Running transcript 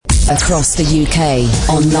Across the UK,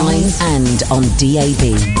 online and on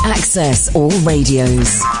DAB. Access all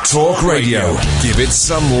radios. Talk Radio. Give it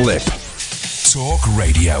some lip. Talk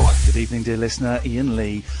Radio. Good evening, dear listener. Iain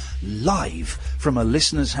Lee, live from a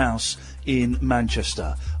listener's house in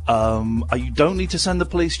Manchester. You don't need to send the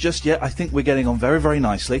police just yet. I think we're getting on very, very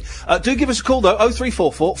nicely. Do give us a call, though.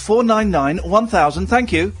 0344 499 1000.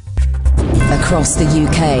 Thank you. Across the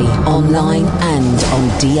UK, online and on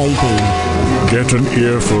DAB. Get an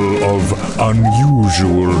earful of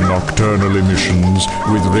unusual nocturnal emissions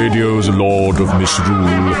with radio's Lord of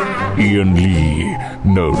Misrule, Iain Lee.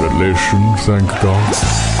 No relation, thank God.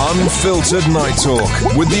 Unfiltered Night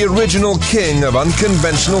Talk with the original king of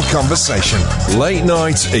unconventional conversation. Late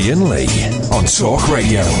Night Iain Lee on Talk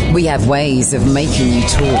Radio. We have ways of making you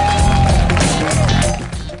talk.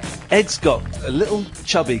 Ed's got a little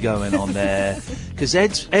chubby going on there because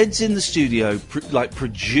Ed's in the studio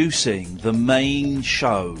producing the main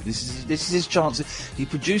show. This is his chance. He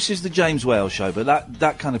produces the James Wales show, but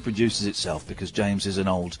that kind of produces itself because James is an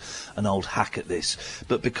old hack at this.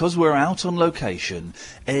 But because we're out on location,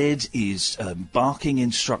 Ed is barking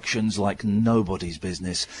instructions like nobody's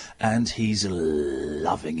business, and he's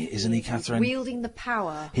loving it, isn't he, Catherine? Wielding the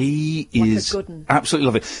power. He is absolutely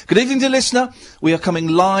loving it. Good evening, dear listener. We are coming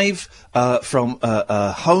live from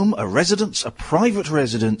a home, a residence, a private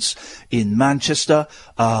residence in Manchester.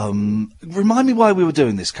 Remind me why we were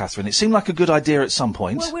doing this, Catherine. It seemed like a good idea at some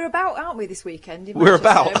point. Well, we're about, aren't we, this weekend? In We're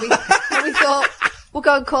Manchester? about. We thought we'll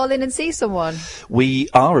go and call in and see someone. We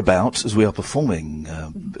are about, as we are performing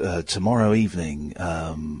tomorrow evening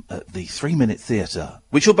at the 3 Minute Theatre,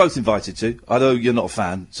 which you're both invited to. I know you're not a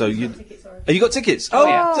fan, so you. Have you got tickets? Oh,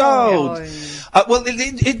 yeah. Well,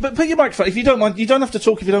 but put your microphone. If you don't mind, you don't have to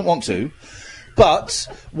talk if you don't want to. But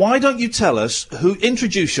why don't you tell us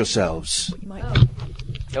introduce yourselves?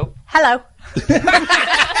 Nope. Hello.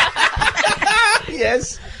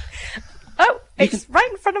 Yes. Oh, it's right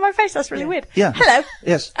in front of my face. That's really weird. Yeah. Hello.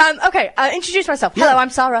 Yes. Okay. Introduce myself. Yeah. Hello, I'm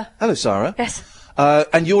Sarah. Hello, Sarah. Yes.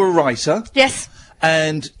 And you're a writer. Yes.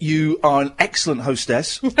 And you are an excellent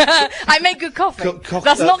hostess. I make good coffee.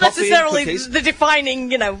 That's not necessarily the defining,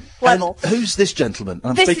 level. And who's this gentleman?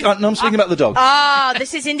 I'm speaking about the dog.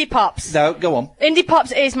 This is Indy Pops. No, go on. Indy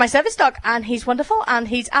Pops is my service dog, and he's wonderful, and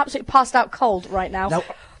he's absolutely passed out cold right now. Now,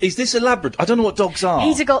 is this a Labrador? I don't know what dogs are.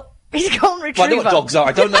 He's a golden retriever. Well, I know what dogs are.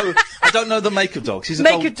 I don't know the make of dogs. He's a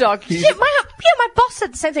make of dog. My boss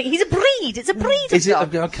said the same thing. He's a breed. It's a breed of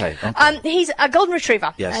dog. Okay. He's a golden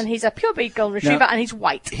retriever. Yes. And he's a pure breed golden retriever, and he's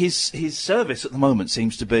white. His service at the moment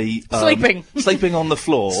seems to be sleeping on the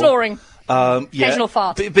floor, snoring. Occasional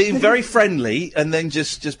fart. Being very friendly and then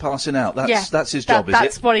just passing out. That's his job, is it?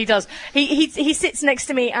 That's what he does. He sits next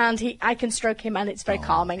to me and I can stroke him, and it's very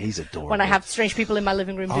calming. He's adorable. When I have strange people in my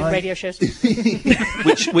living room doing radio shows.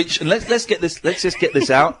 and let's just get this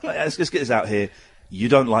out. Let's just get this out here. You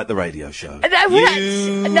don't like the radio show. No,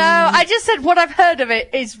 I just said what I've heard of it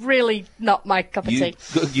is really not my cup of tea.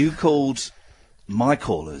 You called my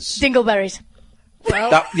callers dingleberries.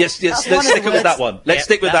 Well, yes. Let's stick with that one. Let's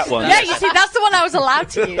stick with that one. Yeah, you see, that's the one I was allowed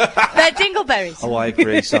to use. They're dingleberries. Oh, I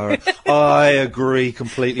agree, Sarah. I agree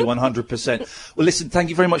completely, 100%. Well, listen, thank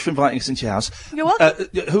you very much for inviting us into your house. You're welcome.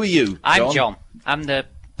 Who are you? I'm John. I'm the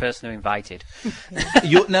person who invited.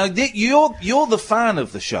 You're the fan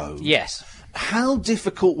of the show. Yes. How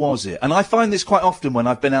difficult was it? And I find this quite often when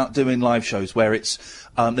I've been out doing live shows where it's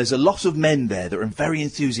there's a lot of men there that are very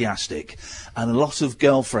enthusiastic, and a lot of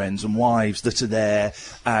girlfriends and wives that are there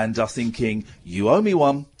and are thinking, "You owe me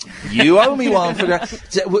one. You owe me one."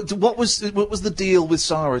 What was the deal with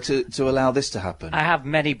Sarah to allow this to happen? I have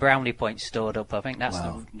many brownie points stored up. I think that's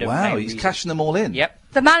the main he's reason. cashing them all in. Yep.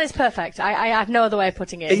 The man is perfect. I have no other way of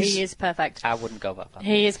putting it. He is perfect. I wouldn't go that far.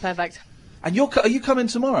 He is perfect. And are you coming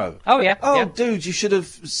tomorrow? Oh, yeah. Oh, yeah. Dude, you should have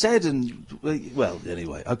said well,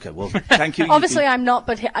 anyway. Okay, well, thank you. Obviously, I'm not,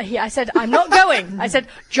 but I said, I'm not going. I said,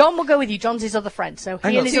 John will go with you. John's his other friend. So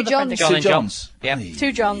he and his other friend. John and Johns. Yeah.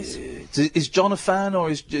 Two Johns. Is John a fan, or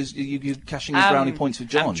is you cashing his brownie points with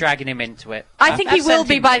John? I'm dragging him into it. I think he will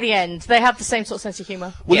be by the end. They have the same sort of sense of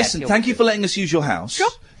humour. Well, listen, thank you for letting us use your house. Sure.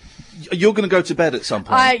 You're going to go to bed at some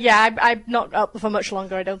point. I'm not up for much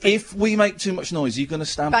longer, I don't think. If we make too much noise, are you going to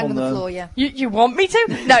stamp on the floor, yeah. You want me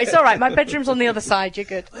to? No, it's all right. My bedroom's on the other side. You're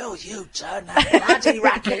good. Will you turn that bloody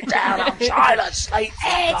racket down? I'm trying to sleep.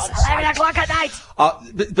 It's 11 o'clock at night.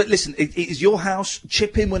 But listen, it is your house.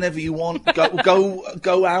 Chip in whenever you want.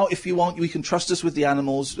 Go out if you want. We can trust us with the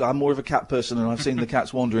animals. I'm more of a cat person, and I've seen the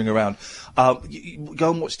cats wandering around.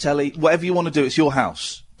 Go and watch telly. Whatever you want to do, it's your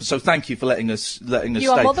house. So thank you for letting us You stay.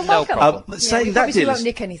 are more than welcome. Saying we that, promise we dear won't listen-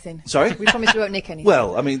 nick anything. Sorry? We promise we won't nick anything.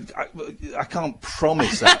 Well, I mean, I can't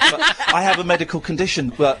promise that, but I have a medical condition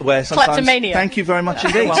where sometimes... Kleptomania. Thank you very much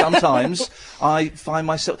indeed. Sometimes I find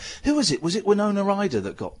myself... Who was it? Was it Winona Ryder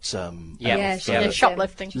that got... yeah,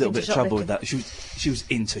 shoplifting. a little bit of into trouble with shoplifting. that. She was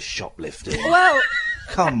into shoplifting. Well,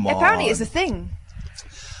 Come on. apparently it's a thing.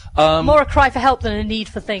 More a cry for help than a need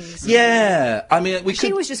for things. Yeah, I mean,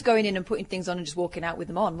 She was just going in and putting things on and just walking out with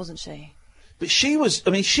them on, wasn't she? But she was, I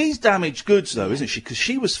mean, she's damaged goods though, isn't she? Because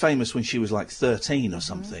she was famous when she was like 13 or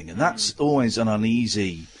something, and that's always an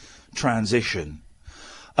uneasy transition.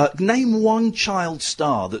 Name one child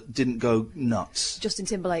star that didn't go nuts. Justin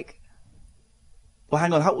Timberlake. Well,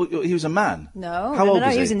 hang on, he was a man? No, How old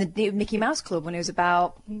was he was in the Mickey Mouse Club when he was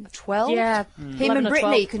about 12. Yeah. Him 11 and or Britney,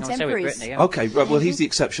 12. contemporaries. Britney, yeah. Okay, right, well, he's the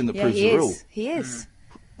exception that proves the rule. He is.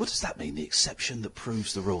 What does that mean, the exception that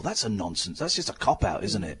proves the rule? That's a nonsense. That's just a cop-out,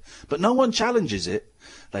 isn't it? But no one challenges it.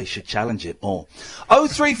 They should challenge it more.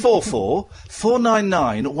 0344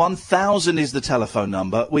 499 1000 is the telephone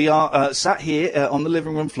number. We are sat here on the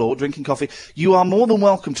living room floor drinking coffee. You are more than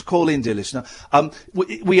welcome to call in, dear listener.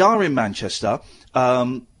 We are in Manchester.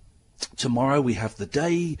 Tomorrow we have the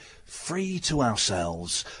day free to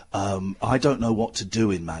ourselves. I don't know what to do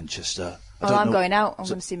in Manchester. Well, I'm going out. I'm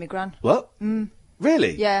going to see my gran. What?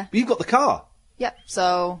 Really? Yeah. You've got the car? Yep,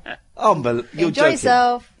 so You're enjoy joking.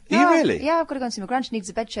 yourself. Are you really? Yeah, I've got to go and see my gran. She needs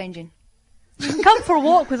a bed changing. You can come for a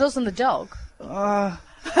walk with us and the dog.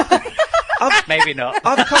 Maybe not.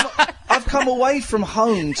 I've come away from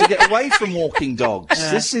home to get away from walking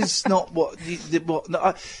dogs. This is not what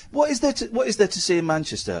is there to see in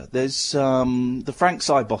Manchester? There's the Frank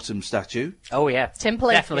Sidebottom statue. Oh yeah,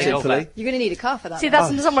 Timperley. definitely. Yeah. Over. Timperley. You're going to need a car for that. See,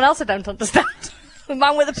 that's someone else I don't understand. The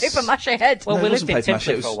man with the paper mache head. Well, No, we it lived wasn't in paper mache,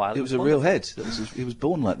 Timperley for a while. It was a real head. He was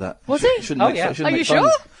born like that. Was he? Shouldn't Oh, make yeah. fun- shouldn't Are make you fun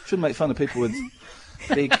sure? Shouldn't make fun of people with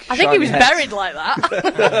big. I think he was shiny heads. buried like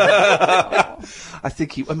that. I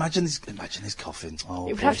think imagine his coffin. Oh,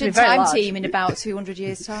 It would boy. have to be a very time large. team in about 200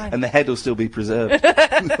 years' time. And the head will still be preserved.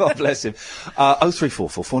 God bless him.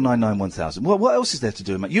 0344 499 1000. Well, what else is there to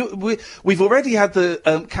do, mate? We've already had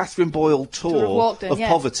the Catherine Boyle tour Walkden, of yeah.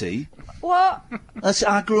 poverty. What?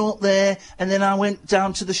 I grew up there, and then I went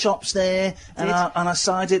down to the shops there, and I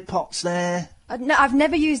sided pots there. I've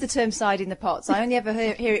never used the term "side in the pots." I only ever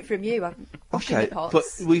hear it from you. I'm washing Okay, the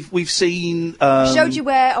pots. but we've seen. Showed you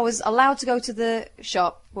where I was allowed to go to the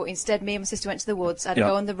shop, but instead me and my sister went to the woods. I had to Yeah.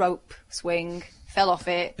 go on the rope swing, fell off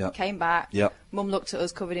it, Yeah. came back. Yeah. Mum looked at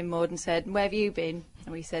us covered in mud and said, "Where have you been?"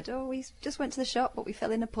 And we said, "Oh, we just went to the shop, but we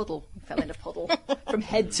fell in a puddle. We fell in a puddle from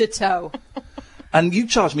head to toe." And you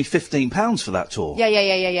charged me £15 for that tour.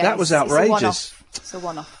 Yeah. That was It's a outrageous. one-off. It's a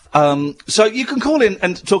one-off. So you can call in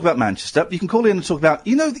and talk about Manchester. You can call in and talk about,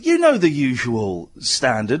 you know the usual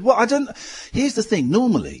standard. Well, here's the thing.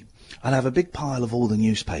 Normally, I'd have a big pile of all the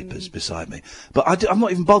newspapers beside me, but I'm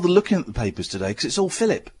not even bothered looking at the papers today because it's all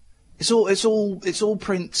Philip. It's all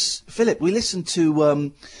Prince Philip. We listen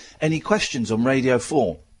to Any Questions on Radio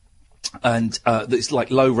 4. And it's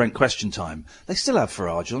like low rent question time. They still have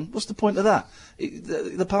Farage on. What's the point of that?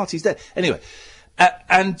 The party's dead. Anyway,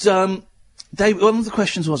 one of the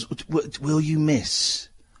questions was, will you miss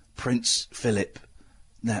Prince Philip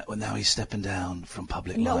now he's stepping down from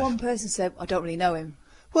public Not life? one person said, "I don't really know him."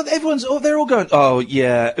 Well, they're all going, oh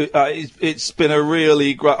yeah, it's been a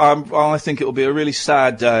really I think it will be a really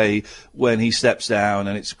sad day when he steps down,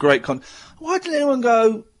 and it's a great Why didn't anyone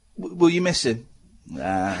go, will you miss him?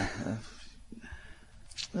 Nah,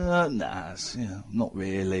 not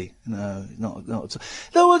really. No, not at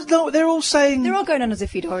all. No, they're all saying... They're all going on as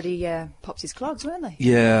if he'd already popped his clogs, weren't they?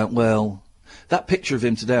 Yeah, well, that picture of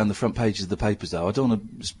him today on the front pages of the papers, though, I don't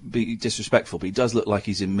want to be disrespectful, but he does look like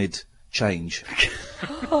he's in mid-change.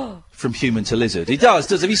 From human to lizard. He does.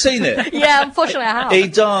 Have you seen it? Yeah, unfortunately I have. He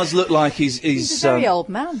does look like he's He's a very old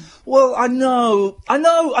man. Well, I know, and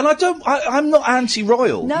I'm not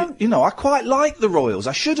anti-royal. No. You know, I quite like the royals.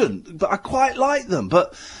 I shouldn't, but I quite like them.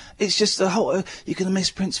 But it's just the whole, you're going to miss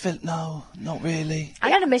Prince Philip? No, not really. I'm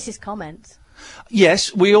going to miss his comments.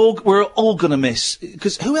 Yes, we're all going to miss,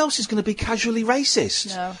 because who else is going to be casually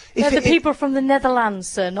racist? No. They're the people from the Netherlands,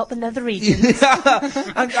 sir, not the nether regions.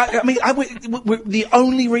 I mean, the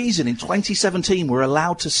only reason in 2017 we're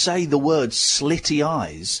allowed to say the word slitty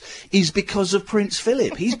eyes is because of Prince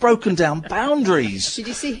Philip. He's broken down boundaries Did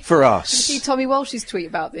you see? for us. Did you see Tommy Walsh's tweet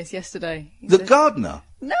about this yesterday? He The said- gardener,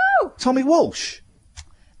 No, Tommy Walsh.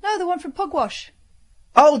 no, the one from Pugwash.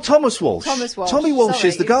 Oh, Thomas Walsh. Thomas Walsh, Tommy Walsh sorry.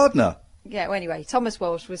 is the gardener. Yeah, well, anyway, Thomas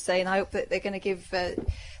Walsh was saying, I hope that they're going to give the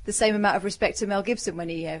same amount of respect to Mel Gibson when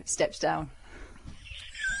he steps down.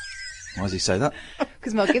 Why does he say that?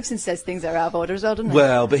 Because Mel Gibson says things that are out of order as well, doesn't he?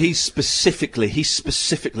 Well, but he specifically hates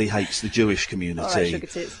the Jewish community. All right, sugar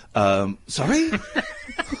tits. Sorry?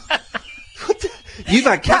 You've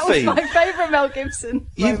had caffeine. That was my favourite Mel Gibson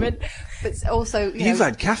moment. But also, You've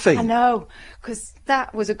had caffeine. I know, because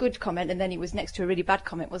that was a good comment, and then he was next to a really bad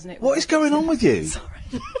comment, wasn't it? What is going on with you? Sorry.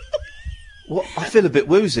 What? I feel a bit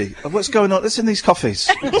woozy. What's going on? What's in these coffees,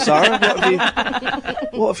 Sarah?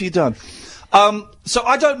 What have you done? So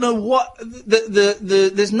I don't know what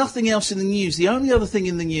there's nothing else in the news. The only other thing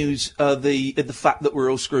in the news, the fact that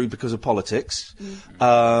we're all screwed because of politics. It's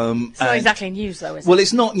not exactly news, though, is it? Well,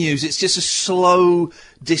 it's not news. It's just a slow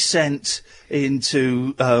descent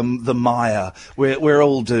into the mire. We're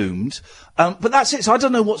all doomed. But that's it. So I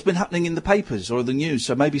don't know what's been happening in the papers or the news.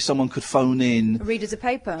 So maybe someone could phone in. Read us a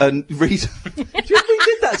paper. And read. We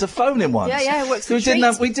did that as a phone-in once. Yeah, it works for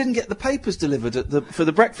we didn't get the papers delivered for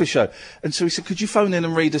the breakfast show, and so we said, "Could you phone in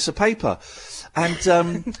and read us a paper?" And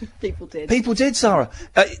people did. People did, Sarah.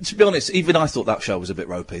 To be honest, even I thought that show was a bit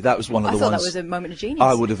ropey. That was one of the ones. I thought that was a moment of genius.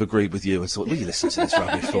 I would have agreed with you and thought, "Will you listen to this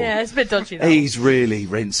rubbish for?" Yeah, it's a bit dodgy. Though. He's really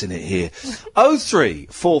rinsing it here.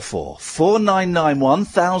 0344 499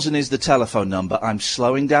 1000 is the telephone number. I'm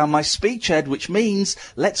slowing down my speech, Ed, which means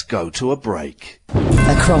let's go to a break.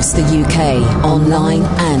 Across the UK, online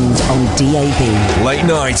and on DAB. Late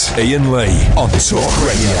night, Iain Lee on Talk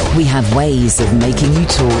Radio. We have ways of making you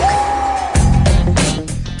talk.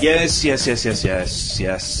 Yes.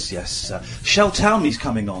 Shel Talmy's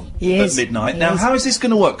coming on at midnight. Now, how is this going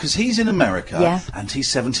to work? Because he's in America and he's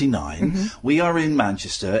 79. Mm-hmm. We are in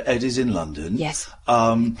Manchester. Ed is in London. Yes.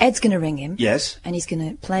 Ed's going to ring him. Yes. And he's going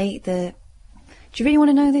to play the... Do you really want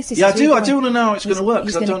to know this? Yeah, I do. I do want to know how it's going to work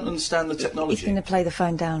because I don't understand the technology. He's going to play the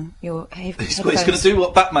phone down your he's going to do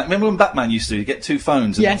what Batman... Remember when Batman used to? You get two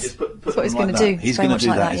phones and yes. put that's what he's going to do. He's going to do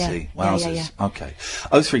that, is he? Wowzers. Yeah. Okay.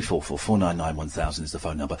 0344 499 1000 is the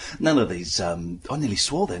phone number. None of these... I nearly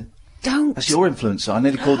swore then. Don't. That's your influencer. I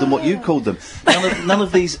nearly called them what you called them. None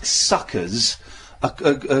of these suckers...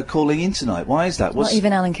 Are calling in tonight. Why is that? Not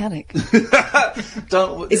even Alan Caddick.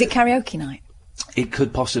 Is it karaoke night? It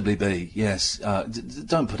could possibly be, yes.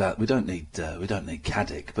 Don't put out. We don't need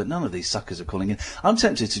Caddick, but none of these suckers are calling in. I'm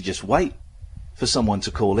tempted to just wait for someone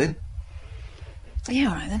to call in. Yeah,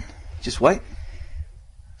 all right then. Just wait.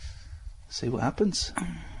 See what happens.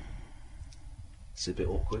 It's a bit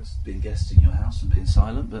awkward being guests in your house and being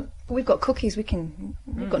silent, but we've got cookies. We've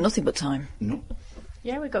got nothing but time. No.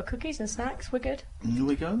 Yeah, we've got cookies and snacks. We're good. Here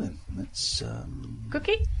we go then. Let's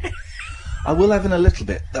cookie. I will have in a little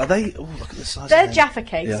bit. Are they? Oh, look at the size. They're Jaffa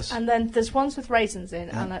cakes, yes. And then there's ones with raisins in.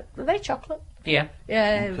 And are they chocolate? Yeah.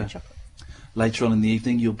 Yeah, okay. Chocolate. Later on in the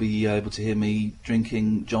evening, you'll be able to hear me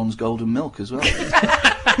drinking John's Golden Milk as well.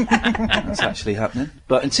 That's actually happening.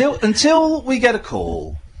 But until we get a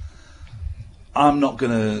call, I'm not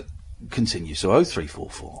going to continue. So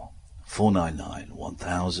 0344 499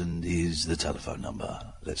 1000 is the telephone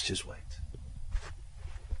number. Let's just wait.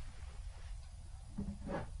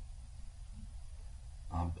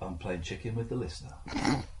 I'm playing chicken with the listener.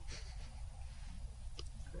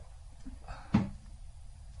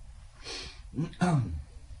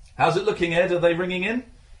 How's it looking, Ed? Are they ringing in?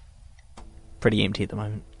 Pretty empty at the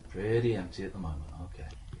moment. Pretty empty at the moment, okay.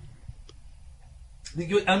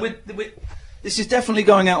 And this is definitely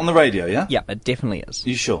going out on the radio, yeah? Yeah, it definitely is.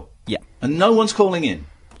 You sure? Yeah. And no one's calling in?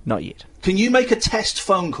 Not yet. Can you make a test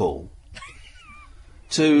phone call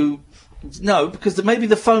to... No, because maybe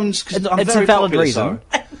the phones... Cause I'm it's very a valid popular, reason.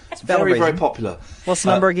 It's very, very popular. What's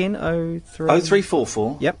the number again?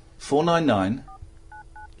 0344. Yep. 499.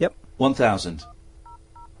 Yep. 1000.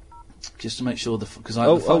 Just to make sure because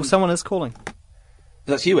someone is calling.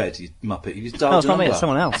 That's you, Ed, you muppet. You dialed no, it's the not me. number. It's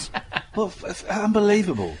someone else. Well,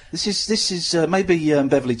 unbelievable. This is maybe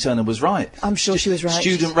Beverly Turner was right. I'm sure she was right.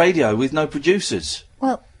 Student radio with no producers.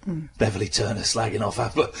 Well, Beverly Turner slagging off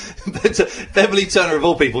Beverly Turner of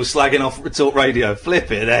all people slagging off Talk Radio.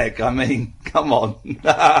 Flip it, heck. I mean, come on.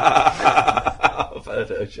 I've heard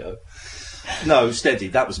her show. No, steady.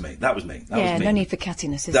 That was me. That was me. No need for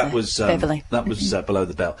cattiness, is that there? Was Beverly. That was below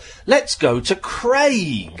the bell. Let's go to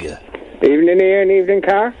Craig. Evening, Ian. Evening,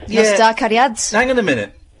 Car. Yeah. Hang on a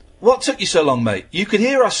minute. What took you so long, mate? You could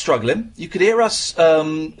hear us struggling. You could hear us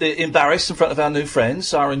embarrassed in front of our new friends,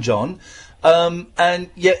 Sarah and John. And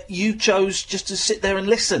yet you chose just to sit there and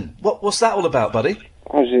listen. What's that all about, buddy?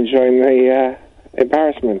 I was enjoying the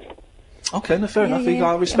embarrassment. Okay, no, fair enough. Yeah.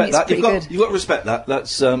 I respect that. You've got to respect that.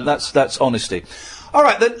 That's honesty. All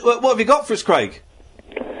right, then. What have you got for us, Craig?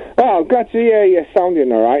 Well, I'm glad to hear you're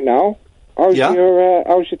sounding all right now. How's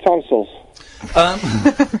your tonsils?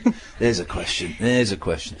 There's a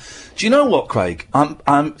question. Do you know what, Craig?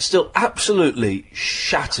 I'm still absolutely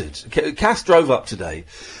shattered. Cass drove up today,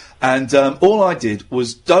 and all I did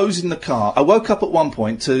was doze in the car. I woke up at one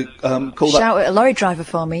point to call Shout at a lorry driver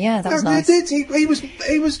for me. Yeah, that was nice. He did.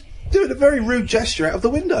 He was doing a very rude gesture out of the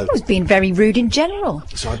window. He was being very rude in general.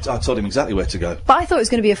 So I told him exactly where to go. But I thought it was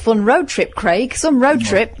going to be a fun road trip, Craig. Some road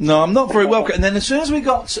trip. No, I'm not very welcome. And then as soon as we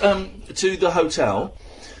got to the hotel,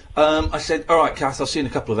 I said, all right, Kath, I'll see you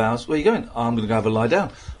in a couple of hours. Where are you going? I'm going to go have a lie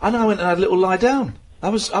down. And I went and had a little lie down. I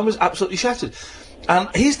was absolutely shattered. And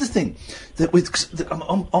here's the thing, that I'm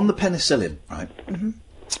on the penicillin, right? Mm-hmm.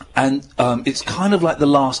 And it's kind of like the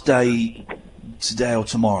last day today or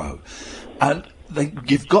tomorrow. And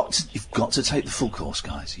you've got to take the full course,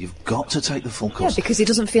 guys. You've got to take the full course. Yeah, because he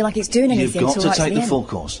doesn't feel like it's doing anything. You've got to right take the end. full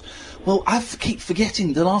course. Well, I keep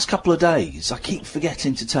forgetting the last couple of days. I keep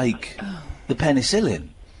forgetting to take the penicillin.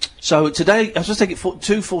 So today, I'm supposed to take it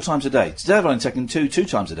 2 4 times a day. Today I've only taken 2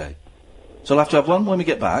 times a day. So I'll have to have one when we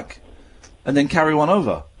get back, and then carry one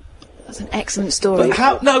over. That's an excellent story. But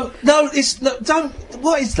how? No, don't.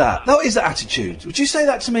 What is that? What is that attitude? Would you say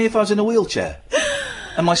that to me if I was in a wheelchair?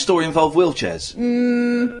 And my story involved wheelchairs?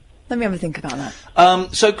 Let me have a think about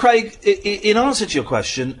that. So, Craig, in answer to your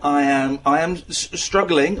question, I am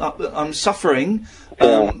struggling. I'm suffering.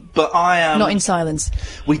 But I am not in silence.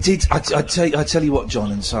 We did. I tell you what,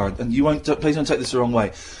 John and Sarah, and you won't. Please don't take this the wrong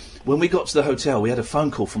way. When we got to the hotel, we had a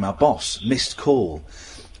phone call from our boss, missed call,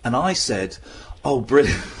 and I said, "Oh,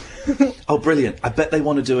 brilliant." Oh, brilliant. I bet they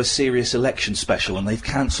want to do a serious election special and they've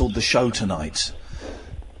cancelled the show tonight.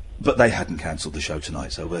 But they hadn't cancelled the show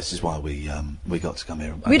tonight, so this is why we got to come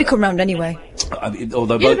here. We'd have come round anyway.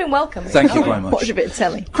 Although You'd have been welcome. Thank you very much. Watch a bit of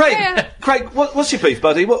telly. Craig, what's your beef,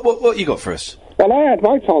 buddy? What you got for us? Well, I had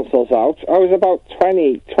my tonsils out. I was about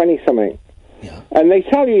 20 something. Yeah. And they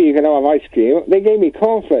tell you can have ice cream. They gave me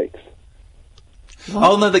cornflakes.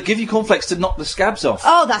 What? Oh no, they give you cornflakes to knock the scabs off.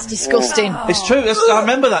 Oh, that's disgusting. It's true. I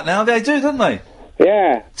remember that now. They do, don't they?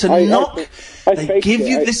 Yeah. They give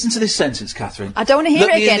you. Listen to this sentence, Catherine. I don't want to hear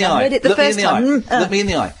it again. I heard it the first time. Look me in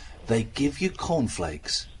the eye. They give you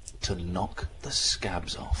cornflakes to knock the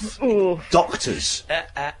scabs off. Ooh. Doctors.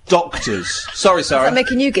 Sorry, Sarah. Is that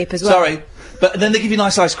making you gip as well? Sorry. But then they give you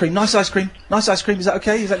nice ice cream. Nice ice cream. Is that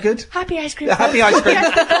okay? Is that good? Happy ice cream. Happy ice cream.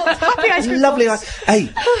 Happy ice cream. Lovely ice.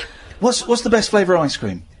 Hey, what's the best flavour of ice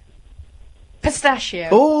cream? Pistachio.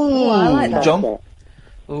 Oh, I like that. John.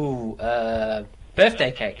 Ooh,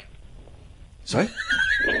 birthday cake. Sorry?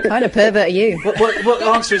 Kind of pervert are you? What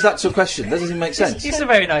answer is that to a question? That doesn't even make sense. It's a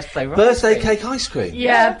very nice flavour. Birthday cake ice cream?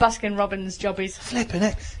 Yeah, Baskin Robbins jobbies. Flipping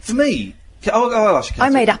it. For me... I'll ask you, I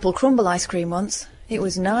made apple crumble ice cream once. It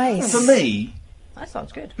was nice. For me... That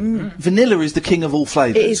sounds good. Vanilla is the king of all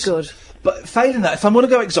flavours. It is good. But failing that, if I want to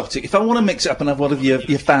go exotic, if I want to mix it up and have one of your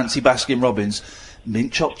fancy Baskin Robbins,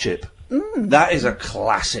 mint choc chip. That is a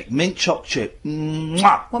classic. Mint choc chip.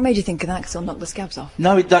 Mwah! What made you think of that? Because it'll knock the scabs off.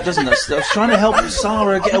 No, that doesn't. I was trying to help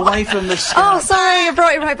Sarah get away from the scabs. Oh, sorry, I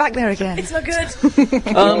brought it right back there again. It's not good.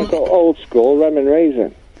 I've got old school rum and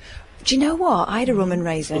raisin. Do you know what? I had a rum and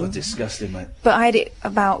raisin. Oh, disgusting, mate. But I had it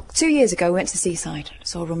about 2 years ago. We went to the seaside,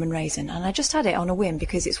 saw rum and raisin, and I just had it on a whim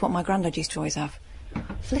because it's what my granddad used to always have.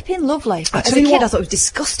 Flipping lovely. But as a kid, I thought it was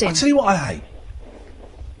disgusting. I'll tell you what I hate.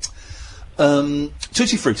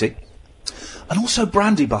 Tutti Frutti. And also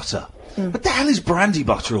brandy butter. What the hell is brandy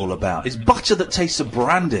butter all about? It's butter that tastes of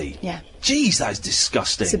brandy. Yeah. Jeez, that is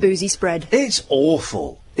disgusting. It's a boozy spread. It's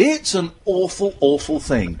awful. It's an awful, awful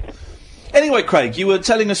thing. Anyway, Craig, you were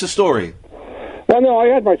telling us a story. Well, no, I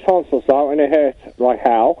had my tonsils out and it hurt like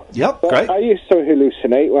hell. Yep, but great. I used to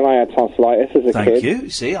hallucinate when I had tonsillitis as a kid. Thank you.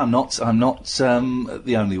 See, I'm not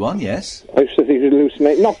the only one. Yes. I used to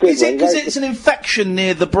hallucinate. Not good. Is it because it's an infection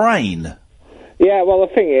near the brain? Yeah. Well,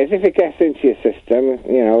 the thing is, if it gets into your system,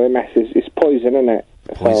 it messes. It's poison, isn't it?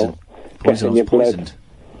 Poison. Poison in your blood.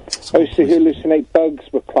 I used to hallucinate bugs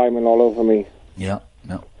were climbing all over me. Yeah.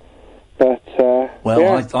 No. But,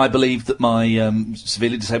 yeah. I believed that my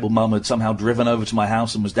severely disabled mum had somehow driven over to my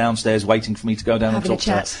house and was downstairs waiting for me to go down and talk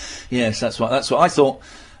to her. Yes, that's what I thought.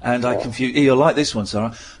 And I confused... You'll like this one,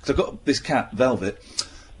 Sarah. Because I've got this cat, Velvet,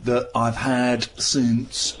 that I've had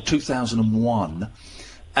since 2001.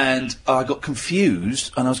 And I got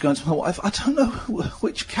confused, and I was going to... Well, I don't know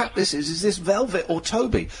which cat this is. Is this Velvet or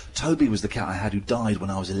Toby? Toby was the cat I had who died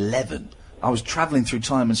when I was 11. I was travelling through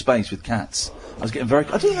time and space with cats. I was getting very...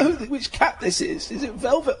 I don't know which cat this is. Is it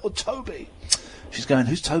Velvet or Toby? She's going,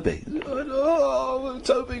 who's Toby? Oh,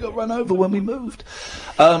 Toby got run over when we moved.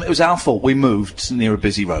 It was our fault. We moved near a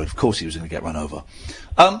busy road. Of course he was going to get run over.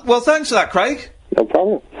 Well, thanks for that, Craig. No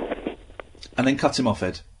problem. And then cut him off,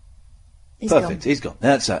 Ed. Perfect. He's gone.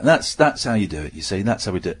 That's how you do it. You see, that's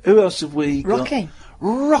how we do it. Who else have we got?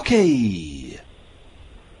 Rocky.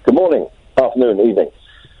 Good morning, afternoon, evening.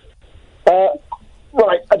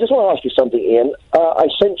 Right, I just want to ask you something, Ian. I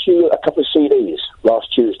sent you a couple of CDs last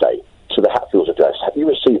Tuesday to the Hatfields address. Have you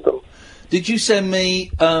received them? Did you send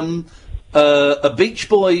me a Beach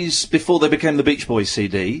Boys before they became the Beach Boys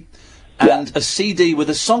CD, and a CD with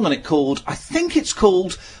a song on it called, I think it's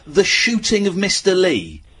called The Shooting of Mr.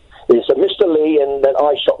 Lee? It's a Mr. Lee, and then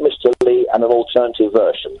I Shot Mr. Lee, and an alternative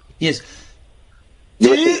version. Yes.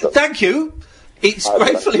 Thank you. It's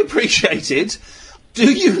gratefully appreciated.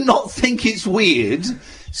 Do you not think it's weird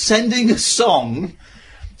sending a song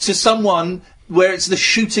to someone where it's the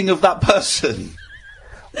shooting of that person?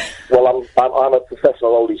 Well, I'm a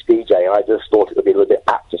professional oldies DJ, and I just thought it would be a little bit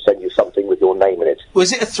apt to send you something with your name in it.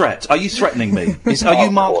 Was it a threat? Are you threatening me? Are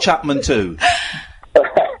you Mark Chapman too?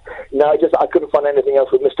 No, I couldn't find anything else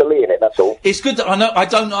with Mr. Lee in it, that's all. It's good that I know, I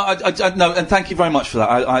don't know, I know, and thank you very much for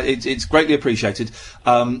that. It's greatly appreciated.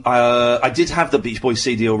 I did have the Beach Boys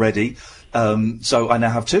CD already, so I now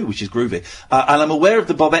have two, which is groovy. And I'm aware of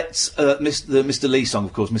the Bobettes, the Mr. Lee song,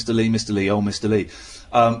 of course, Mr. Lee, oh, Mr. Lee.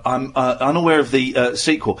 I'm unaware of the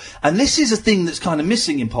sequel. And this is a thing that's kind of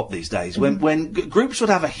missing in pop these days. When groups would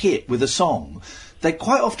have a hit with a song, they'd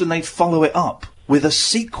follow it up with a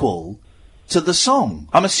sequel to the song.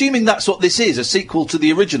 I'm assuming that's what this is, a sequel to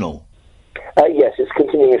the original. Yes, it's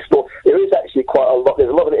continuing a story. There is actually quite a lot. There's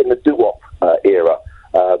a lot of it in the doo-wop era.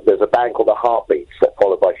 There's a band called the Heartbeats,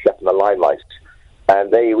 followed by Shep and the Limelights,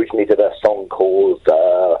 and they originally did a song called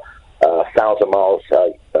 "1,000 Miles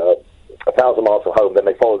from Home." Then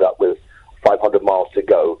they followed up with "500 Miles to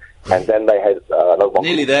Go," and then they had another one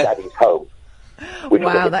Nearly called there. "Daddy's Home."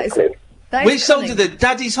 Wow, that is Which song did they?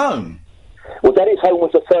 Daddy's Home? Well, Daddy's Home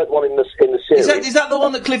was the third one in the series. Is that the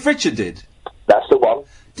one that Cliff Richard did? That's the one.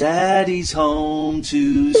 Daddy's home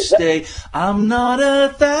to stay. I'm not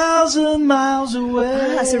 1,000 miles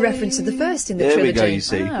away. That's a reference to the first in the trilogy. trilogy.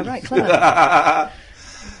 There we go, you see. Right, clever.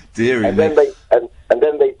 Deary and me.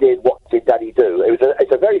 then they did What Did Daddy Do?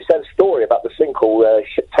 It's a very sad story about the single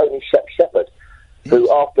Tony Shep Shepherd,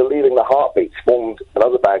 who, after leaving the Heartbeats, formed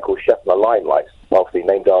another band called Shep and the Limelights, obviously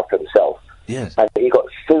named after himself. Yes. And he got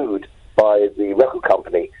sued by the record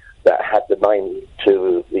company that had the name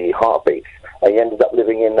to the Heartbeats. And he ended up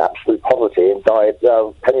living in absolute poverty and died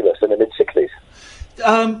penniless in the mid-60s.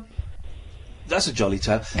 That's a jolly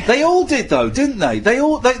tale. They all did, though, didn't they?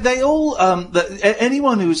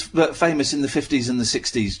 Anyone who was famous in the 50s and the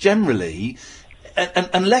 60s, generally,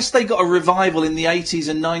 unless they got a revival in the 80s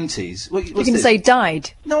and 90s... You're going to say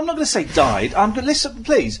died? No, I'm not going to say died. I'm going to listen,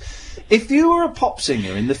 please. If you were a pop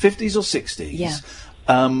singer in the 50s or 60s...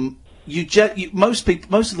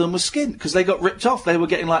 most of them were skint because they got ripped off. They were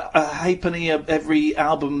getting like a halfpenny every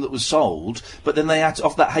album that was sold, but then they had to,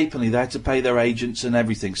 off that halfpenny, they had to pay their agents and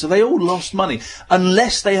everything. So they all lost money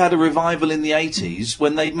unless they had a revival in the 80s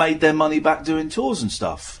when they made their money back doing tours and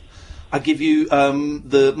stuff. I give you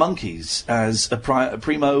the Monkees as a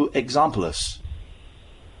primo exemplus.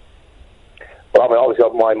 Well, I mean, obviously,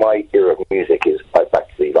 my era of music is back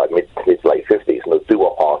to the mid to late 50s, and the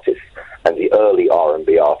doo-wop artists and the early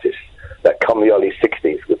R&B artists that come the early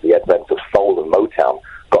 60s with the advent of soul and Motown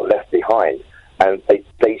got left behind, and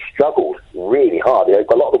they struggled really hard.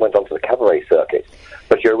 A lot of them went onto the cabaret circuit.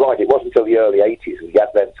 But you're right, it wasn't until the early 80s, with the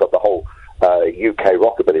advent of the whole UK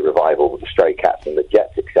rockabilly revival with the Stray Cats and the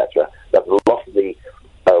Jets, etc., that a lot of the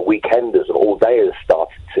weekenders and all-dayers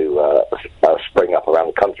started to spring up around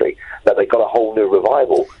the country, that they got a whole new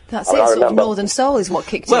revival. That's it, sort of Northern Soul is what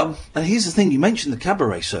kicked in. Well, and here's the thing, you mentioned the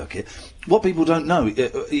cabaret circuit. What people don't know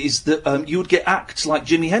is that you would get acts like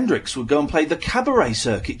Jimi Hendrix would go and play the cabaret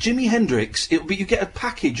circuit. Jimi Hendrix, you get a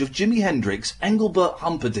package of Jimi Hendrix, Engelbert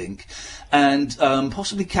Humperdinck, and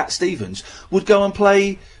possibly Cat Stevens would go and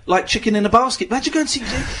play like Chicken in a Basket. Imagine going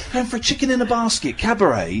for a Chicken in a Basket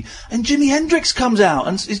cabaret, and Jimi Hendrix comes out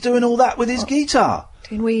and is doing all that with his guitar.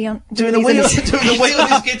 Doing a wheel on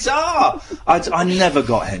his guitar. I never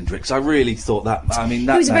got Hendrix. I really thought that. I mean,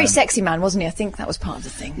 that he was a very man, sexy man, wasn't he? I think that was part of the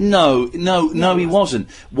thing. No, he wasn't.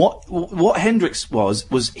 What Hendrix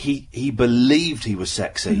was he believed he was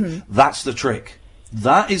sexy. Mm-hmm. That's the trick.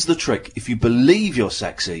 That is the trick. If you believe you're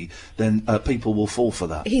sexy, then people will fall for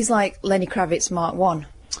that. He's like Lenny Kravitz Mark 1.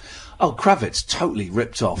 Oh, Kravitz totally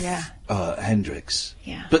ripped off Hendrix.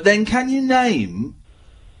 Yeah. But then can you name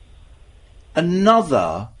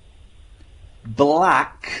another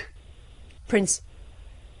black... Prince.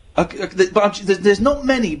 But there's not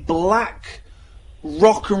many black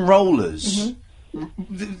rock and rollers. Mm-hmm.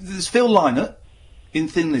 There's Phil Lynott in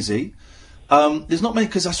Thin Lizzy. There's not many,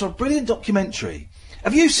 because I saw a brilliant documentary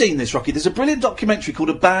Have you seen this, Rocky? There's a brilliant documentary called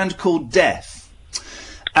A Band Called Death.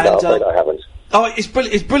 And, no, I haven't. Oh, it's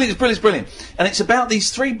brilliant! It's brilliant! And it's about these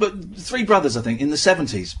three brothers, I think, in the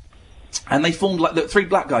 70s, and they formed like the 3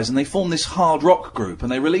 black guys, and they formed this hard rock group, and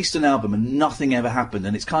they released an album, and nothing ever happened,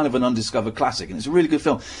 and it's kind of an undiscovered classic, and it's a really good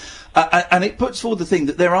film, and it puts forward the thing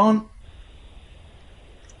that there aren't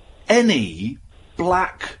any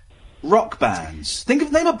black rock bands.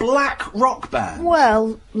 Name a black rock band.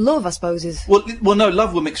 Well, Love, I suppose, is. Well, no,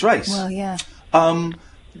 Love were mixed race. Well, yeah.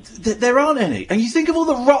 There aren't any. And you think of all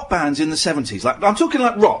the rock bands in the 70s, like, I'm talking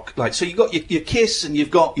like rock, like, so you've got your Kiss, and you've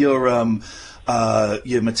got your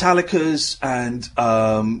Metallicas, and,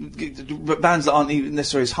 bands that aren't even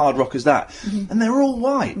necessarily as hard rock as that. Mm-hmm. And they're all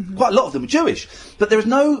white. Mm-hmm. Quite a lot of them are Jewish. But there is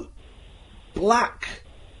no black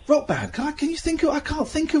rock band. Can you think of, I can't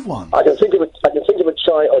think of one. I can think of a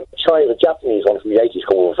Japanese one from the 80s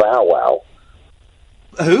called Vow Wow.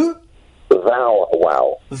 Who? Vow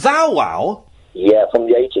Wow. Vow Wow? Yeah, from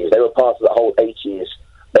the 80s. They were part of the whole 80s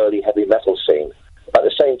early heavy metal scene. At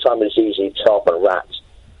the same time as ZZ Top and Rat.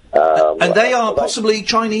 And they are possibly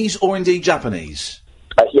Chinese or indeed Japanese?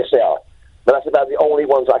 Yes, they are. But that's about the only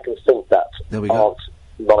ones I can think that aren't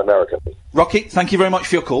non-American. Rocky, thank you very much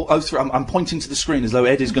for your call. I'm pointing to the screen as though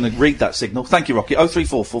Ed is going to read that signal. Thank you, Rocky.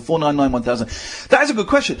 0344 499 1000. That is a good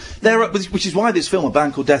question. Which is why this film, A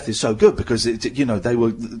Band Called Death, is so good, because they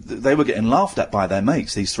were getting laughed at by their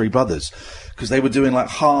mates, these 3 brothers, because they were doing like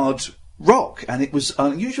hard rock, and it was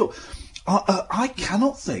unusual. I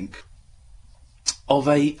cannot think of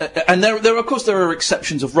and there are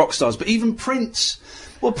exceptions of rock stars, but even Prince.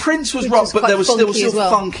 Well, Prince was rock, but there was still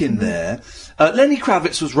funk in there. Lenny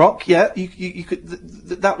Kravitz was rock, yeah. You could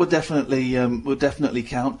that would definitely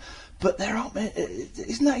count. But there aren't.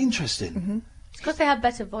 Isn't that interesting? Mm-hmm. It's because they have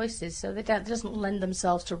better voices, so it doesn't lend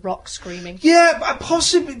themselves to rock screaming. Yeah,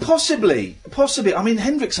 possibly. I mean,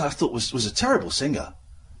 Hendrix, I thought was a terrible singer.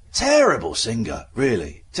 Terrible singer,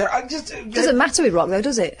 really. Doesn't matter with rock, though,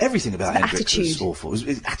 does it? Everything about Hendrix was awful. It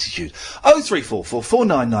was attitude. 0344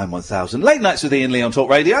 499 1000. Late Nights with Iain Lee on Talk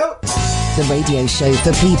Radio. The radio show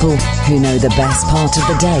for people who know the best part of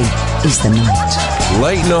the day is the night.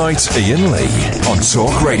 Late Night Iain Lee on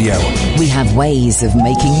Talk Radio. We have ways of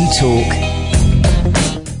making you talk.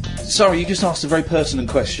 Sorry, you just asked a very pertinent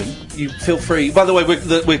question. You feel free. By the way,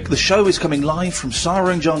 the show is coming live from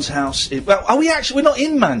Sarah and John's house. Are we actually? We're not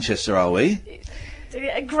in Manchester, are we?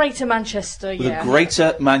 Greater Manchester, yeah. The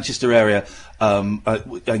Greater Manchester area,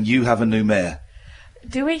 and you have a new mayor.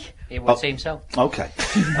 Do we? It would seem so. Okay.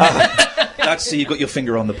 So you've got your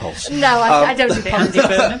finger on the pulse. No, I don't do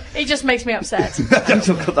it. It just makes me upset.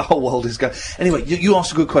 The whole world is going. Anyway, you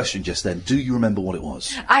asked a good question just then. Do you remember what it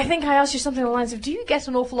was? I think I asked you something along the lines of, do you get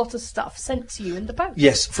an awful lot of stuff sent to you in the post?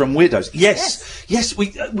 Yes, from weirdos. Yes, we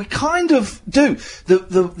kind of do.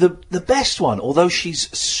 The best one, although she's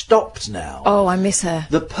stopped now. Oh, I miss her.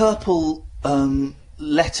 The purple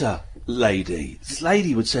letter lady. This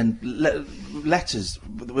lady would send letters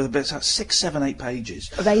with about 6, 7, 8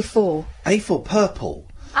 pages of A4. A4 purple.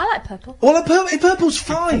 I like purple. Well, purple's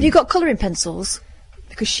fine. Have you got colouring pencils?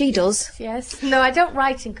 Because she does. Yes. No, I don't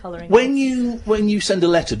write in colouring. When you send a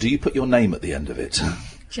letter, do you put your name at the end of it?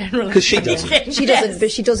 Generally. Because she doesn't. She doesn't,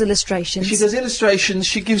 but she does illustrations. She does illustrations.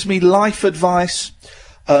 She gives me life advice.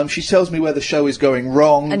 She tells me where the show is going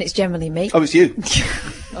wrong. And it's generally me. Oh, it's you.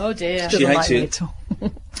 Oh dear. She hates it.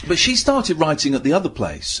 But she started writing at the other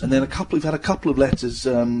place, and then we've had a couple of letters.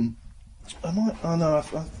 I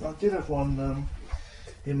did have one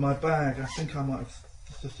in my bag. I think I might have.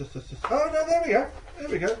 Oh no, there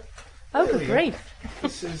we go. Oh, good grief.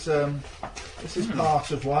 This is part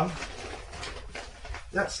of one.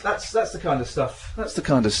 That's the kind of stuff. That's the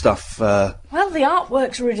kind of stuff. Well, the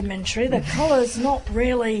artwork's rudimentary. The colour's not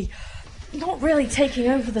really taking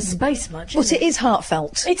over the space much. But it is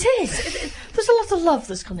heartfelt. It is. There's a lot of love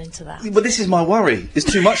that's gone into that. But this is my worry. There's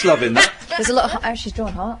too much love in that. There's a lot of... she's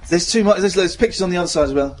drawn hearts. There's too much. There's pictures on the other side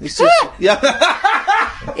as well. Yeah.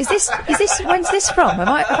 Is this? When's this from? Have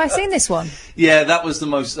I seen this one? Yeah, that was the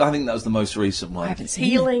most. I think that was the most recent one. I haven't seen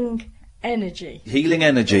Healing energy. Healing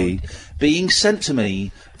energy being sent to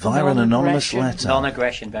me via an anonymous letter.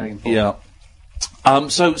 Non-aggression, very important. Yeah.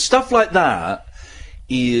 So stuff like that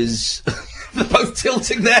is. They're both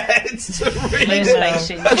tilting their heads to read it.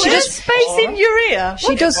 She does space in your ear.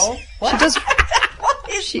 She does. She does.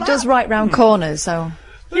 She does right round corners. So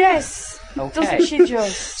yes. Doesn't she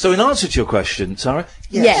just? So in answer to your question, Sarah,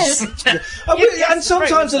 Yes. And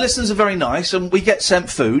sometimes the listeners are very nice, and we get sent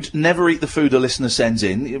food. Never eat the food a listener sends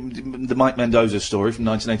in. The Mike Mendoza story from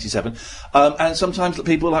 1987. And sometimes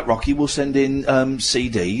people like Rocky will send in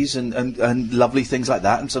CDs and lovely things like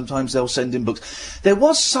that, and sometimes they'll send in books. There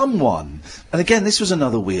was someone, and again, this was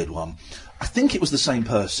another weird one. I think it was the same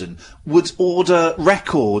person, would order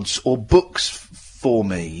records or books for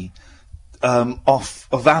me off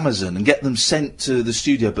of Amazon and get them sent to the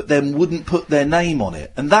studio, but then wouldn't put their name on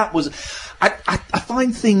it. And that was... I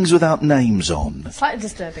find things without names on Slightly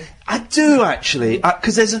disturbing. I do, actually,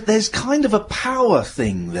 because there's kind of a power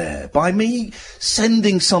thing there. By me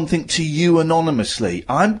sending something to you anonymously,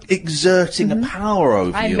 I'm exerting a power over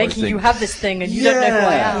you. I'm making you have this thing, and you don't know who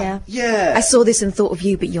I am. Yeah. I saw this and thought of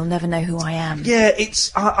you, but you'll never know who I am. Yeah,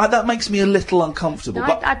 it's that makes me a little uncomfortable. No,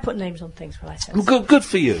 but I put names on things when I sent. well, good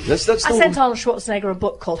for you. That's I sent Arnold Schwarzenegger a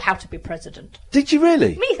book called How to Be President. Did you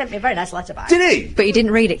really? He sent me a very nice letter back. Did he? But you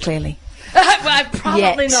didn't read it clearly. Well,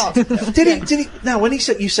 probably Yet. not. Did he? Now, when you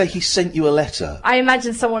say he sent you a letter. I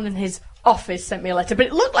imagine someone in his office sent me a letter, but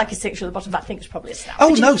it looked like a signature at the bottom. But I think it's probably a stamp.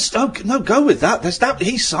 Oh no, go with that. That's that.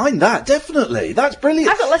 He signed that, definitely. That's brilliant.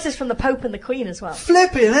 I've got letters from the Pope and the Queen as well.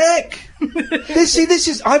 Flipping heck! This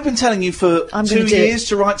is. I've been telling you for 2 years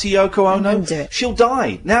to write to Yoko Ono. do it. She'll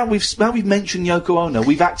die. Now we've mentioned Yoko Ono.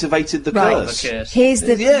 We've activated the curse. Here's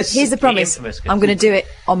the promise. I'm going to do it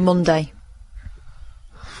on Monday.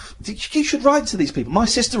 You should write to these people. My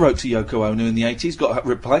sister wrote to Yoko Ono in the 80s, got a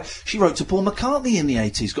reply. She wrote to Paul McCartney in the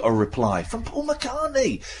 80s, got a reply from Paul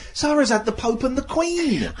McCartney. Sarah's had the Pope and the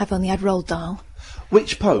Queen. I've only had Roald Dahl.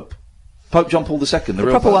 Which Pope? Pope John Paul II, the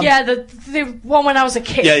real proper Pope. one. Yeah, the one when I was a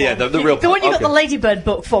kid. Yeah, the real Pope. The one you got the Ladybird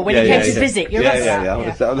book for when he came to visit. You remember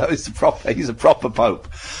that? That was the proper. He's a proper Pope.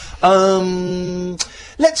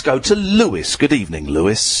 Let's go to Lewis. Good evening,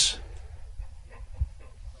 Lewis.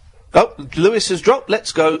 Oh, Lewis has dropped.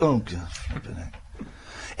 Let's go. Oh, God.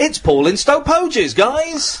 It's Paul in Stoke Poges,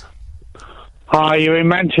 guys. Hi, you're in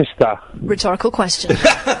Manchester. Rhetorical question.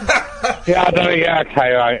 Yeah, I don't. Yeah,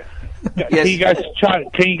 okay, right. Yes. Can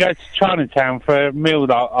you go to Chinatown for a meal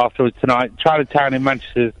afterwards tonight? Chinatown in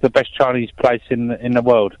Manchester is the best Chinese place in the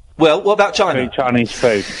world. Well, what about China? Chinese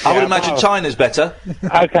food. I would imagine China's better.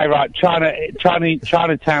 Okay, right.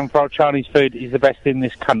 Chinatown for Chinese food is the best in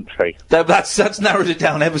this country. That's narrowed it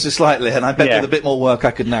down ever so slightly, and I bet with a bit more work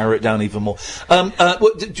I could narrow it down even more. Do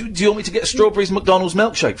you want me to get a strawberries McDonald's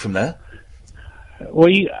milkshake from there? Well,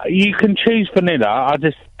 you can choose vanilla. I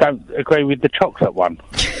just don't agree with the chocolate one.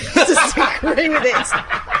 Disagree with it.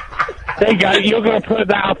 There you go. You're going to put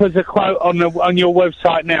that up as a quote on your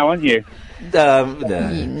website now, aren't you?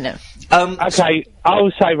 No. Okay, I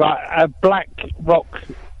will say a black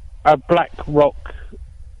rock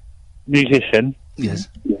musician. Yes.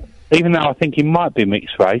 Even though I think he might be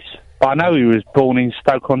mixed race, but I know he was born in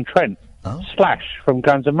Stoke-on-Trent. Oh. Slash from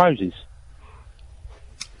Guns N' Roses.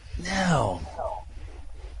 No.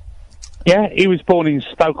 Yeah, he was born in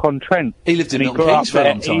Stoke-on-Trent. He lived in Milton Keynes for a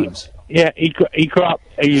long time. He grew up.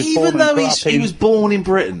 Even though he was born in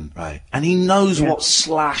Britain, right, and he knows what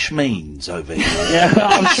slash means over here. Yeah,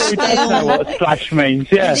 I'm sure he does know what slash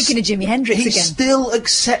means. Yeah, You're thinking of Jimi Hendrix he again. still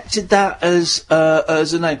accepted that as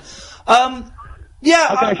a name. Yeah.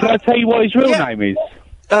 Okay, shall I tell you what his real name is?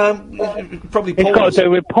 Probably Paul. It's got to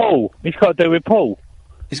do with Paul. It's got to do with Paul.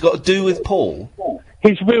 It's got to do with Paul.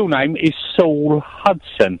 His real name is Saul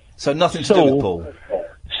Hudson. So nothing to do with Paul.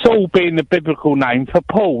 Saul being the biblical name for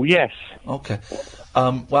Paul, yes. Okay.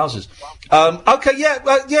 Wowzers.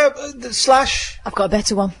 Okay, slash. I've got a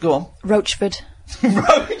better one. Go on. Roachford.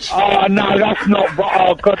 Oh, no, that's not...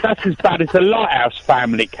 Oh, God, that's as bad as the Lighthouse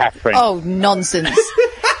family, Catherine. Oh, nonsense.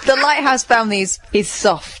 The Lighthouse family is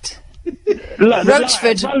soft.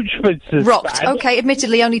 Roachford's rocked. bad. Okay,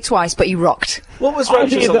 admittedly only twice, but he rocked. What was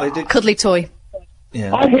Roachford song they did? Cuddly toy.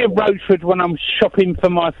 Yeah. I hear Roachford when I'm shopping for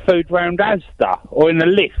my food round Asda or in the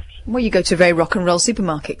lift. Well, you go to a very rock and roll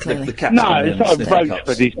supermarket, clearly. The cats No, come in it's not and sniff Roachford.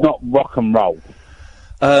 cups. It's not rock and roll.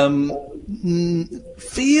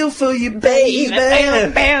 Feel for you, baby.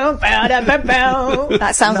 That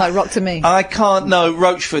sounds like rock to me. I can't. No,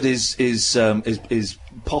 Roachford is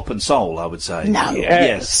pop and soul, I would say. No.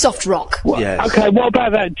 Yes. Soft rock. Yes. Okay, what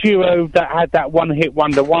about that duo that had that one-hit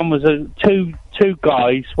wonder? One was two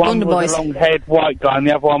guys. One London was Boys. a long-haired white guy, and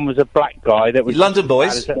the other one was a black guy. That was London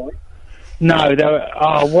Boys. No, they were,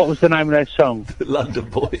 what was the name of their song? London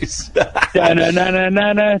Boys.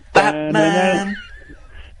 Batman.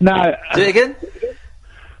 No. Do it again.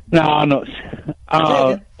 No, I'm not.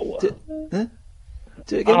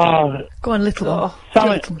 Do it again. Go on, little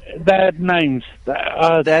one. They had names. They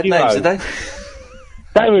had names, did they?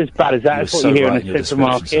 They were as bad as that. That's what so you hear right in in the your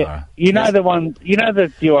supermarket. description, Sarah. You know the one. You know the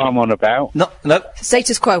duo I'm on about. No.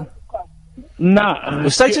 Status quo. No.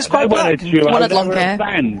 Was Status Quo They weren't black? a duo, One had they long were a hair.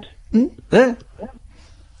 band. Yeah.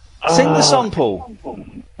 Sing the song, Paul.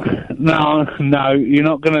 No, you're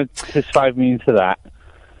not going to persuade me into that.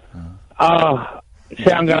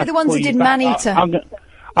 See, I'm going The ones that did Man-Eater.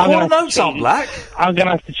 Hall & Oates aren't black. I'm going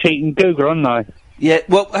to have to cheat and Google, aren't I? Yeah,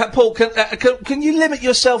 well, Paul, can you limit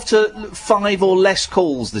yourself to 5 or less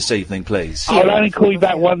calls this evening, please? I'll only call you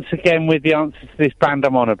back once again with the answer to this band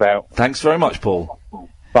I'm on about. Thanks very much, Paul.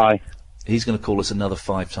 Bye. He's going to call us another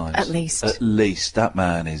 5 times. At least. At least. That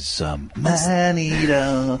man is,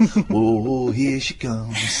 Man-Eater. Oh, here she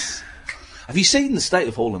comes. Have you seen the state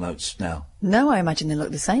of Hall & Oates now? No, I imagine they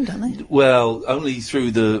look the same, don't they? Well, only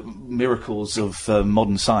through the miracles of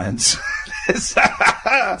modern science.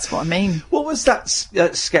 That's what I mean. What was that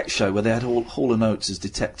sketch show where they had Hall & Oates as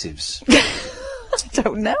detectives? I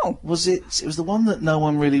don't know. Was it? It was the one that no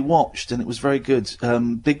one really watched, and it was very good.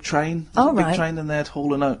 Big Train. Oh, Big right. Train, and they had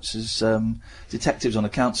Hall & Oates as detectives on a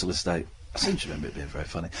council estate. I seem to remember it being very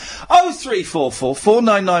funny. 0344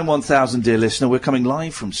 499 1000, dear listener. We're coming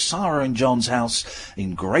live from Sarah and John's house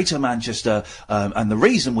in Greater Manchester. And the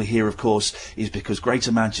reason we're here, of course, is because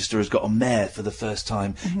Greater Manchester has got a mayor for the first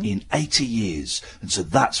time in 80 years. And so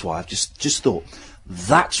that's why I've just thought,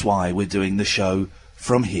 that's why we're doing the show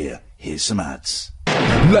from here. Here's some ads.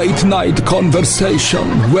 Late night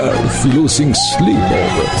conversation worth losing sleep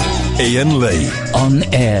over. Iain Lee. On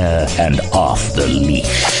air and off the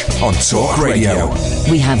leash. On Talk Radio.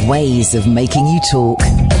 We have ways of making you talk.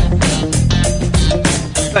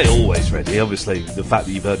 They're always ready. Obviously, the fact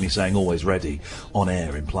that you've heard me saying always ready on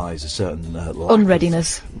air implies a certain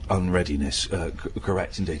Unreadiness. Unreadiness,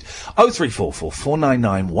 correct indeed. 0344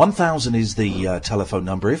 499 1000 is the telephone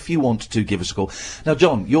number if you want to give us a call. Now,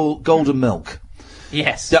 John, your golden milk.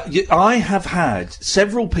 Yes. I have had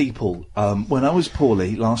several people when I was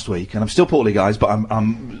poorly last week, and I'm still poorly, guys, but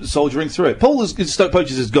I'm soldiering through it. Paul Stoke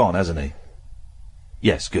Poachers is gone, hasn't he?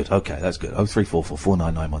 Yes, good. Okay, that's good. 0344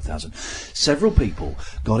 499 1000. Several people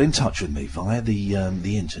got in touch with me via the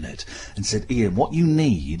internet and said, Iain, what you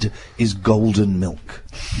need is golden milk.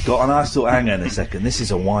 And I thought, hang on a second, this is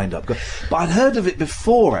a wind-up. But I'd heard of it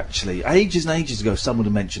before, actually. Ages and ages ago, someone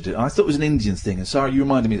had mentioned it. I thought it was an Indian thing. And Sarah, you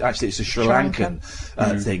reminded me, actually, it's a Sri Lankan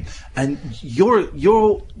thing. And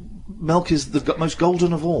your milk is the most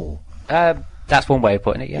golden of all. That's one way of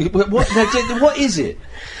putting it, yeah. What is it?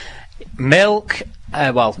 Milk,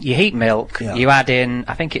 well, you heat milk, you add in,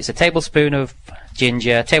 I think it's a tablespoon of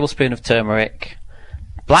ginger, tablespoon of turmeric,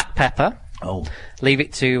 black pepper, leave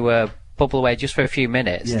it to bubble away just for a few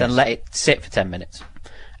minutes, then let it sit for 10 minutes,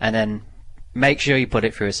 and then make sure you put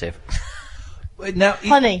it through a sieve. Now,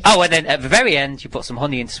 honey. Oh, and then at the very end, you put some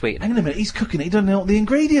honey in to sweeten it. Hang on a minute, he's cooking it, he doesn't know what the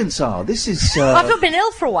ingredients are. This is... I've not been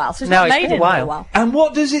ill for a while, so it's not made in a while. And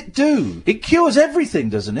what does it do? It cures everything,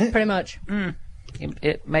 doesn't it? Pretty much.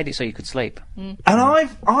 It made it so you could sleep. And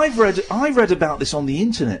I've read about this on the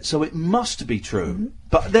internet, so it must be true.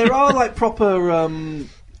 But there are like proper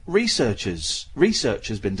research has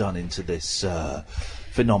been done into this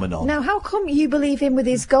phenomenon. Now, how come you believe him with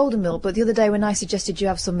his golden milk, but the other day when I suggested you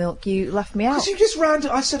have some milk, you laughed me out? Because you just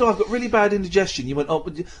I said, I've got really bad indigestion. You went,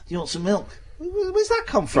 do you want some milk? Where's that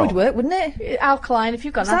come from? It would work, wouldn't it? Alkaline. If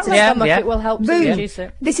you've got an acid Exactly. stomach, it will help to reduce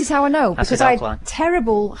it. This is how I know, Acid because I alkaline. had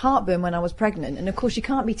terrible heartburn when I was pregnant, and of course you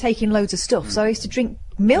can't be taking loads of stuff, so I used to drink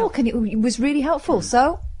milk, and it was really helpful,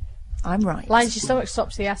 so I'm right. Lines your stomach,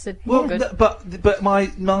 stops the acid. Well, Good. but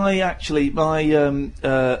my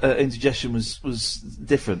indigestion was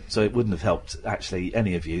different, so it wouldn't have helped actually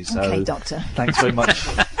any of you. So Okay, doctor. Thanks very much.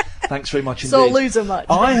 Thanks very much indeed. So loser much.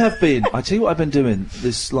 I tell you what I've been doing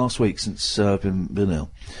this last week since I've been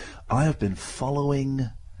ill. I have been following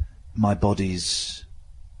my body's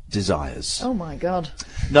desires. Oh my God.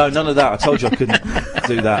 No, none of that. I told you I couldn't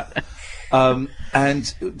do that.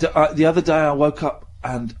 And the other day I woke up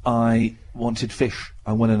and I wanted fish.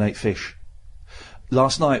 I went and ate fish.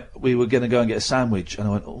 Last night we were going to go and get a sandwich, and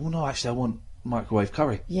I went, oh no, actually I want microwave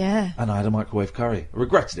curry. Yeah. And I had a microwave curry. I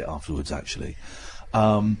regretted it afterwards, actually.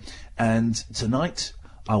 And tonight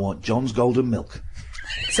I want John's golden milk.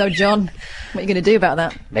 So, John, what are you going to do about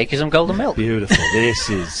that? Make you some golden milk. Beautiful. This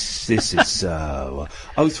is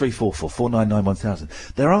 0344 499 1000.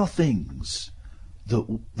 There are things that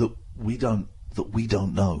we don't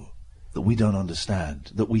know, that we don't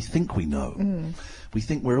understand, that we think we know. We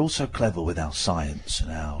think we're all so clever with our science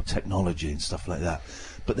and our technology and stuff like that.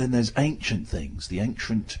 But then there's ancient things. The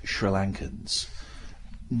ancient Sri Lankans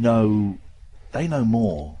know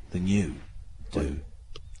more than you do.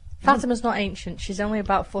 Fatima's not ancient. She's only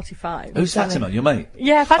about 45. Who's Fatima? Your mate?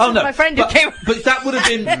 Yeah, Fatima's my friend who came. But that would have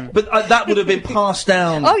been. That would have been passed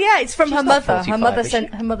down. Oh yeah, it's from her mother. 45,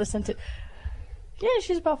 Her mother sent it. Yeah,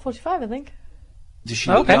 she's about 45, I think. Does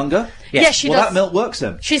she look younger? Yes, she does. Well, that milk works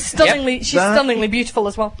then. She's stunningly beautiful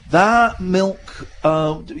as well. That milk.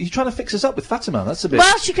 You're trying to fix us up with Fatima. That's a bit.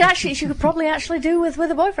 Well, she could probably actually do with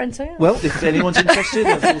a boyfriend too. Well, if anyone's interested,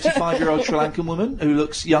 a 45-year-old Sri Lankan woman who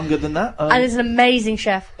looks younger than that, and is an amazing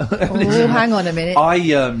chef. Hang on a minute.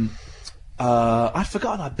 I'd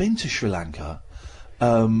forgotten I'd been to Sri Lanka.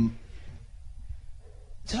 Did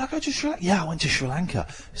I go to Sri Lanka? Yeah, I went to Sri Lanka.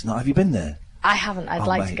 It's not. Have you been there? I haven't. I'd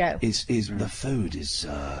like to go. The food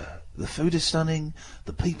is stunning.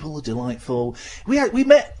 The people are delightful. We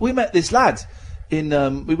met this lad in.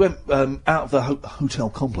 We went out of the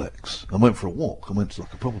hotel complex and went for a walk and went to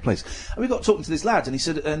like a proper place. And we got talking to this lad, and he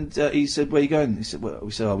said, "Where are you going?" He said,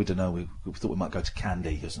 "We said, we don't know. We thought we might go to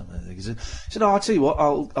Kandy or something." He said, "Oh, I'll tell you what.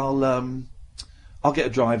 I'll get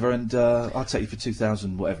a driver and I'll take you for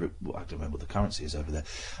 2,000, whatever. I don't remember what the currency is over there."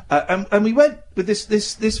 And we went with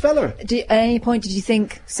this fella. At any point, did you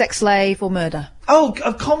think sex slave or murder? Oh,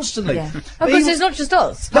 constantly. Yeah. Because it's not just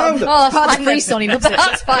us. No, part of the free son. He loves it.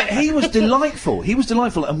 That's fine. He was delightful.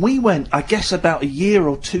 And we went, I guess, about a year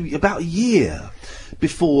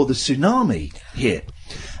before the tsunami hit,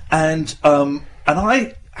 and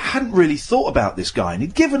I hadn't really thought about this guy, and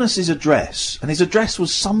he'd given us his address, and his address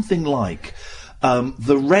was something like.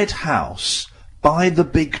 The red house by the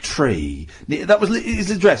big tree. That was his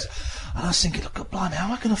address. And I was thinking, look, blimey, how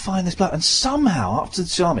am I going to find this bloke? And somehow, after the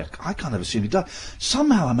tsunami, I kind of assumed he'd died.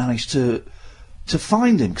 Somehow I managed to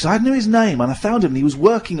find him, because I knew his name, and I found him, and he was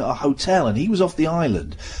working at a hotel, and he was off the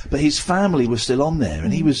island, but his family was still on there,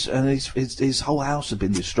 and his whole house had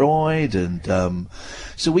been destroyed, and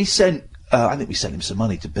so we sent, I think we sent him some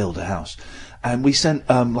money to build a house, and we sent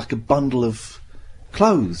like a bundle of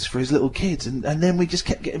clothes for his little kids, and then we just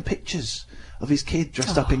kept getting pictures of his kid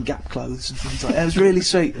dressed up in Gap clothes and things like that. It was really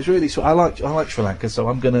sweet. I like Sri Lanka, so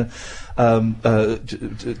I'm gonna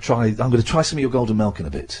try some of your golden milk in a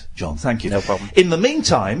bit, John. Thank you. No problem. In the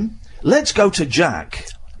meantime, let's go to Jack.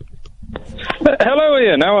 Hello,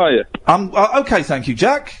 Ian. How are you? I'm okay, thank you,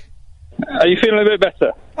 Jack. Are you feeling a bit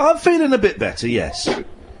better? I'm feeling a bit better, yes.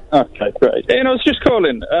 Okay, great. Ian, I was just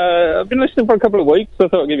calling. I've been listening for a couple of weeks, so I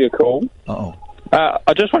thought I'd give you a call. Uh-oh.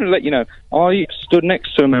 I just wanted to let you know, I stood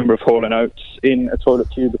next to a member of Hall & Oates in a toilet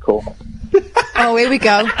cubicle. Oh, here we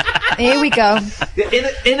go. Here we go.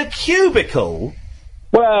 In a cubicle?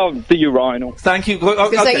 Well, the urinal. Thank you.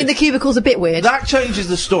 Okay. In the cubicle's a bit weird. That changes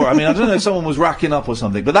the story. I mean, I don't know if someone was racking up or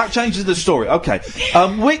something, but that changes the story. Okay.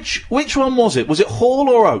 Which one was it? Was it Hall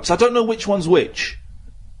or Oates? I don't know which one's which.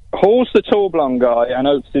 Hall's the tall blonde guy, and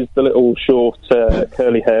Oates is the little short,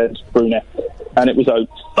 curly-haired brunette. And it was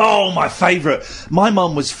Oates. Oh, my favourite. My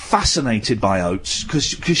mum was fascinated by Oates, because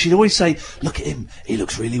she'd always say, look at him, he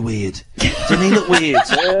looks really weird. Doesn't he look weird?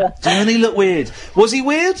 Yeah. Doesn't he look weird? Was he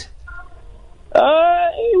weird?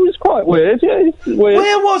 He was quite weird, yeah, he's weird.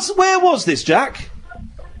 Where was this, Jack?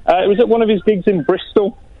 It was at one of his gigs in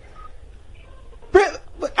Bristol.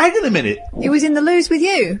 Hang on a minute. He was in the loos with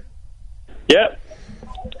you? Yep.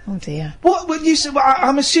 Oh dear. What? When you said,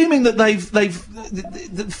 I'm assuming that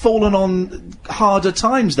they've fallen on harder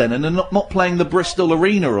times then, and are not playing the Bristol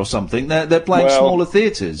Arena or something. They're playing smaller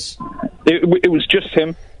theatres. It was just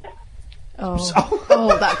him.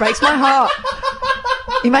 Oh, that breaks my heart.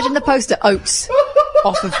 Imagine the poster, Oates,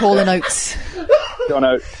 off of Hall & Oates. John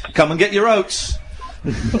Oates. Come and get your oats.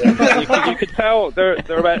 Yeah, you could tell there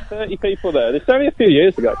are about 30 people there. This was only a few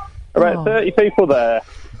years ago. About 30 people there.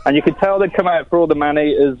 And you could tell they'd come out for all the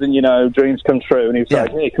man-eaters and, dreams come true. And he was like,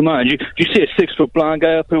 hey, come on, do you see a 6-foot blind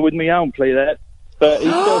guy up here with me? I won't play that. But he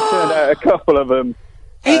still turned out a couple of them.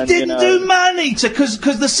 He didn't do man-eater because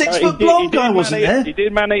the 6-foot blonde guy wasn't there. He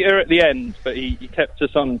did man-eater at the end, but he kept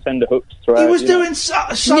us on tender hooks throughout. He was doing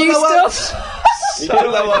solo oats.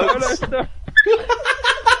 Solo oats.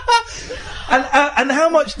 And how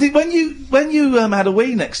much when you had a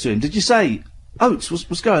wee next to him, did you say, Oates,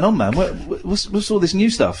 what's going on, man? What's all this new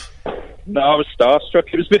stuff? No, I was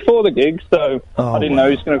starstruck. It was before the gig, so I didn't know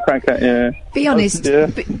he was going to crank out. Yeah. Be honest.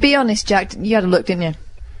 Be honest, Jack. You had a look, didn't you?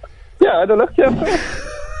 Yeah, I had a look. Yeah.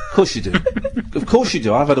 Of course you do. Of course you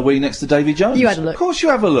do. I've had a wee next to Davy Jones. You had a look. Of course you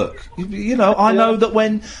have a look. I know that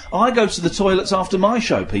when I go to the toilets after my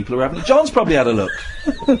show, people are having a... John's probably had a look.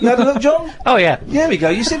 You had a look, John? Oh, yeah. There we go.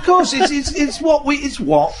 You said, of course, it's what we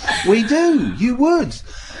do. You would.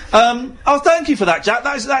 Thank you for that, Jack.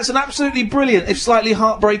 That's an absolutely brilliant, if slightly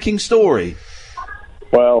heartbreaking story.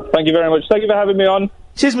 Well, thank you very much. Thank you for having me on.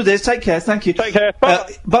 Cheers, my dears. Take care. Thank you. Take care.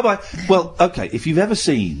 Bye. Bye-bye. Well, OK, if you've ever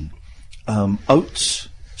seen Oates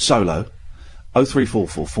solo,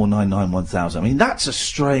 0344 499 1000. I mean, that's a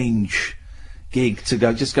strange gig to go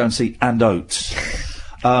and see and Oates.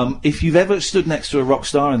 If you've ever stood next to a rock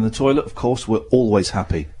star in the toilet, of course, we're always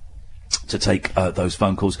happy to take those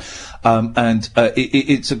phone calls.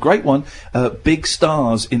 It's a great one. Big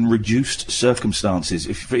stars in reduced circumstances.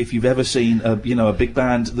 If you've ever seen, a big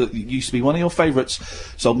band that used to be one of your favourites,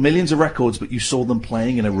 sold millions of records, but you saw them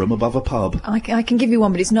playing in a room above a pub. I can give you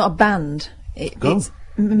one, but it's not a band. It's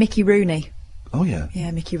Mickey Rooney. Oh, yeah.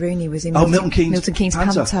 Yeah, Mickey Rooney was in Milton Keynes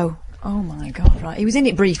Panto. Oh my God! Right, he was in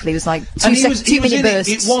it briefly. It was like 2 minute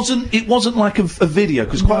bursts. It wasn't like a video,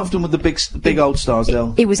 because quite often with the big old stars,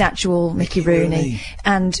 it was actual Mickey Rooney,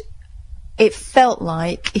 and it felt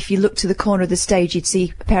like if you looked to the corner of the stage, you'd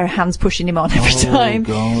see a pair of hands pushing him on every time.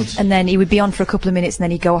 God. And then he would be on for a couple of minutes, and then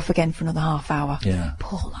he'd go off again for another half hour. Yeah,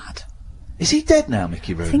 poor lad. Is he dead now,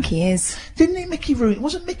 Mickey Rooney? I think he is. Didn't he, Mickey Rooney?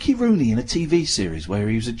 Wasn't Mickey Rooney in a TV series where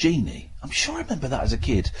he was a genie? I'm sure I remember that as a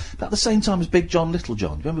kid. About the same time as Big John, Little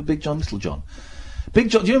John. Do you remember Big John, Little John? Big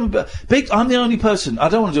John, do you remember... I'm the only person... I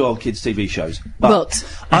don't want to do old kids' TV shows, but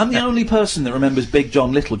I'm the only person that remembers Big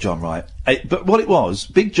John, Little John, right? But what it was,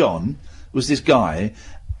 Big John was this guy,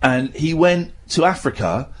 and he went to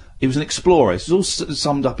Africa... He was an explorer. It's all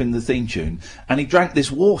summed up in the theme tune. And he drank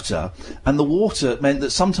this water, and the water meant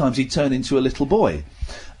that sometimes he'd turn into a little boy.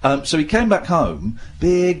 So he came back home.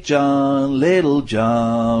 Big John, Little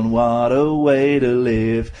John, what a way to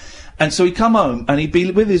live. And so he'd come home, and he'd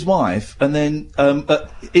be with his wife, and then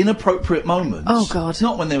at inappropriate moments... Oh, God.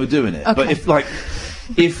 Not when they were doing it, okay. but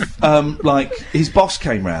if his boss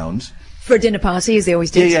came round... For a dinner party, as they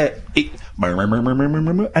always did. Yeah.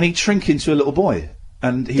 And he'd shrink into a little boy.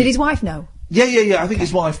 And did his wife know? Yeah. I think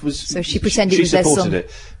his wife was... So she pretended it was their son. She supported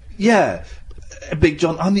it. Yeah. Big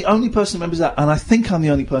John. I'm the only person that remembers that, and I think I'm the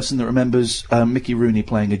only person that remembers Mickey Rooney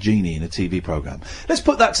playing a genie in a TV programme. Let's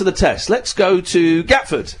put that to the test. Let's go to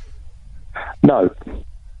Gatford. No.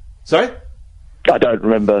 Sorry? I don't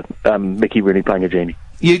remember Mickey Rooney playing a genie.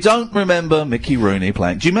 You don't remember Mickey Rooney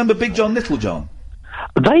playing... Do you remember Big John, Little John?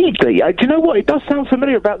 Vaguely. Do you know what? It does sound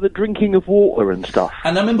familiar about the drinking of water and stuff.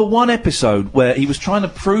 And I remember one episode where he was trying to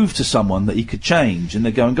prove to someone that he could change, and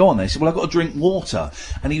they're going, go on there. He said, well, I've got to drink water.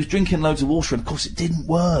 And he was drinking loads of water, and of course it didn't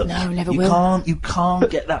work. No, never will. You can't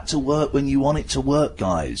get that to work when you want it to work,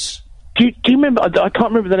 guys. Do you remember, I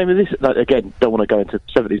can't remember the name of this, again, don't want to go into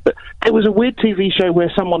the 70s, but there was a weird TV show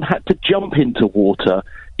where someone had to jump into water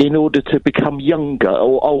in order to become younger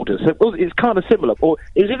or older. So it's kind of similar. Or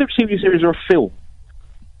it was either a TV series or a film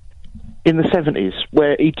in the 70s,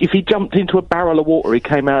 where if he jumped into a barrel of water, he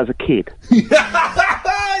came out as a kid.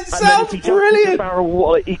 It sounds brilliant! Into a barrel of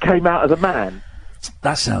water, he came out as a man.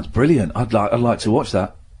 That sounds brilliant. I'd like to watch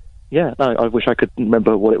that. Yeah, no, I wish I could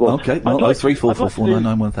remember what it was. Okay, well,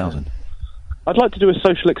 03444991,000. I'd like to do a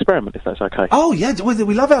social experiment, if that's okay. Oh, yeah,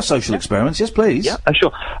 we love our social experiments. Yes, please. Yeah,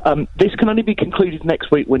 sure. This can only be concluded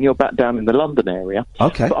next week when you're back down in the London area.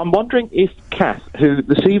 Okay. But I'm wondering if Kath, who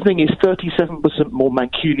this evening is 37% more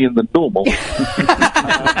Mancunian than normal,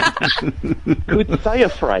 could say a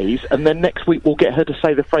phrase, and then next week we'll get her to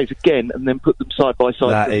say the phrase again, and then put them side by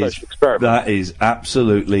side for a social experiment. That is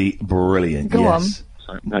absolutely brilliant. Go on.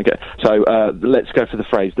 Okay, so let's go for the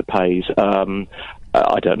phrase that pays.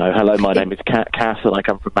 I don't know. Hello, my name is Kath, and I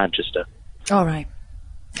come from Manchester. All right.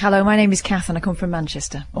 Hello, my name is Kath, and I come from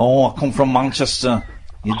Manchester. Oh, I come from Manchester.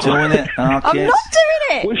 You're doing it, I'm not doing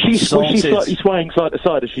it. Was she slightly swaying side to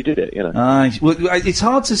side as she did it? You know. Well, it's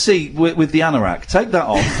hard to see with the anorak. Take that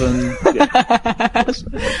off and.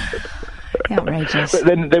 Outrageous. But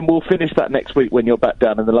then we'll finish that next week when you're back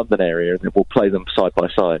down in the London area, and then we'll play them side by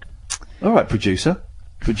side. All right, producer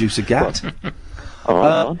Gat.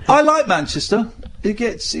 I like Manchester. It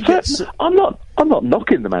gets. I'm not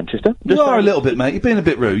knocking the Manchester. You are a little bit, mate. You're being a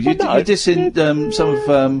bit rude. You're dissing some of.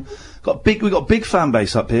 We've got a big fan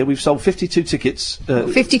base up here. We've sold 52 tickets.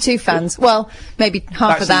 52 fans. Well, maybe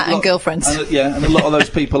half of that and girlfriends. And a lot of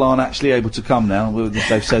those people aren't actually able to come now.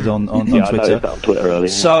 They've said on Twitter. I noticed that on Twitter earlier.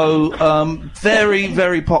 So very,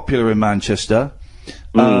 very popular in Manchester.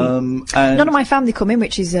 And none of my family come in,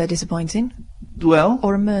 which is disappointing. Well,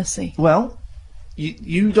 or a mercy. Well.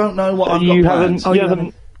 You don't know what I've got planned. You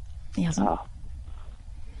haven't. He hasn't.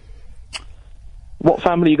 What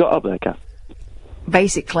family you got up there, Kath?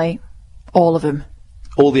 Basically, all of them.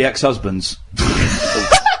 All the ex-husbands.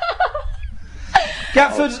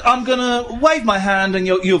 Gatford, I'm gonna wave my hand and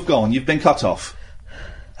you've gone. You've been cut off.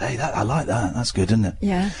 Hey, I like that. That's good, isn't it?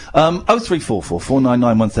 Yeah.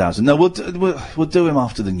 03444991,000. No, we'll do him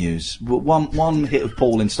after the news. One hit of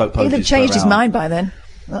Paul in Stoke Poges. He'd have changed his mind by then.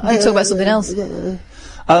 You talk about something else.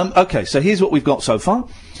 Okay, so here's what we've got so far.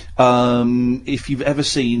 If you've ever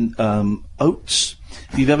seen Oates,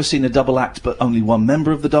 if you've ever seen a double act but only one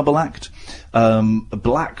member of the double act,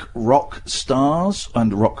 black rock stars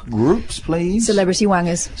and rock groups, please. Celebrity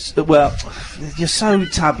wangers. Well, you're so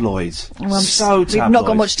tabloid. Well, so tabloid. We've not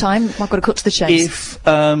got much time. I've got to cut to the chase.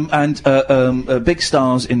 If big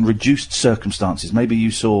stars in reduced circumstances. Maybe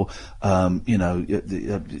you saw, maybe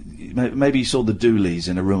you saw the Dooleys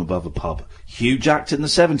in a room above a pub. Huge act in the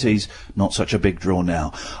 70s. Not such a big draw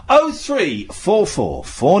now. 0344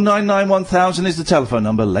 499 1000 is the telephone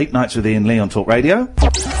number. Late Nights with Iain Lee on Talk Radio.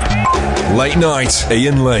 Late Night,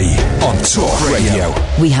 Iain Lee on Talk Radio.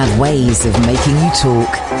 We have ways of making you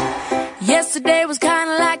talk. Yesterday was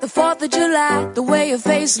kinda like the 4th of July. The way your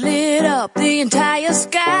face lit up the entire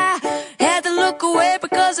sky. Had to look away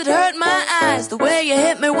because it hurt my eyes. The way you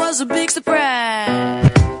hit me was a big surprise.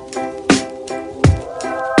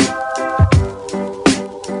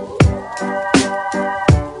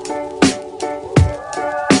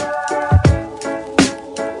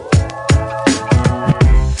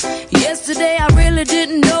 Yesterday I really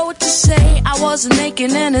didn't know what to say. I wasn't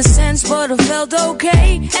making any sense, but I felt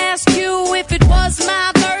okay. Ask you if it was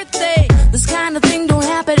my birthday. This kind of thing don't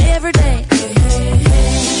happen every day. Hey, hey, hey.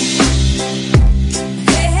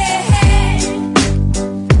 Hey, hey, hey.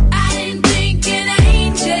 I didn't think an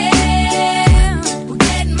angel would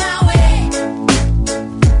get in my way.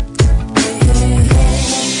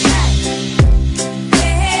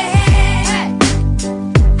 Hey, hey, hey. Hey, hey, hey.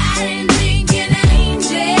 I didn't think an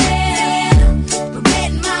angel would get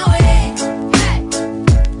in my way.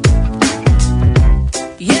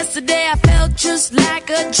 Yesterday I felt just like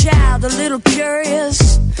a child, a little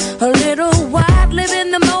curious, a little wild. Live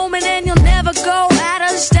in the moment and you'll never go out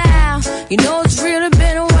of style. You know it's really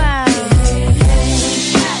been a while.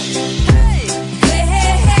 Hey, hey,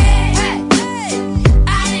 hey, hey, hey, hey. I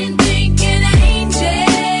didn't think an angel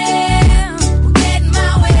would get in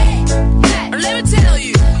my way. Let me tell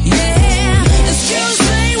you, yeah. Excuse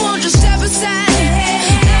me, won't you step aside?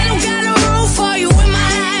 I don't got a room for you in my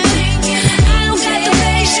life. I don't got the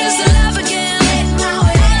patience to love again. I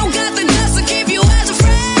don't got the guts to keep you as a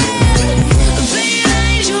friend. Be an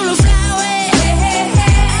angel to fly away.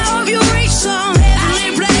 I hope you reach some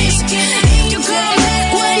heavenly place. If you come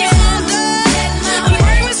back when you're older,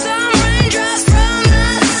 bring me some raindrops from the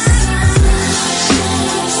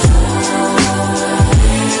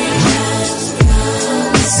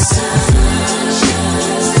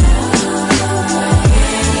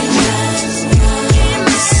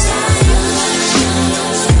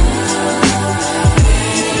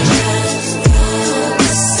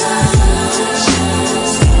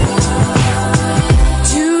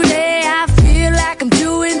Today I feel like I'm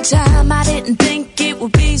doing time. I didn't think it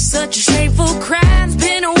would be such a shameful crime. It's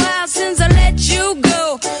been a while since I let you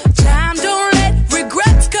go. Time don't let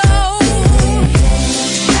regrets go.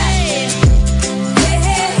 Hey, hey,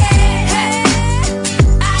 hey, hey, hey.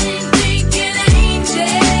 I didn't think an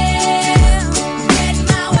angel would get in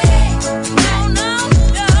my way. No, no,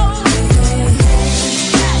 no.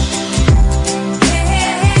 Hey, hey,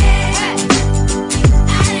 hey, hey.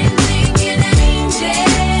 I didn't think an angel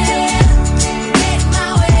would get in my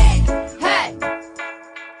way. Hey.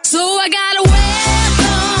 So I gotta welcome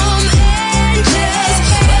angels,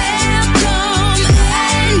 welcome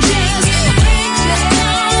angels, welcome angels, welcome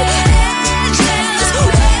angels,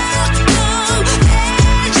 welcome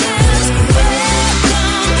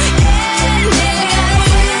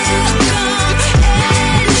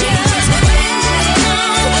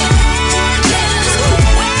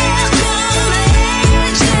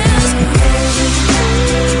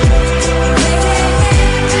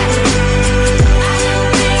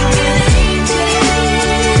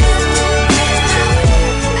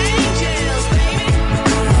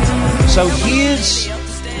So here's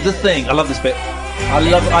the thing. I love this bit. I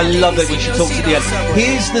love it when she talks at the end.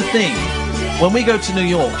 Here's the thing. When we go to New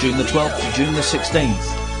York, June the 12th to June the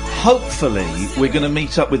 16th, hopefully we're going to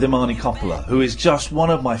meet up with Imani Coppola, who is just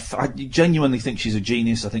one of my... I genuinely think she's a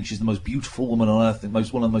genius. I think she's the most beautiful woman on earth, one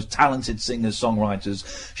of the most talented singers, songwriters.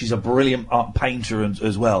 She's a brilliant art painter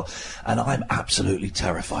as well. And I'm absolutely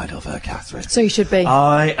terrified of her, Catherine. So you should be.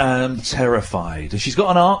 I am terrified. She's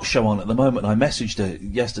got an art show on at the moment. I messaged her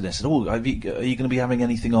yesterday. I said, are you going to be having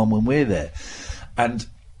anything on when we're there? And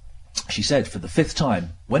she said, for the 5th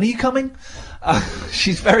time, when are you coming?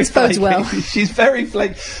 She's very flaky. Well. She's very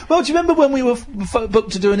flaky. Well, do you remember when we were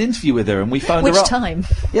booked to do an interview with her and we phoned her up? Which time?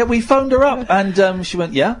 Yeah, we phoned her up and she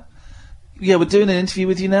went, yeah, we're doing an interview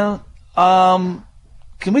with you now. Can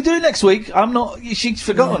we do it next week? I'm not... She'd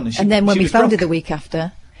forgotten. Yeah. And then when we phoned her the week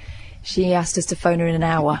after, She asked us to phone her in an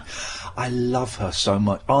hour. I love her so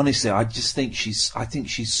much. Honestly, I think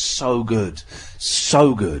she's so good.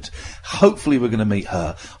 So good. Hopefully we're going to meet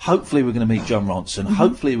her. Hopefully we're going to meet John Ronson.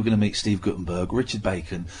 Hopefully we're going to meet Steve Guttenberg, Richard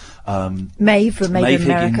Bacon, Maeve from Maeve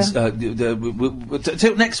Higgins. America.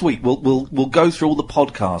 Till next week, we'll go through all the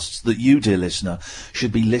podcasts that you, dear listener,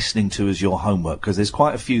 should be listening to as your homework, because there's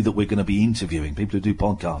quite a few that we're going to be interviewing, people who do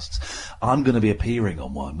podcasts. I'm going to be appearing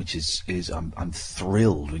on one, which is I'm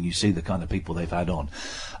thrilled when you see the kind of people they've had on.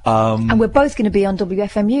 And we're both going to be on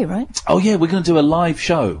WFMU, right? Oh yeah, we're going to do a live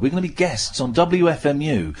show. We're going to be guests on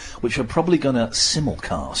WFMU, which we're probably going to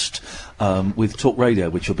simulcast with Talk Radio,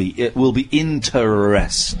 which will be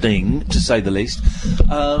interesting, to say the least.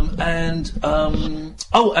 And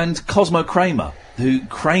Cosmo Kramer, who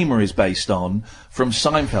Kramer is based on from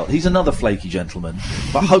Seinfeld. He's another flaky gentleman,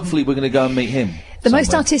 but hopefully we're going to go and meet him. The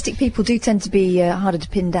most artistic people do tend to be harder to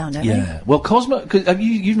pin down, don't they? Yeah. Well, Cosmo,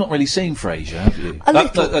 you've not really seen Frasier, have you? A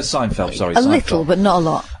little. Seinfeld, sorry. A little, but not a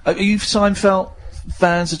lot. Are you Seinfeld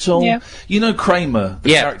fans at all? Yeah. You know Kramer,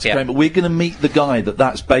 the character Kramer. We're going to meet the guy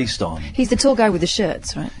that's based on. He's the tall guy with the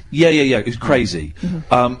shirts, right? Yeah. It's crazy.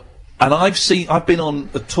 And I've been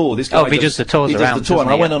on a tour. This guy he does the tours around. Does the tour,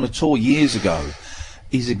 and I went on a tour years ago.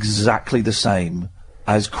 He's exactly the same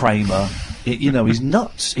as Kramer. He's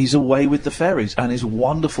nuts. He's away with the fairies, and is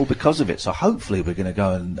wonderful because of it. So hopefully we're going to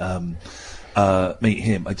go and meet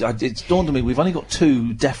him. It's dawned on me we've only got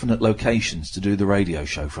 2 definite locations to do the radio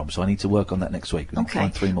show from, so I need to work on that next week. We'll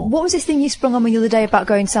find 3 more. What was this thing you sprung on me the other day about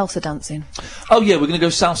going salsa dancing? Oh yeah, we're going to go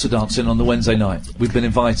salsa dancing on the Wednesday night. We've been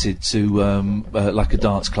invited to like a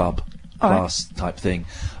dance club class type thing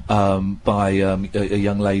by a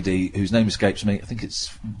young lady whose name escapes me. I think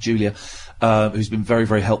it's Julia, who's been very,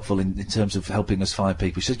 very helpful in terms of helping us find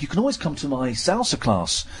people. She says, you can always come to my salsa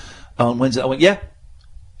class on Wednesday. I went, yeah.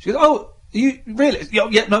 She goes, oh, you really?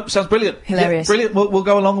 Yeah, no, sounds brilliant. Hilarious. Yeah, brilliant. We'll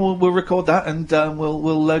go along and we'll record that, and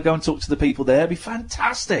we'll go and talk to the people there. It'll be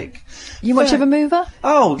fantastic. You much of a mover?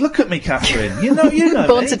 Oh, look at me, Catherine. You know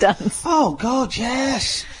Born me. to dance. Oh God,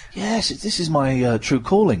 yes. This is my true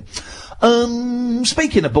calling.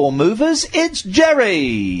 Speaking of born movers, it's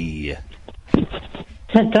Jerry.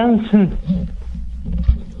 Ted Danson.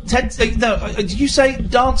 Did you say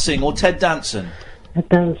dancing or Ted Danson? Ted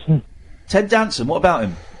Danson. Ted Danson, what about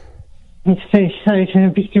him? He's very excited in a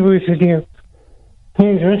Beastie Boys video. He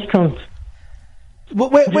owns a restaurant.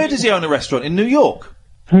 Where does he own a restaurant? In New York?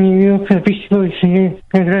 In New York for the Beastie Boys. He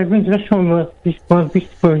owns a restaurant with Beastie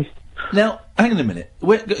Boys. Now, hang on a minute,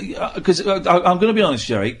 because I'm going to be honest,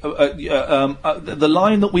 Jerry. The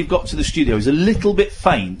line that we've got to the studio is a little bit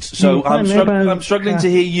faint, so I'm struggling to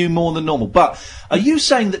hear you more than normal. But are you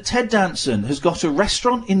saying that Ted Danson has got a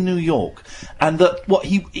restaurant in New York, and that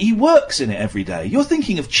he works in it every day? You're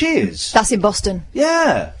thinking of Cheers. That's in Boston.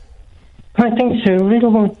 Yeah. I think so.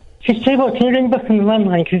 Little one. Just tell you what, can you ring back on the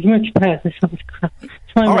landline? Because much better. This one's crap.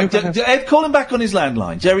 All right, Ed, call him back on his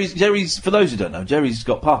landline. Jerry's. For those who don't know, Jerry's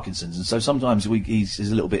got Parkinson's, and so sometimes he's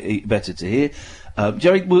a little bit better to hear.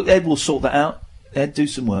 Ed will sort that out. Ed, do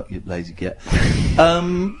some work, you lazy git.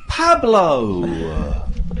 Pablo.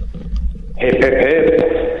 Hip, hip,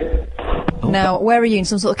 hip. Now, where are you? In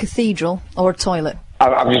some sort of cathedral or a toilet?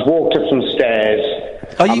 I've just walked up some stairs.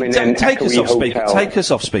 Take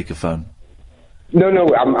us off speakerphone. No,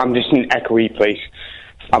 I'm just in an echoey place.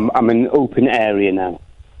 I'm in an open area now.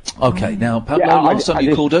 Okay, now, Pablo, last time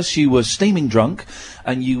you called us, you were steaming drunk,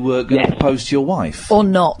 and you were going to propose to your wife. Or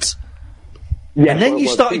not. Yeah, and then you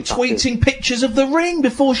started tweeting pictures of the ring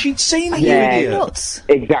before she'd seen it, you idiot.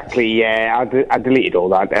 Exactly, yeah, I deleted all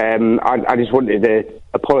that. I just wanted to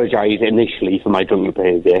apologise initially for my drunken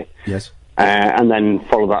behaviour. Yes. And then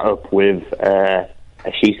follow that up with,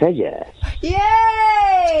 she said yes.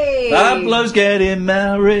 Yay! Pablo's getting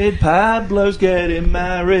married,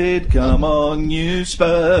 come on you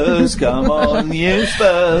Spurs, come on you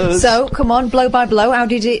Spurs. So, come on, blow by blow, how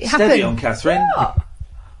did it happen? Steady on, Catherine. Yeah.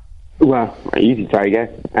 Well, easy, Tiger.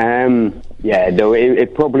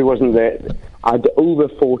 It probably wasn't that. I'd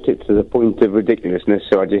overthought it to the point of ridiculousness,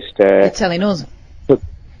 so I just... You're telling us.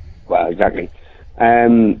 Well, exactly.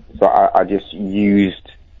 So I just used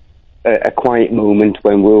a quiet moment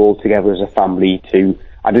when we were all together as a family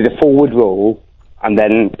I did a forward roll and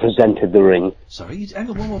then presented the ring. Sorry, hang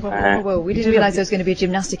on, one more. Whoa, we didn't realise there was going to be a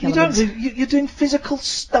gymnastic element. You're doing physical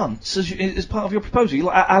stunts as part of your proposal. You're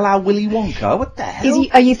like a la Willy Wonka. What the hell?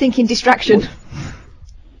 Are you thinking distraction?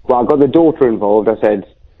 Well, I got the daughter involved. I said,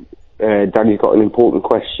 Daddy's got an important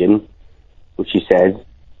question, which she said,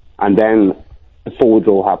 and then the forward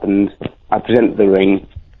roll happened. I presented the ring,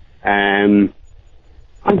 and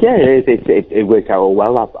yeah, it worked out all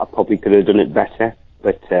well. I probably could have done it better,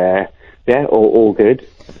 But yeah, all good.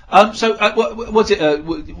 So, was it?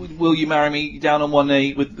 Will you marry me down on one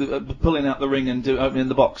knee with pulling out the ring and opening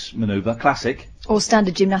the box manoeuvre? Classic. Or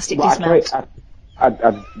standard gymnastic dismount.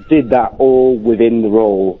 I did that all within the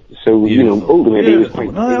role, so ultimately it was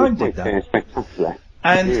quite, spectacular.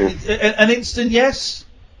 And an instant yes.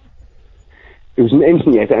 It was an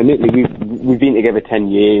instant yes. Admittedly, we've been together 10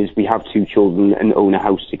 years. We have 2 children and own a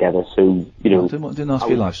house together. So didn't ask for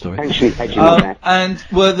your life story. And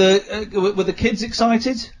were the kids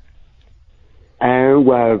excited?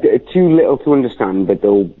 Well, too little to understand, but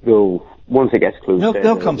they'll once it gets closer,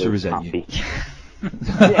 they'll come to resent you.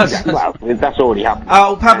 Well, that's already happened.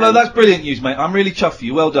 Oh, Pablo, that's brilliant news, mate. I'm really chuffed for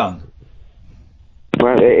you. Well done.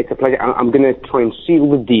 Well, it's a pleasure. I'm going to try and seal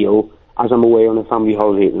the deal as I'm away on a family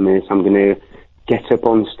holiday at the minute. I'm going to get up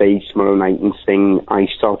on stage tomorrow night and sing I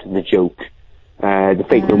Started the Joke, the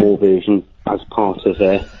Fake No More version, as part of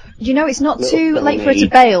it's not too late for her to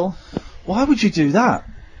bail. Why would you do that?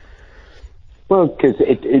 Well, because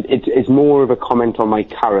it's more of a comment on my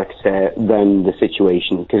character than the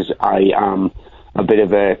situation, because I am a bit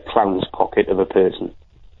of a clown's pocket of a person.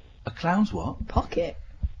 A clown's what? Pocket?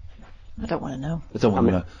 I don't want to know. I don't want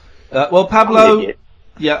to know. Well, Pablo...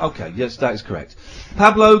 Yeah, okay, yes, that is correct.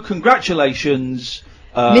 Pablo, congratulations.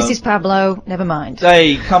 Mrs. Pablo, never mind.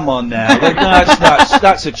 Hey, come on now.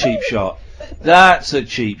 That's a cheap shot. That's a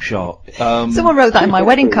cheap shot. Someone wrote that in my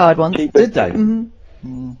wedding card once. Did they?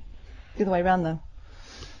 Mm-hmm. The other way around, though.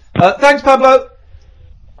 Thanks, Pablo.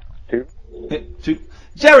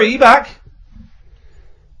 Jerry, you back?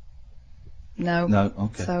 No. No,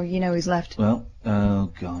 okay. So who's left. Well,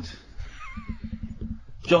 oh, God.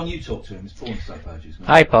 John, you talk to him. It's Paul and stuff.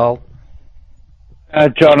 Hi, Paul.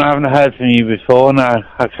 John, I haven't heard from you before. No,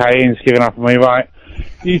 okay, Ian's given up on me, right?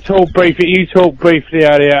 You talked briefly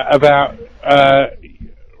earlier about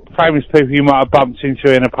famous people you might have bumped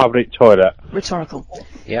into in a public toilet. Rhetorical.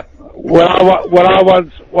 Yep. I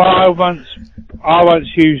once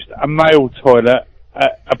used a male toilet,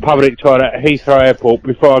 a public toilet at Heathrow Airport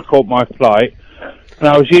before I caught my flight, and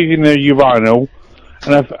I was using the urinal,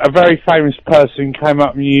 and a very famous person came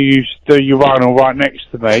up and used the urinal right next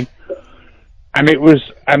to me, and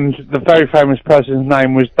the very famous person's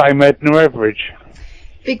name was Dame Edna Everidge.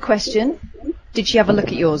 Big question. Did she have a look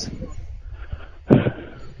at yours?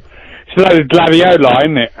 It's a load of gladiola,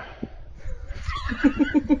 isn't it?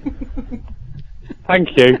 Thank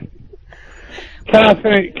you. Can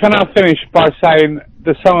I finish by saying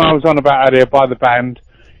the song I was on about earlier by the band?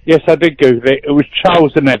 Yes, I did Google it. It was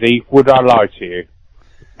Charles and Eddie. Would I Lie to You?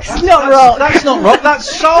 That's not rock. That's not rock.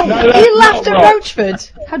 That's soul. No, you laughed at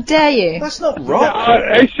Roachford. How dare you? That's not rock.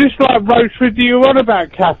 It's just like Roachford. You were on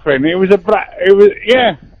about, Catherine. It was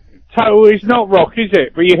total. It's not rock, is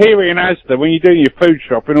it? But you hear it in Asda when you're doing your food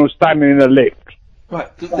shopping or standing in a lift. Right.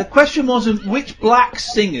 The question wasn't which black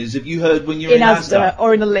singers have you heard when you're in Asda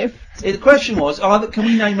or in a lift. The question was, can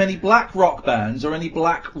we name any black rock bands or any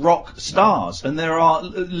black rock stars? And there are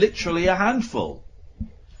literally a handful.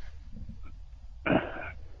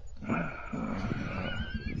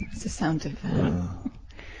 It's the sound of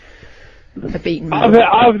a beaten man. Other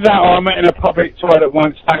than that, I met in a public toilet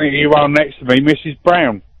once, standing here right next to me, Mrs.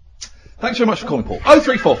 Brown. Thanks very much for calling, Paul.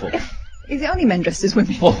 0344. Is it only men dressed as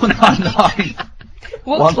women? 499.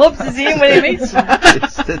 What clubs is he in when he meets?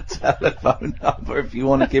 It's the telephone number if you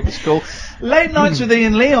want to give us a call. Late Nights with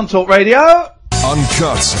Iain Lee on Talk Radio.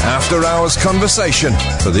 Uncut after-hours conversation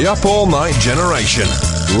for the up-all-night generation.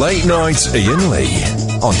 Late Night Iain Lee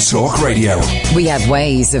on Talk Radio. We have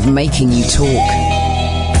ways of making you talk.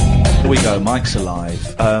 Here we go, Mike's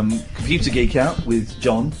alive. Computer Geek Out with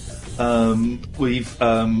John. We've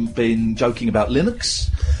been joking about Linux,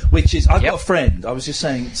 which is... I've got a friend. I was just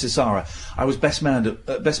saying to Sarah, I was best man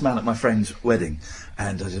at my friend's wedding,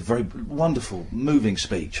 and I did a very wonderful, moving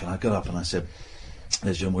speech, and I got up and I said...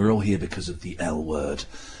 John, we're all here because of the L word,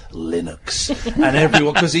 Linux. And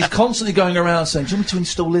everyone, because he's constantly going around saying, do you want me to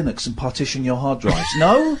install Linux and partition your hard drives?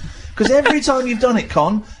 No, because every time you've done it,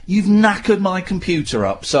 Con, you've knackered my computer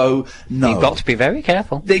up, so no. You've got to be very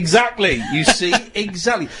careful. Exactly, you see,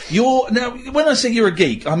 exactly. Now, when I say you're a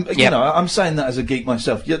geek, I'm saying that as a geek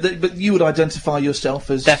myself, but you would identify yourself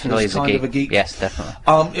as... Definitely as kind of a geek? Yes,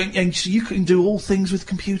 definitely. And so you can do all things with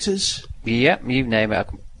computers? Yep, you name it.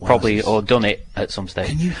 Probably or done it at some stage.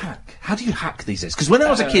 Can you hack? How do you hack these days? Because when I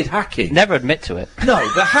was a kid, hacking... Never admit to it. No,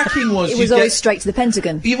 the hacking was... It was always straight to the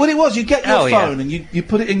Pentagon. Well, it was. You get your phone and you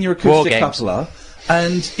put it in your acoustic coupler,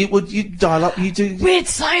 and you dial up, you do... Weird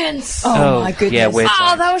Science! Oh my goodness. Yeah, Weird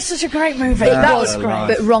Science. That was such a great movie. That was great.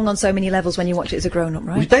 But wrong on so many levels when you watch it as a grown-up,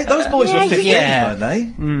 right? Those boys were 15, weren't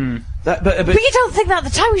they? But you don't think that at the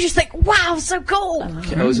time. You just think, wow, so cool.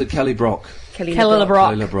 Oh, was it Kelly Brock? Kelly LeBrock.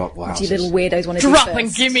 Kelly LeBrock, wow. You little weirdos want to Drop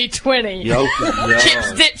and give me 20. Yo.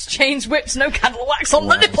 Chips, dips, chains, whips, no candle wax on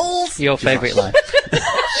the nipples. Your favourite line.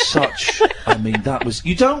 I mean, that was...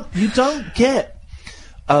 You don't get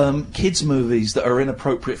kids' movies that are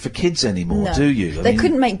inappropriate for kids anymore, No. do you? They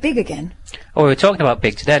couldn't make Big again. Oh, we were talking about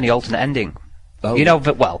Big today and the alternate ending. Oh. You know,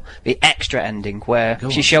 the extra ending where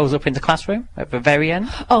she shows up in the classroom at the very end.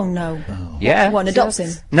 Oh, no. Yeah. What, adopts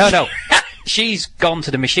him? No. She's gone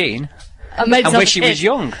to the machine and when she was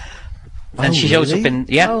young. And she shows up in...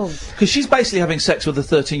 Yeah. Because she's basically having sex with a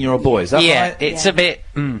 13-year-old boy, is that right? It's a bit...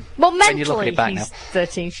 Well, when you look at mentally, it back he's now.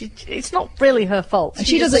 13. It's not really her fault. And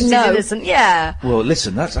she doesn't just know. Innocent. Yeah. Well,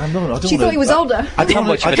 listen, I don't She thought he was older. He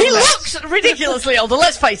looks ridiculously older,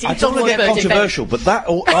 let's face it. I don't want to get controversial, but that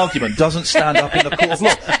argument doesn't stand up in the court of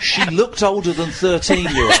law. She looked older than 13,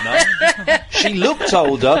 Your Honour. She looked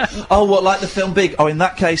older. Oh, what, like the film Big? Oh, in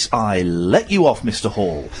that case, I let you off, Mr.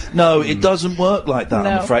 Hall. No, it doesn't work like that,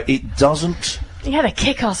 I'm afraid. It doesn't. He had a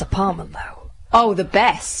kick-ass apartment, though. Oh, the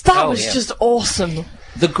best. That was just awesome.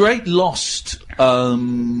 The Great Lost,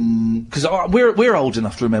 because we're old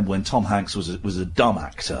enough to remember when Tom Hanks was a dumb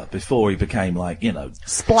actor before he became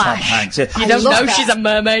Splash. Tom Hanks. Yeah. You don't know she's a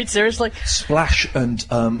mermaid, seriously. Splash and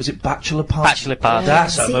was it Bachelor Party? Bachelor Party.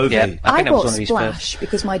 That's a movie. Yeah, I bought Splash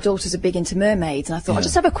because my daughters are big into mermaids, and I thought I'll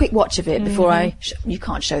just have a quick watch of it before I. You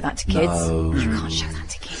can't show that to kids. No. You can't show that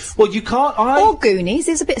to kids. Well, you can't. Or Goonies.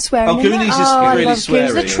 There's a bit of swearing. Oh, in Goonies that. is really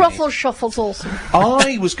swearing. The truffle shuffle's awesome.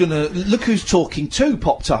 I was gonna look who's talking too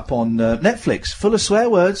popped up on Netflix, full of swear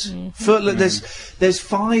words. There's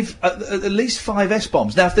five, at least 5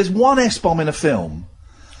 S-bombs. Now, if there's one S-bomb in a film,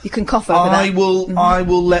 you can cough over that. I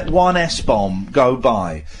will let one S-bomb go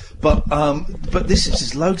by. But this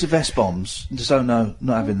is loads of S-bombs. So no,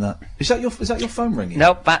 not having that. Is that your phone ringing?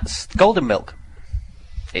 Nope, that's Golden Milk.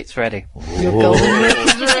 It's ready. Your Golden Milk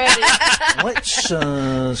is ready. Let's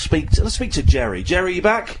speak to Jerry. Jerry, you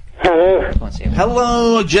back? Hello.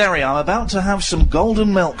 Hello, Jerry. I'm about to have some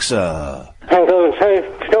golden milk, sir. I'm going to say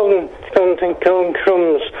golden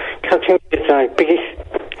crumbs, catching it like biggest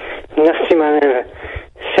nasty man ever.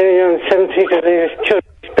 Say on 70 years, chubby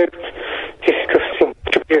spooked, disgusting,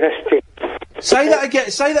 should be arrested. Say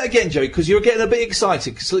that again, Jerry, because you're getting a bit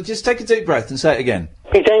excited. So just take a deep breath and say it again.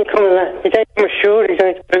 He ain't coming ashore, he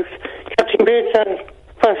ain't spooked. Captain Beardside,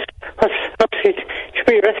 what's should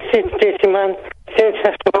be arrested, dirty man.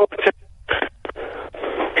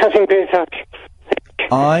 Captain Beardside.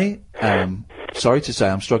 I am sorry to say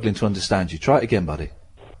I'm struggling to understand you. Try it again, buddy.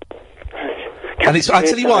 And I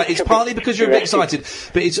tell you why, it's partly because you're a bit excited,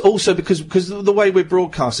 but it's also because of the way we're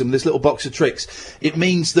broadcasting this little box of tricks, it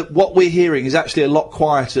means that what we're hearing is actually a lot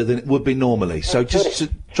quieter than it would be normally. So just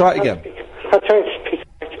try it again. I'll try to speak.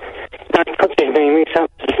 His name is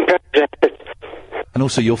And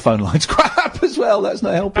also your phone line's crap as well, that's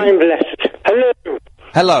not helping. I'm blessed. Hello.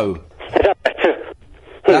 Hello. Is that better?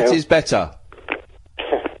 That is better.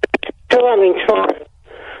 So I mean, tomorrow.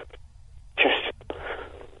 Just.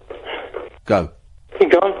 Go. You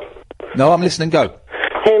gone? No, I'm listening, go.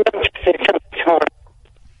 Hey, Manchester, come tomorrow.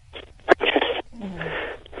 Manchester.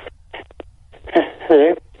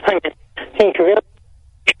 Hello. Thank you.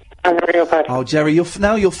 I'm real bad. Oh, Jerry,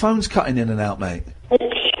 now your phone's cutting in and out, mate.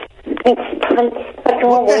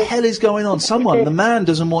 What the hell is going on? The man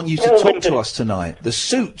doesn't want you to talk to us tonight. The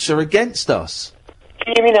suits are against us.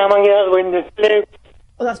 Can you hear me now? I'm going to get out of the window. Hello.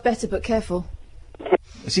 Well, that's better, but careful.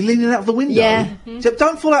 Is he leaning out of the window? Yeah.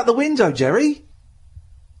 Don't fall out the window, Jerry.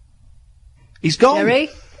 He's gone. Jerry?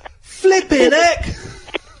 Flippin' heck!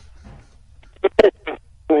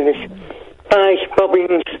 Bye,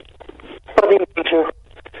 Bobbins.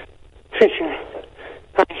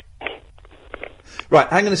 Right,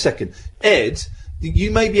 hang on a second. Ed,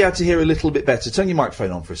 you may be able to hear a little bit better. Turn your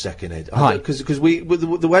microphone on for a second, Ed. Hi. Because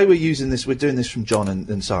the way we're using this, we're doing this from John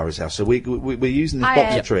and Sarah's house. So we're using this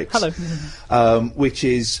box of tricks. Hello. Which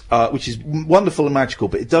is wonderful and magical,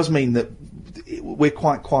 but it does mean that we're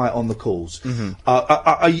quite quiet on the calls. Mm-hmm.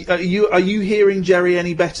 Are you hearing Jerry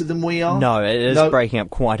any better than we are? No, it is breaking up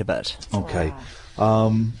quite a bit. Okay.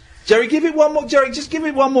 Jerry, give it one more. Jerry, just give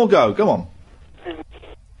it one more go. Go on.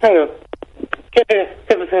 Hang on. Give it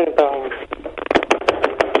a bang.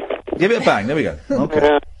 Give it a bang. There we go.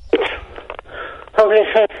 Okay.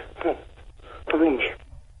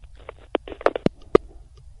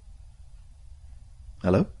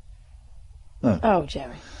 Hello? No. Oh,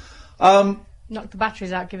 Jerry. Knocked the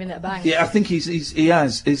batteries out, giving it a bang. Yeah, I think he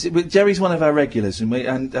has. Jerry's one of our regulars,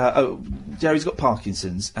 and Jerry's got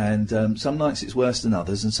Parkinson's, and some nights it's worse than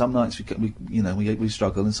others, and some nights we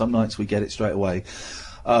struggle, and some nights we get it straight away.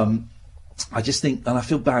 I just think, and I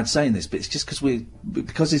feel bad saying this, but it's just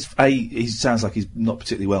because he sounds like he's not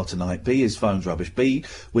particularly well tonight. B, his phone's rubbish. B,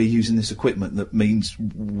 we're using this equipment that means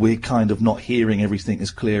we're kind of not hearing everything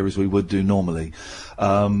as clear as we would do normally.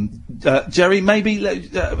 Jerry, maybe,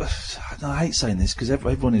 I hate saying this because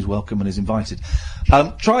everyone is welcome and is invited.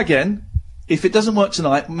 Try again. If it doesn't work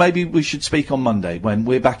tonight, maybe we should speak on Monday when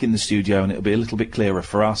we're back in the studio and it'll be a little bit clearer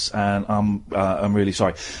for us. And I'm really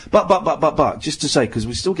sorry. But just to say, because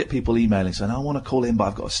we still get people emailing saying, I want to call in, but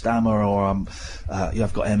I've got a stammer or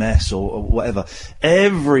I've got MS or whatever.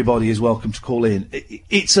 Everybody is welcome to call in.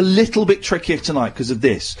 It's a little bit trickier tonight because of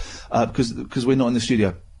this, because we're not in the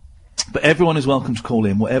studio. But everyone is welcome to call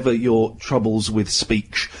in, whatever your troubles with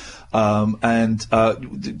speech.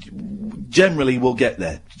 Generally we'll get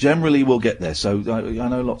there. So I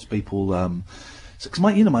know lots of people, because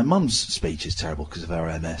my mum's speech is terrible because of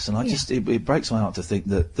her MS, and it breaks my heart to think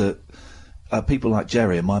that people like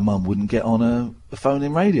Jerry and my mum wouldn't get on a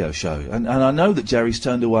phone-in radio show. And I know that Jerry's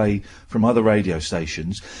turned away from other radio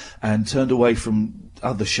stations and turned away from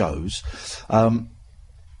other shows. And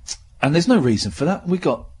there's no reason for that. We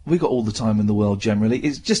got all the time in the world generally.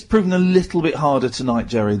 It's just proven a little bit harder tonight,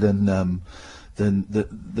 Jerry, than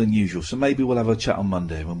usual. So maybe we'll have a chat on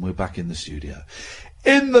Monday when we're back in the studio.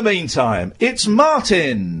 In the meantime, it's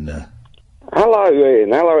Martin. Hello, Ian.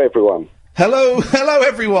 Hello, everyone. Hello,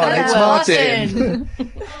 everyone. It's Martin.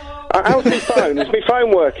 How's my phone? Is my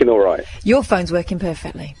phone working all right? Your phone's working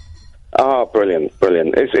perfectly. Ah, brilliant.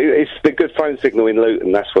 It's the good phone signal in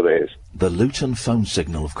Luton. That's what it is. The Luton phone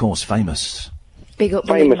signal, of course, famous. Big up,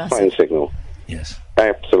 famous phone signal. Yes,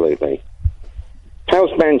 absolutely. How's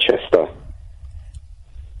Manchester?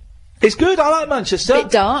 It's good. I like Manchester.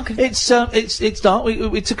 Bit dark. It's dark.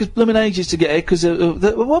 It took us blooming ages to get here because all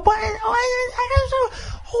the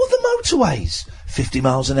motorways. 50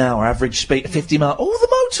 miles an hour, average speed, 50 miles, all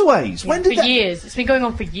the motorways. Yeah, for years. It's been going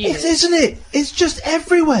on for years. Isn't it? It's just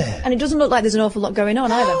everywhere. And it doesn't look like there's an awful lot going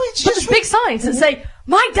on either. But there's big signs that say,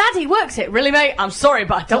 my daddy works it. Really, mate? I'm sorry,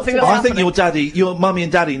 but I don't think that's happening. I think your mummy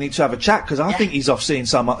and daddy need to have a chat, because I think he's off seeing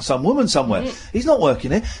some woman somewhere. He's not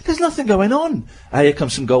working it. There's nothing going on. Here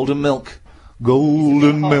comes some golden milk.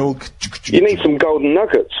 Golden milk. You need some golden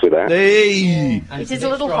nuggets with that. Hey. It is a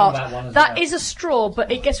little hot. That is a straw,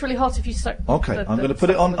 but it gets really hot if you start. Okay, I'm going to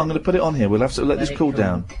put it on. I'm going to put it on here. We'll have to let this cool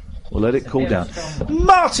down. We'll let it cool down.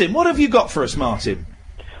 Martin, what have you got for us, Martin?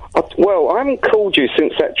 Well, I haven't called you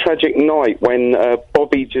since that tragic night when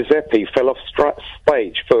Bobby Giuseppe fell off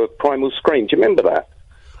stage for Primal Scream. Do you remember that?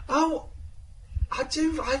 Oh. I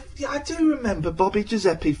do remember Bobby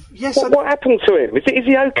Giuseppe. Yes. What happened to him? Is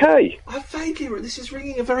he okay? I vaguely. This is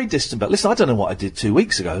ringing a very distant bell. Listen, I don't know what I did 2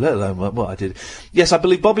 weeks ago, let alone what I did. Yes, I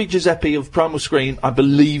believe Bobby Giuseppe of Primal Scream. I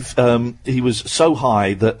believe he was so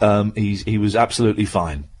high that he was absolutely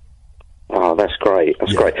fine. Oh, that's great.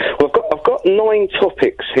 That's great. Well, I've got 9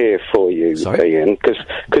 topics here for you, Ian, because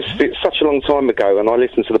it's such a long time ago, and I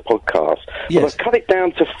listened to the podcast. Yes. But I cut it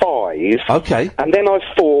down to 5. Okay. And then I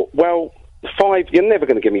thought, well, 5, you're never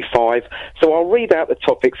going to give me 5, so I'll read out the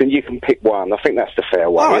topics and you can pick one. I think that's the fair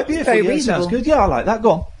way. All right, beautiful. Sounds good. Yeah, I like that.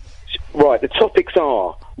 Go on. Right, the topics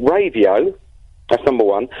are radio, that's number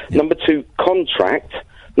 1. Yeah. Number 2, contract.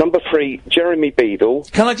 Number 3, Jeremy Beadle.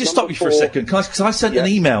 Can I just stop you for a second? Because I sent an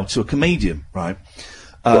email to a comedian, right?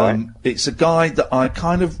 It's a guy that I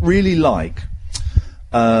kind of really like,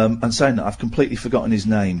 and saying that I've completely forgotten his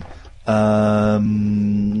name.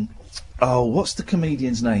 Oh, what's the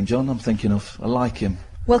comedian's name, John? I'm thinking of. I like him.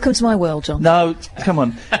 Welcome to my world, John. No, come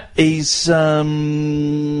on. He's what's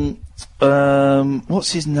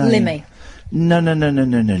his name? Limmy. No.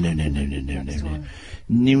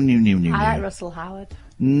 I like Russell Howard.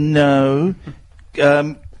 No.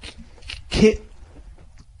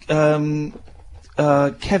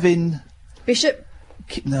 Kevin Bishop.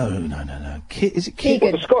 No. Is it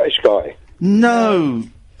Keegan? The Scottish guy? No.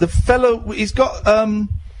 The fellow, he's got,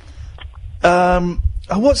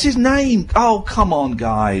 what's his name? Oh, come on,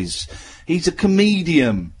 guys. He's a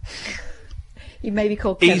comedian. He may be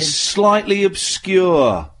called Kevin. He's slightly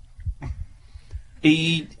obscure.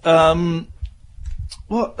 He, what,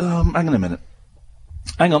 hang on a minute.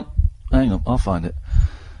 Hang on, I'll find it.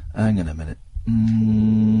 Hang on a minute.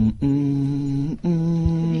 You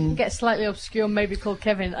can get slightly obscure, maybe called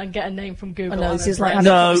Kevin, and get a name from Google. Oh, no, this is like having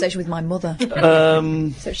a conversation with my mother.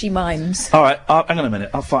 So she mimes. All right, hang on a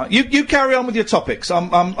minute. I'll find you. Carry on with your topics.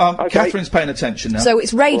 Okay. Catherine's paying attention now. So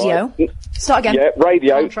it's radio. Right. Start again. Yeah,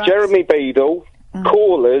 radio. Contracts. Jeremy Beadle,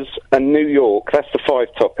 callers, and New York. That's the 5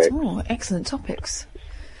 topics. Oh, excellent topics.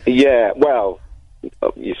 Yeah. Well,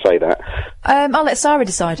 you say that. I'll let Sarah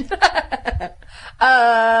decide.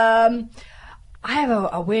 I have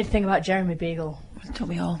a weird thing about Jeremy Beadle. Don't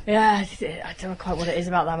we all? Yeah, I don't know quite what it is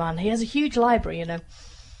about that man. He has a huge library, you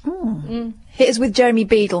know. Hit us with Jeremy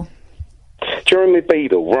Beadle. Jeremy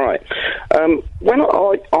Beadle, right. When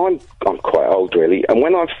I'm quite old, really, and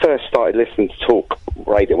when I first started listening to talk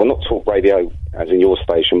radio, well, not talk radio as in your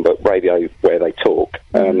station, but radio where they talk,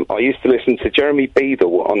 I used to listen to Jeremy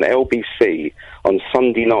Beadle on LBC on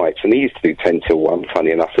Sunday nights, and he used to do 10 till 1,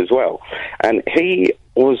 funny enough, as well. And he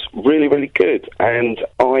was really, really good. And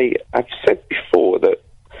I have said before that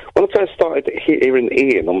when I first started hearing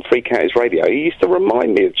Iain on Free Counties Radio, he used to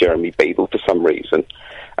remind me of Jeremy Beadle for some reason.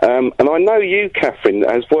 And I know you, Catherine,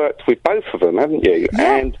 has worked with both of them, haven't you?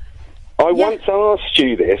 Yeah. And I once asked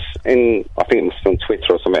you this, I think it was on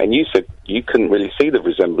Twitter or something, and you said you couldn't really see the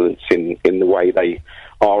resemblance in the way they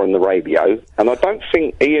are on the radio. And I don't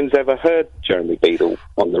think Ian's ever heard Jeremy Beadle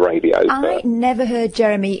on the radio. I never heard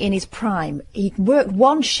Jeremy in his prime. He worked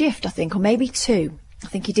one shift, I think, or maybe two. I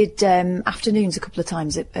think he did afternoons a couple of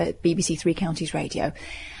times at BBC Three Counties Radio.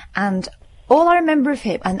 And all I remember of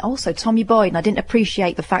him, and also Tommy Boyd, and I didn't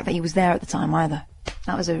appreciate the fact that he was there at the time either.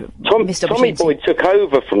 That was a missed opportunity. Tommy Boyd took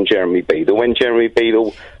over from Jeremy Beadle. When Jeremy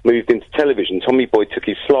Beadle moved into television, Tommy Boyd took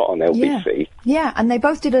his slot on LBC. Yeah, and they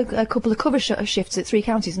both did a couple of cover shifts at Three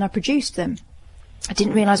Counties, and I produced them. I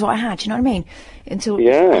didn't realise what I had, do you know what I mean? Until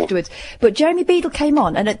afterwards. But Jeremy Beadle came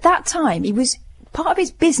on, and at that time, he was... part of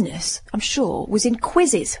his business, I'm sure, was in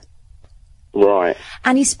quizzes. Right.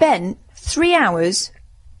 And he spent 3 hours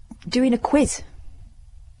doing a quiz.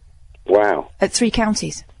 Wow. At Three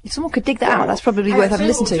Counties. If someone could dig that out, that's probably worth having a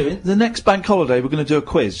listen to. The next bank holiday, we're going to do a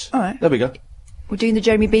quiz. All right. There we go. We're doing the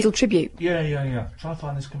Jeremy Beadle tribute. Yeah. Try and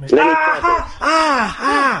find this committee.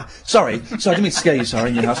 Sorry, I didn't mean to scare you, sorry,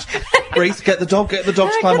 in your house. Breathe, get the dog to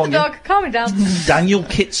climb on you. Get the dog, calm it down. Daniel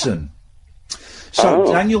Kitson.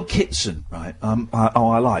 So, Daniel Kitson, right,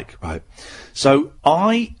 I like, right. So,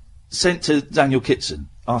 I sent to Daniel Kitson,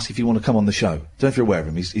 ask if you want to come on the show. Don't know if you're aware of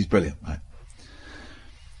him, he's brilliant, right.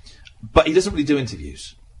 But he doesn't really do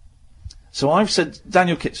interviews. So I've said,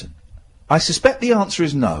 Daniel Kitson, I suspect the answer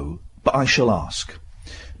is no, but I shall ask.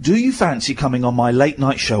 Do you fancy coming on my late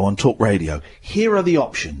night show on Talk Radio? Here are the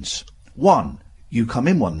options. 1, you come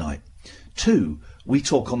in one night. 2, we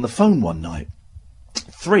talk on the phone one night.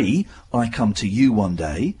 3, I come to you one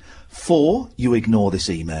day. 4, you ignore this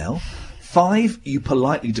email. 5, you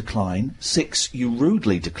politely decline. 6, you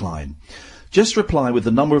rudely decline. Just reply with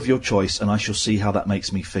the number of your choice and I shall see how that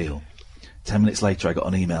makes me feel. 10 minutes later I got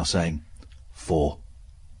an email saying 4.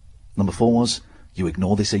 Number 4 was, you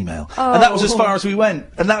ignore this email. Oh. And that was as far as we went.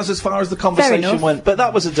 And that was as far as the conversation went. But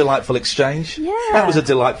that was a delightful exchange. Yeah. That was a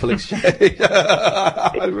delightful exchange. It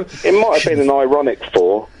might have been an ironic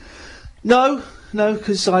 4. No,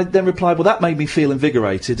 because I then replied, well, that made me feel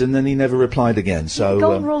invigorated, and then he never replied again, so... The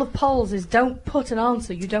golden rule of polls is don't put an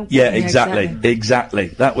answer, you don't... Yeah, exactly.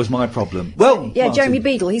 That was my problem. Well, yeah, Martin. Jeremy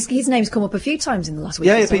Beadle, his name's come up a few times in the last week.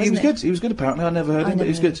 Yeah, but he was good. He was good, apparently. I never heard him, but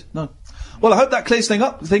he was good. No. Well, I hope that clears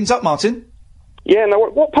things up, Martin. Yeah, now,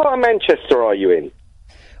 what part of Manchester are you in?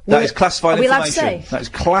 That is classified are we allowed information. to say? That is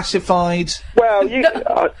classified... Well, you...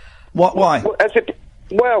 What? Why?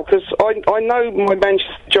 Well, because I know my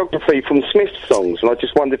Manchester geography from Smith's songs, and I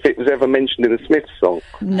just wonder if it was ever mentioned in a Smith's song.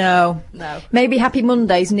 No. Maybe Happy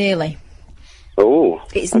Mondays, nearly. Oh.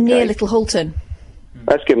 It's near Little Hulton.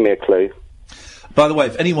 That's given me a clue. By the way,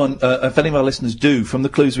 if any of our listeners do, from the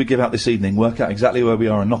clues we give out this evening, work out exactly where we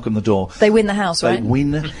are and knock on the door. They win the house, right? They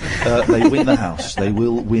win the house. They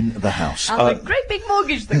will win the house. And a great big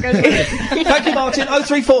mortgage that goes with it. Thank you, Martin.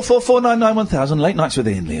 03444991000. Late Nights with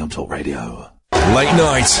Iain Lee on Talk Radio. Late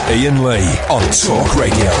Night, Iain Lee on Talk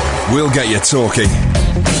Radio. We'll get you talking.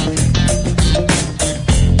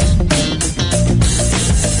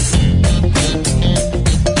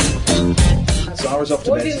 Zara's off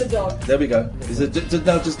to bed. The dog? There we go.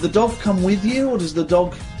 Does the dog come with you, or does the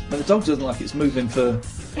dog... No, the dog doesn't like it's moving for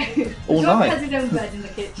all night. The dog has his own bed in the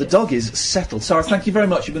kitchen. The dog is settled. Sarah, thank you very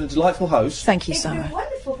much. You've been a delightful host. Thank you, It's Sarah. been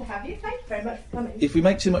wonderful to have you. Thank you very much for coming. If we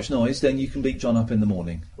make too much noise, then you can beat John up in the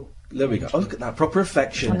morning. There we go. Oh, look at that. Proper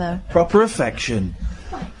affection. I know. Proper affection.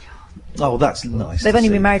 Oh, that's nice. They've only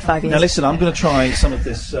been married 5 years. Now listen, I'm going to try some of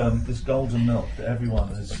this this golden milk that everyone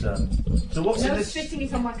has... So what's in this? Spitting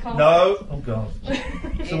it on my carpet. No. Oh, God.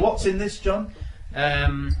 So what's in this, John?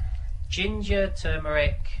 Ginger,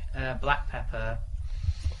 turmeric, black pepper.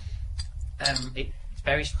 It's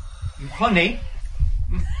very... honey.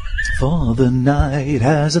 For the night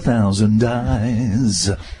has 1,000 eyes.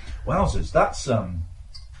 Wowzers, that's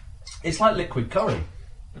it's like liquid curry.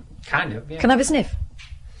 Kind of, yeah. Can I have a sniff?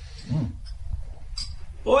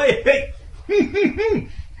 Oi, hey!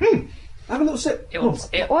 Have a little sip. You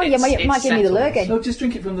might give me the lurgy. No, just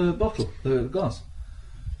drink it from the bottle, the glass.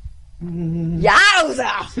 Yowza!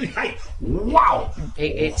 Wow!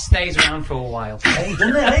 It stays around for a while. Hey,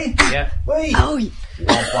 doesn't it, eh? Yeah. Wait. Oh,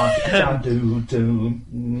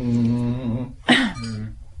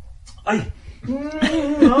 Hey.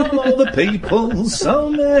 All the people, so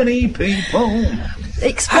many people.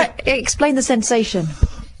 Explain the sensation.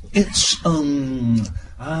 It's,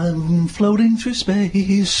 I'm floating through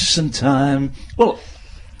space and time. Well,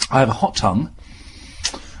 I have a hot tongue.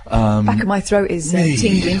 Back of my throat is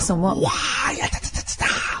tingling somewhat.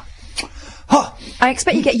 I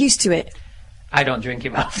expect you get used to it. I don't drink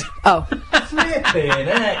it often. Oh. Flipping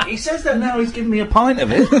heck. He says that now he's giving me a pint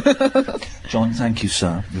of it. John, thank you,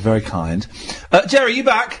 sir. You're very kind. Jerry, you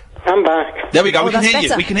back? I'm back. There we go. Oh, we can that's hear you.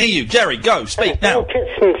 better. We can hear you. Jerry, go. Speak now. Bill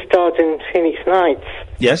Kitson starred in Phoenix Nights.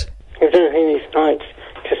 Yes? He was in Phoenix Nights,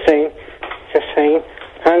 just saying.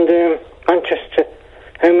 And Manchester,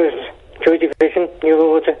 home of Joy Division, New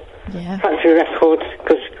Order. Yeah. Factory Records,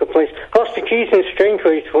 good place. Lost the keys in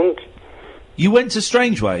Strangeways once. You went to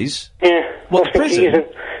Strangeways? Yeah. What, lost the prison? keys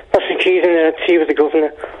lost the keys in there, tea with the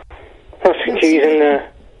governor. Lost the keys in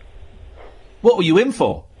there. What were you in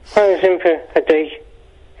for? I was in for a day,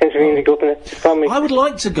 interviewing the governor. I would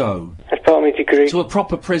like to go as part of my degree to a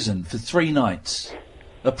proper prison for 3 nights.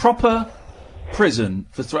 A proper prison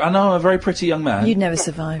for 3... I know I'm a very pretty young man. You'd never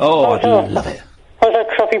survive. Oh, I do love it. What was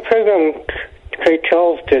that crappy programme Craig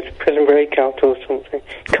Charles did? Prison Breakout or something?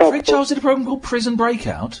 Craig Charles did a programme called Prison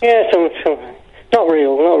Breakout? Yeah, something. Not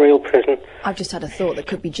real prison. I've just had a thought that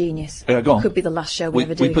could be genius. Yeah, go on. Could be the last show we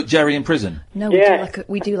ever do. We put Jerry in prison? No,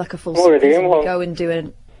 we do like a full Already prison. in We one. go and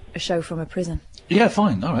do a show from a prison. Yeah,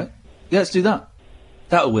 fine, all right. Yeah, let's do that.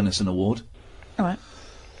 That'll win us an award. All right.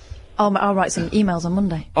 I'll write some emails on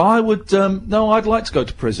Monday. I would, no, I'd like to go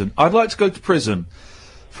to prison. I'd like to go to prison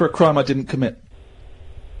for a crime I didn't commit.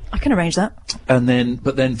 I can arrange that.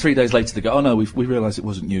 But then 3 days later they go, oh no, we realise it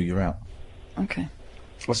wasn't you, you're out. Okay.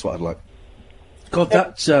 That's what I'd like. God,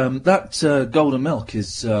 that golden milk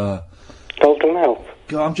is, Golden milk?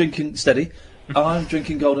 God, I'm drinking, steady. I'm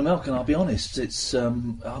drinking golden milk, and I'll be honest, it's,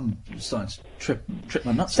 I'm starting to trip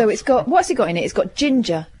my nuts. So it's got, what's it got in it? It's got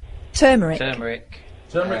ginger, turmeric.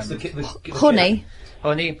 Turmeric's the honey.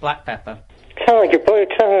 Honey, black pepper. Sound like a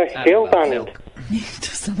steel band. It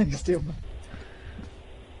does sound like a steel band.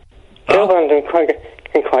 Steel band,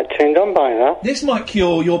 I'm quite turned on by that. This might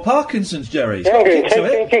cure your Parkinson's, Jerry. Yeah, I'm going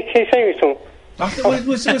to can you save me some?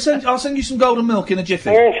 I'll send you some golden milk in a jiffy.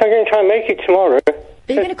 I'm going to try and make it tomorrow.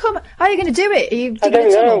 Are you going to come? How are you going to do it? Are you I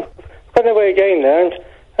don't know. I've got no way of getting there,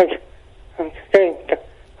 and I'm going.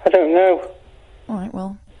 I don't know. All right,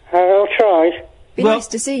 well. I'll try. Be nice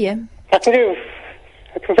to see you. I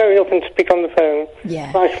can very often speak on the phone.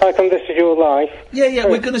 Yeah. Like on This Is Your Life. Yeah,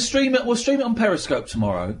 we're going to stream it. We'll stream it on Periscope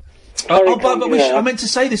tomorrow. I meant to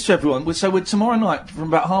say this to everyone. So we're tomorrow night from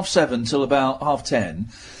about 7:30 till about 10:30.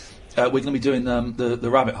 We're going to be doing the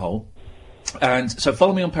rabbit hole. And so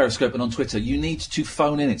follow me on Periscope and on Twitter. You need to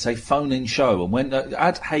phone in. It's a phone-in show. And when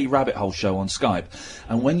add Hey Rabbit Hole Show on Skype.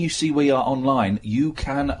 And when you see we are online, you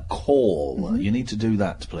can call. Mm-hmm. You need to do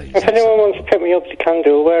that, please. If anyone wants to pick me up, they can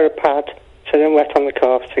do. I'll wear a pad so I don't wet on the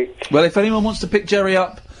car seat. Well, if anyone wants to pick Jerry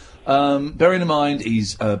up, bearing in mind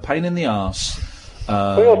he's a pain in the arse.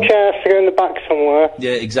 Wheelchair has to go in the back somewhere.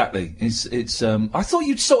 Yeah, exactly. It's. I thought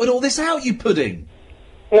you'd sorted all this out, you pudding.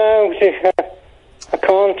 No, I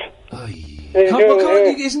can't.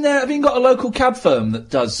 Can't you, isn't there? Have you got a local cab firm that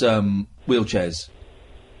does wheelchairs?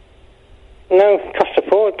 No, it costs a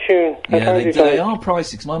fortune. Yeah, they are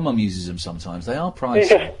pricey. 'Cause my mum uses them sometimes. They are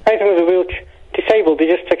pricey. Anything with a wheelchair disabled, they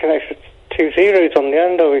just stick an extra 2 zeros on the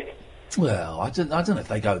end of it. Well, I don't know if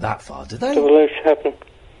they go that far, do they? 007.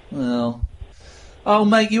 Well, oh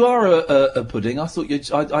mate, you are a pudding. I thought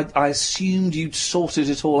I assumed you'd sorted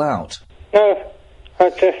it all out. No,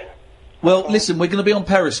 Well, listen, we're going to be on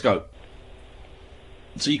Periscope.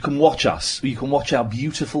 So you can watch us. You can watch our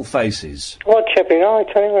beautiful faces. Watch every night,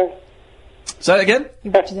 anyway. Say it again?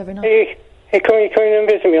 You watch it every night. You come in and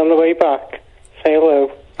visit me on the way back. Say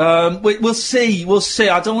hello. We'll see. We'll see.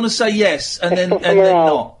 I don't want to say yes and then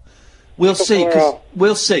not. We'll see.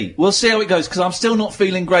 We'll see. We'll see how it goes. Because I'm still not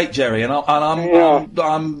feeling great, Jerry, and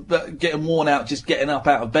I'm getting worn out just getting up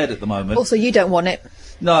out of bed at the moment. Also, you don't want it.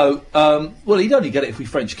 No. Well, he'd only get it if we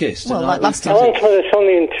French kissed. Well, like last time. I want to on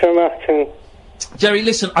the interim acting. Jerry,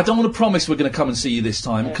 listen, I don't want to promise we're going to come and see you this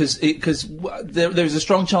time because there's a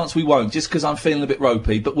strong chance we won't, just because I'm feeling a bit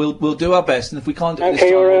ropey. But we'll do our best, and if we can't do it this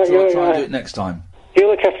time, we'll try and do it next time. You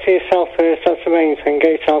look after yourself first. That's the main thing.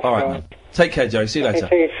 Get yourself all right, mate. Take care, Jerry. See you later.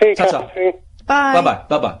 See you, Ta-ta. Bye.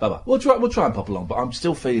 Bye-bye. We'll try and pop along, but I'm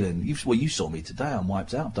still feeling... you saw me today. I'm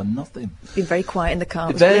wiped out. I've done nothing. Been very quiet in the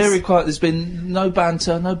car. Very quiet. There's been no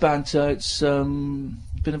banter. It's been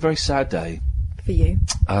a very sad day. For you.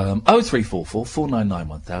 0344 499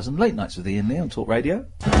 1000. Late Nights with Iain Lee on Talk Radio.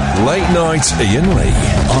 Late Night Iain Lee.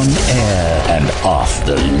 On air and off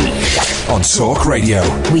the leash. On Talk Radio.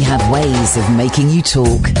 We have ways of making you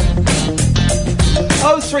talk.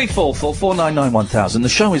 0344 499 1000. The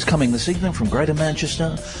show is coming this evening from Greater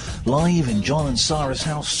Manchester, live in John and Sarah's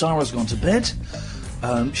house. Sarah's gone to bed.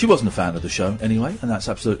 She wasn't a fan of the show anyway, and that's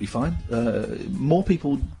absolutely fine. More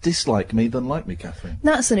people dislike me than like me, Catherine.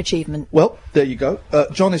 That's an achievement. Well, there you go.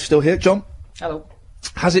 John is still here. John? Hello.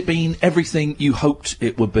 Has it been everything you hoped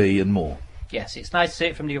it would be and more? Yes, it's nice to see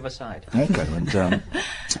it from the other side. Okay, and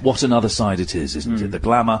what another side it is, isn't it? The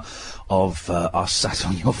glamour of us sat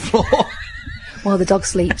on your floor. While the dog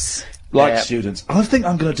sleeps. Like students. I think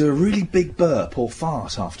I'm going to do a really big burp or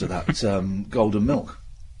fart after that golden milk.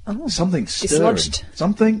 Oh, something's stirring. Dislodged.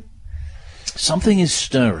 Something is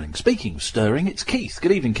stirring. Speaking of stirring, it's Keith.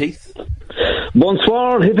 Good evening, Keith.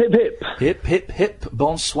 Bonsoir, hip hip hip. Hip hip hip.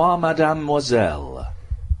 Bonsoir, mademoiselle.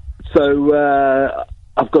 So,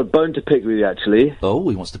 I've got a bone to pick with you, actually. Oh,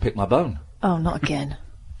 he wants to pick my bone. Oh, not again.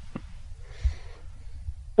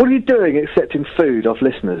 What are you doing accepting food off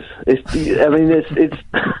listeners? It's you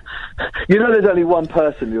know there's only one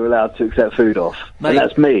person you're allowed to accept food off, and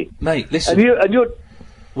that's me. Mate, listen. And you're...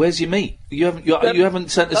 Where's your meat? You haven't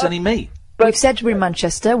sent us any meat. We've said we're in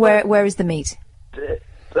Manchester. Where is the meat?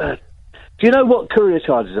 Do you know what courier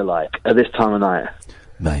charges are like at this time of night?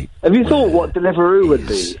 Mate. Have you thought what Deliveroo would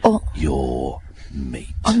be? Your meat.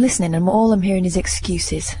 I'm listening, and all I'm hearing is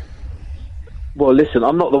excuses. Well, listen,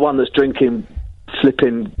 I'm not the one that's drinking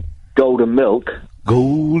flipping golden milk.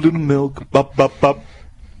 Golden milk. Bop, bop, bop.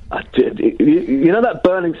 You know that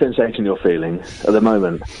burning sensation you're feeling at the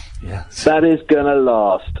moment? Yeah. That is going to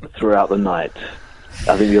last throughout the night.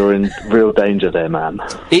 I think you're in real danger there, man.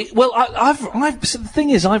 The thing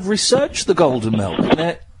is, I've researched the golden milk.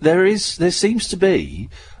 And there seems to be,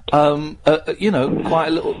 quite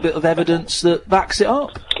a little bit of evidence that backs it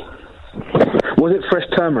up. Was it fresh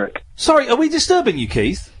turmeric? Sorry, are we disturbing you,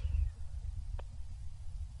 Keith?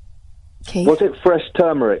 Keith? Was it fresh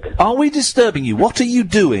turmeric? Are we disturbing you? What are you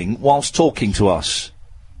doing whilst talking to us?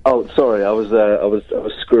 Oh, sorry, I was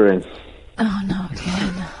screwing. Oh no,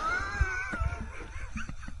 again.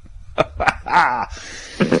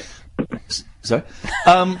 Sorry.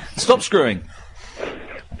 Stop screwing.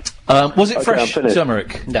 Was it fresh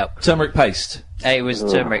turmeric? No. Turmeric paste? It was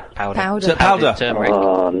turmeric powder. Powder. Turmeric.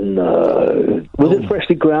 Oh no. Was it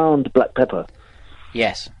freshly ground black pepper?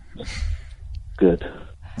 Yes. Good.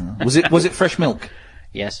 Was it fresh milk?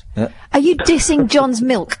 Yes. Are you dissing John's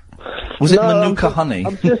milk? Was it Manuka honey?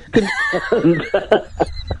 I'm just concerned.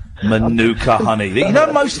 Manuka honey. You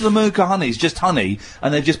know, most of the Manuka honey is just honey,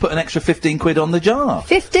 and they've just put an extra 15 quid on the jar.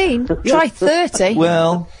 15? Try 30.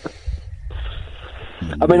 Well,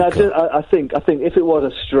 I mean, I think if it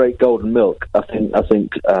was a straight golden milk, I think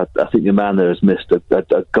your man there has missed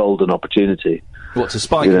a golden opportunity. What, to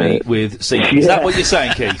spike me with seeds? Yeah. Is that what you're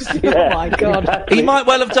saying, Keith? Yeah, oh my God! Exactly. He might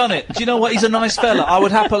well have done it. Do you know what? He's a nice fella. I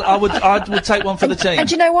would take one for the team. And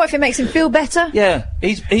do you know what? If it makes him feel better, yeah,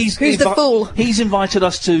 he's who's the fool? He's invited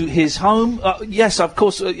us to his home. Yes, of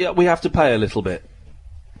course. We have to pay a little bit.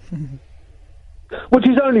 Which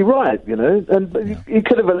is only right, and you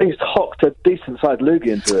could have at least hocked a decent-sized loogie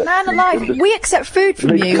into it. Man alive, we accept food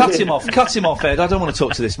from you. Cut him off, Ed. I don't want to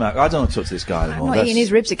talk to this man. I don't want to talk to this guy anymore. I'm not eating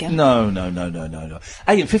his ribs again. No.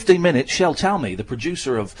 Hey, in 15 minutes, Shel Talmy, the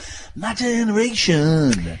producer of My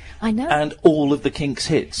Generation. I know. And all of the Kinks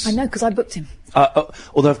hits. I know, because I booked him.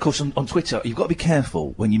 Although, of course, on Twitter, you've got to be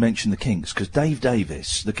careful when you mention the Kinks, because Dave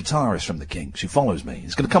Davis, the guitarist from the Kinks, who follows me,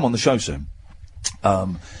 is going to come on the show soon.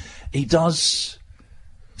 He does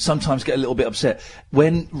sometimes get a little bit upset.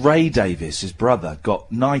 When Ray Davis, his brother,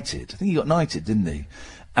 got knighted, I think he got knighted, didn't he?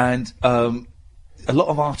 And a lot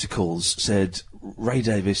of articles said Ray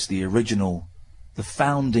Davis, the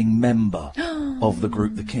founding member of the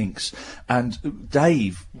group The Kinks. And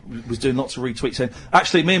Dave was doing lots of retweets saying,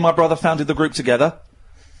 actually, me and my brother founded the group together.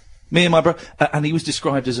 Me and my brother, and he was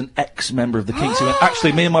described as an ex-member of the Kinks. He went,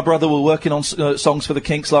 actually, me and my brother were working on songs for the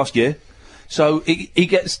Kinks last year. So he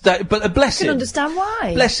gets that, but bless I can him. understand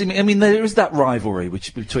why. Bless him. I mean, there is that rivalry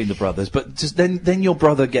between the brothers, but just then your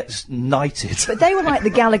brother gets knighted. But they were like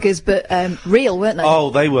the Gallaghers, but real, weren't they? Oh,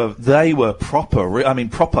 they were proper. I mean,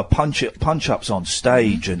 proper punch-ups on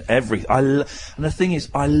stage and everything. And the thing is,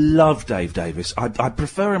 I love Dave Davis. I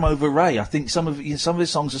prefer him over Ray. I think some of his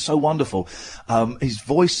songs are so wonderful. His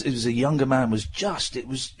voice as a younger man was just it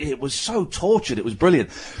was so tortured. It was brilliant,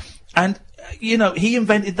 and. He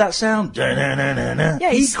invented that sound.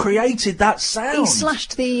 Yeah, he created that sound. He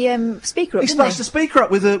slashed the speaker up. He slashed the speaker up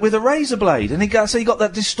with a razor blade, and he got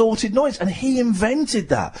that distorted noise, and he invented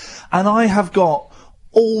that. And I have got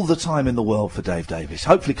all the time in the world for Dave Davis.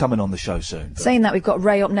 Hopefully, coming on the show soon. But. Saying that, we've got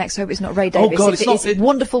Ray up next. Hope it's not Ray Davis. Oh God, it's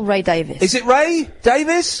wonderful Ray Davis. Is it Ray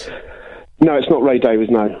Davis? No, it's not Ray Davis.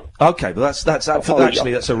 No. Okay, but that's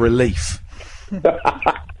a relief.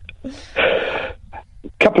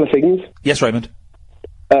 Couple of things. Yes, Raymond.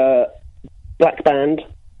 Black band.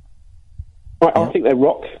 I think they're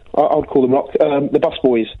rock. I would call them rock. The Bus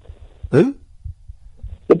Boys. Who?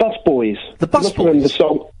 The Bus Boys. The Bus Boys. Remember the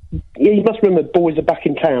song. Yeah, you must remember "Boys Are Back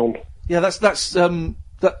in Town." Yeah,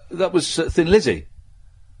 that was Thin Lizzy.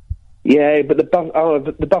 Yeah, but the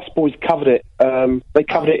Bus Boys covered it. They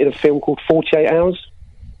covered it in a film called 48 Hours.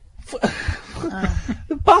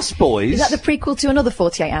 The Bus Boys. Is that the prequel to another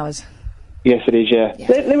 48 Hours? Yes, it is. Yeah.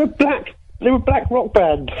 They were black. They were black rock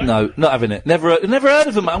band. No, not having it. Never heard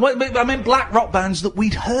of them. I meant black rock bands that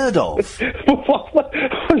we'd heard of.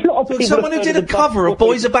 Someone who did a cover of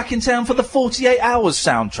 "Boys Are Back in Town" for the 48 Hours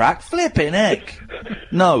soundtrack. Flipping heck.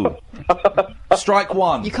 No. Strike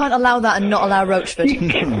one. You can't allow that and not allow Roachford.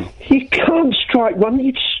 You can't strike one.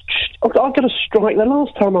 I got a strike the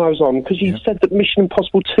last time I was on because you said that Mission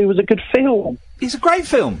Impossible 2 was a good film. It's a great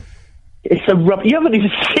film. It's a you haven't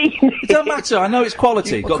even seen it. It don't matter. I know it's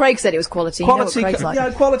quality. Well, Craig said it was quality. Quality, you know what Craig's like.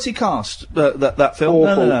 Yeah, quality cast. That film.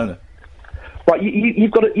 Awful. No. Right,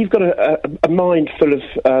 you've got a mind full of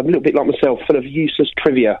a little bit like myself, full of useless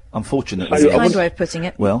trivia. Unfortunately, that's a kind way of putting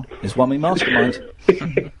it. Well, it's one me mastermind.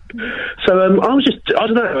 So I was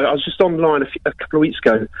just online a couple of weeks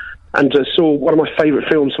ago, and saw one of my favourite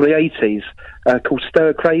films from the 80s called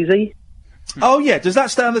Stir Crazy. Oh yeah, does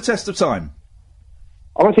that stand the test of time?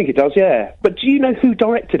 I think it does, yeah. But do you know who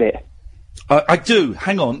directed it? I do.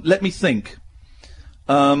 Hang on, let me think.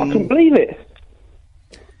 I couldn't believe it.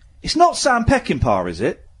 It's not Sam Peckinpah, is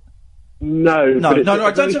it? No.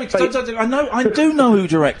 I do know who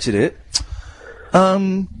directed it.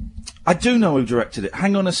 I do know who directed it.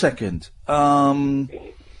 Hang on a second. I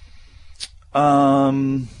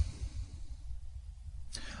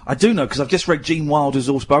do know because I've just read Gene Wilder's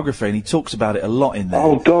autobiography and he talks about it a lot in there.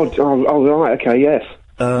 Oh God! Oh right, okay, yes.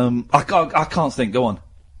 I can't think. Go on.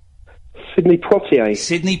 Sidney Poitier.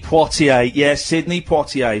 Sidney Poitier, yes, Sidney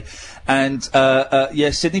Poitier, and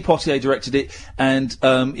Sidney Poitier directed it, and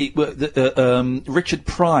Richard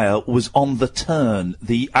Pryor was on the turn.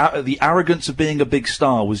 The arrogance of being a big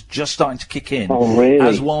star was just starting to kick in,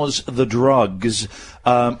 as was the drugs,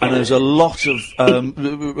 and there's a lot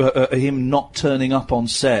of him not turning up on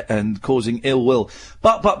set and causing ill will.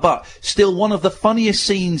 But still, one of the funniest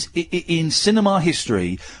scenes in cinema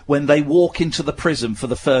history when they walk into the prison for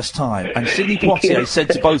the first time. And Sidney Poitier said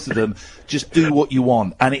to both of them, just do what you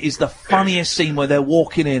want. And it is the funniest scene where they're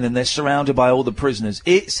walking in and they're surrounded by all the prisoners.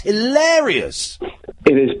 It's hilarious.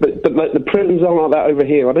 It is, but like, the prisons aren't like that over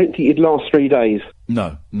here. I don't think you'd last 3 days.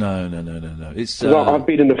 No. It's I've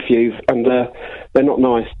been in a few, and they're not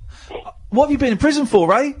nice. What have you been in prison for,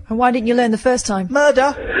 Ray? And why didn't you learn the first time?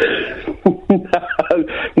 Murder.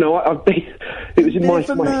 No, I've been. It was in my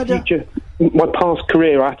future, my past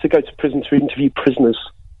career. I had to go to prison to interview prisoners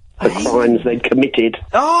for crimes they'd committed.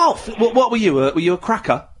 Oh, what were you? Were you a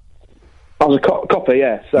cracker? I was a copper,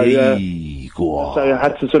 yeah. So, so I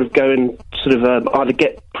had to sort of go and either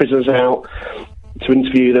get prisoners out to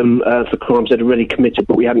interview them for crimes they'd already committed,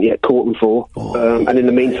 but we hadn't yet caught them for. And in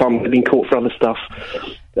the meantime, they'd been caught for other stuff.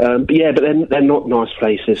 But they're not nice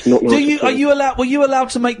places. Not nice. Were you allowed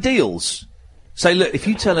to make deals? Say, look, if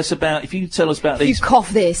you tell us about these, you cough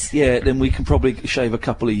this. Yeah, then we can probably shave a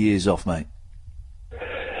couple of years off, mate.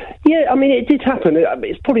 Yeah, I mean, it did happen.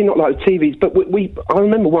 It's probably not like the TVs, but I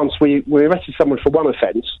remember once we arrested someone for one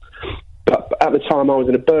offence, but at the time I was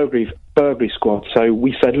in a burglary squad, so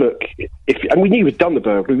we said, look, and we knew we'd done the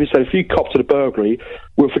burglary, we said, if you cop to the burglary,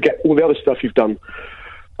 we'll forget all the other stuff you've done.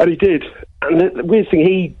 And he did. And the weird thing,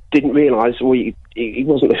 he didn't realise, he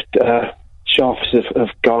wasn't the sharpest of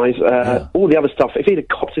guys, all the other stuff, if he'd have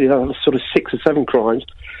copped to the other sort of 6 or 7 crimes,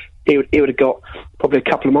 he would have got probably a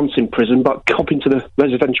couple of months in prison, but copping to the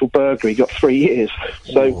residential burglary, he got 3 years.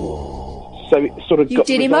 So So it sort of You got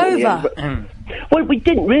did the him result in the over. end, well, we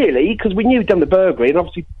didn't really, because we knew he'd done the burglary, and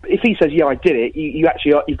obviously, if he says, yeah, I did it,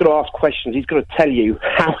 you've got to ask questions. He's got to tell you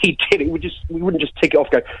how he did it. We wouldn't just tick it off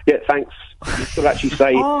and go, yeah, thanks. You've got to actually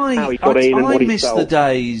say how he got in and what he I stole. miss the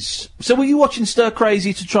days. So were you watching Stir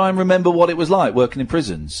Crazy to try and remember what it was like working in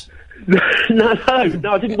prisons? No, I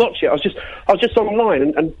didn't watch it. I was just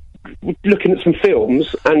online and looking at some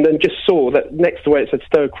films, and then just saw that next to where it said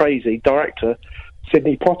Stir Crazy, director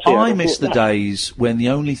Sidney Poitier. I miss the days when the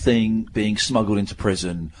only thing being smuggled into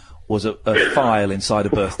prison was a file inside a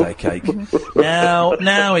birthday cake.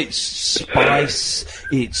 Now it's spice,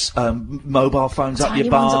 it's mobile phones Tiny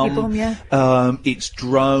ones up your bum, yeah. It's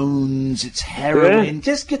drones, it's heroin. Yeah.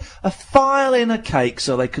 Just get a file in a cake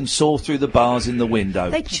so they can saw through the bars in the window.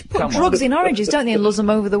 They put drugs in oranges, don't they, and lure them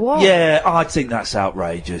over the wall? Yeah, I think that's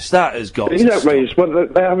outrageous. That has got It's to outrageous. Well,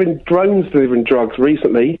 they're having drones delivering drugs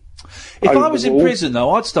recently. If over I was the in wall. prison,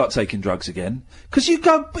 though, I'd start taking drugs again. Because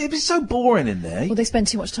it'd be so boring in there. Well, they spend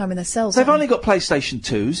too much time in their cells. They've don't only got PlayStation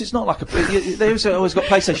 2s. It's not like they've always got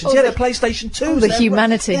PlayStations. Yeah, they're PlayStation 2s. Oh, the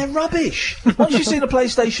humanity. They're rubbish. Once you've seen a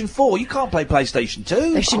PlayStation 4, you can't play PlayStation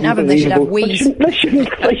 2. They shouldn't have them. They should have Wii's. They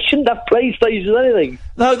shouldn't have PlayStations or anything.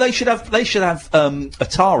 No, they should have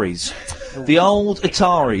Ataris. The old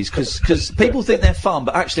Ataris, because people think they're fun,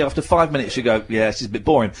 but actually after 5 minutes you go, yeah, this is a bit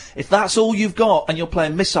boring. If that's all you've got and you're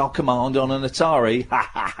playing Missile Command on an Atari,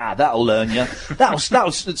 that'll learn you.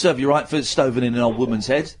 That'll serve you right for stoving in an old woman's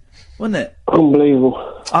head, wouldn't it?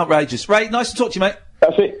 Unbelievable. Outrageous. Ray, nice to talk to you, mate.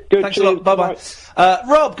 That's it. Good. Thanks a lot. Bye-bye.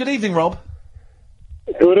 Rob, good evening, Rob.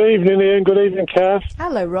 Good evening, Ian. Good evening, Kath.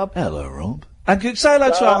 Hello, Rob. Hello, Rob. And say hello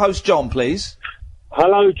to our host, John, please.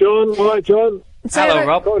 Hello, John. Hi, John. Hello,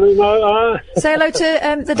 Rob. Say hello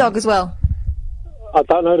to the dog as well. I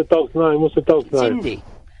don't know the dog's name. What's the dog's name? Cindy.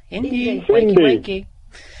 Indy. Cindy. Wakey.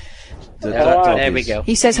 There we go.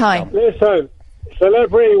 He says hi. Listen,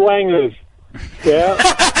 celebrity wangers. Yeah.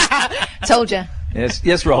 Told you.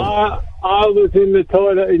 Yes, Rob. I was in the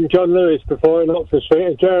toilet in John Lewis before in Oxford Street,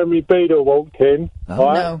 and Jeremy Beadle walked in. Oh.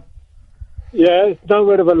 Right? No. Yeah, it's no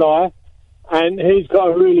word of a lie. And he's got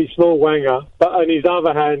a really small wanger, but on his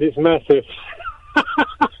other hand, it's massive.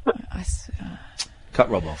 Cut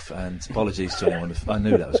Rob off, and apologies to anyone. I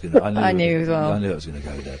knew that was going to. I knew as well. I knew it was going to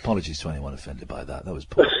go there. Apologies to anyone offended by that. That was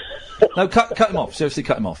poor. No, cut him off. Seriously,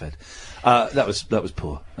 cut him off, Ed. That was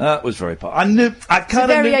poor. That was very poor. I knew. It's a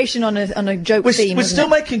variation on a joke theme. We're still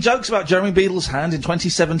making jokes about Jeremy Beadle's hand in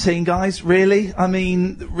 2017, guys. Really? I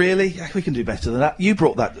mean, really? We can do better than that. You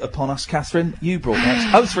brought that upon us, Catherine. You brought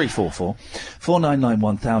that. 0344 499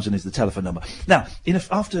 1000 is the telephone number. Now,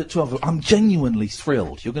 after 12, I'm genuinely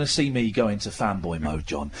thrilled. You're going to see me go into fanboy mode,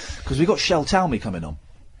 John, because we've got Shel Talmy coming on,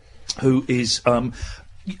 who is. I'm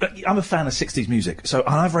a fan of 60s music, so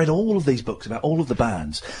I've read all of these books about all of the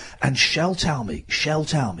bands, and Shel Talmy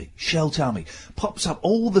pops up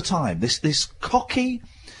all the time. This cocky,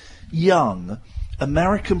 young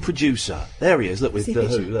American producer. There he is. Look with the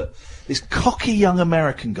Who. Look, this cocky young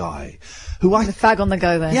American guy, who the fag on the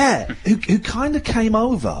go there. Yeah, who kind of came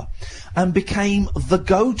over and became the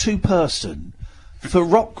go-to person for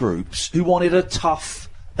rock groups who wanted a tough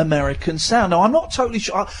American sound. Now, I'm not totally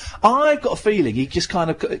sure. I've got a feeling he just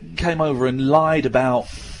kind of came over and lied about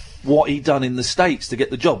what he'd done in the States to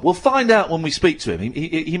get the job. We'll find out when we speak to him.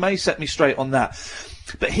 He may set me straight on that.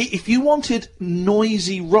 But if you wanted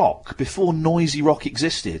noisy rock before noisy rock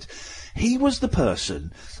existed, he was the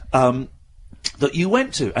person that you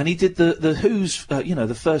went to, and he did the Who's,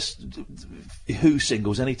 the first Who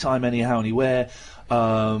singles, Anytime, Anyhow, Anywhere,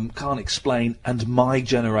 Can't Explain, and My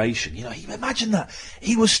Generation. Imagine that.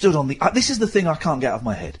 He was stood on the... this is the thing I can't get out of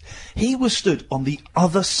my head. He was stood on the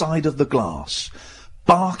other side of the glass,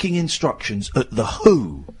 barking instructions at the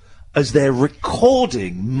Who as they're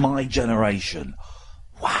recording My Generation.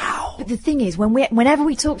 Wow. But the thing is, whenever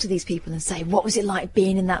we talk to these people and say, what was it like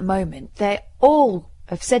being in that moment, they all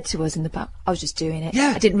have said to us in the past, I was just doing it.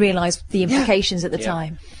 Yeah. I didn't realise the implications at the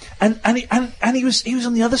time. And he was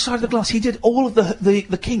on the other side of the glass. He did all of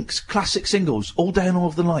the Kinks classic singles, All Day and All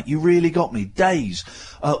of the Night, You Really Got Me, Days,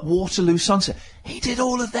 Waterloo Sunset. He did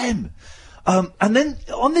all of them. And then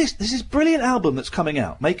on this is brilliant album that's coming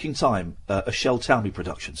out, Making Time, a Shel Talmy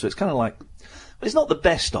production. So it's kind of like, it's not the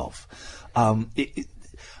best of. And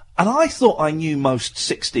I thought I knew most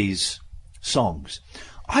 60s songs.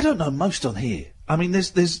 I don't know most on here. I mean,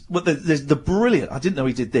 there's the brilliant, I didn't know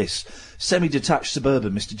he did this, Semi-Detached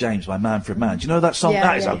Suburban Mr. James by Manfred Mann. Do you know that song? Yeah,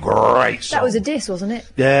 that is a great song. That was a diss, wasn't it?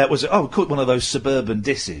 Yeah, it was. We call it one of those suburban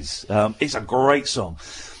disses. It's a great song.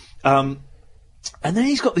 And then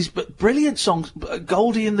he's got these brilliant songs,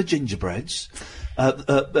 Goldie and the Gingerbreads,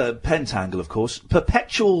 Pentangle, of course,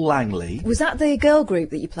 Perpetual Langley. Was that the girl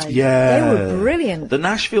group that you played? Yeah. They were brilliant. The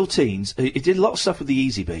Nashville Teens. He did a lot of stuff with the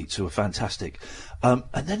Easy Beats, who were fantastic. And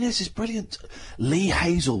then there's this brilliant Lee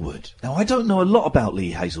Hazelwood. Now, I don't know a lot about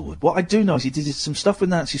Lee Hazelwood. What I do know is he did some stuff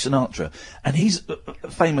with Nancy Sinatra, and he's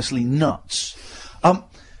famously nuts.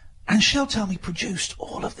 And Shel Talmy produced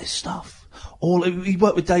all of this stuff. He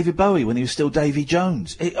worked with David Bowie when he was still Davy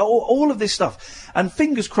Jones. All of this stuff. And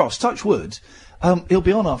fingers crossed, touch wood, he'll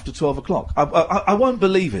be on after 12 o'clock. I won't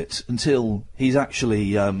believe it until he's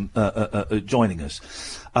actually joining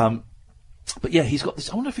us. But yeah, he's got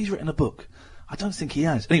this. I wonder if he's written a book. I don't think he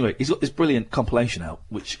has. Anyway, he's got this brilliant compilation out,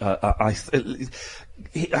 which I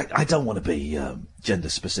don't want to be gender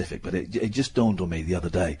specific, but it just dawned on me the other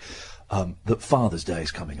day that Father's Day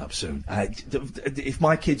is coming up soon. If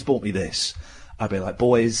my kids bought me this, I'd be like,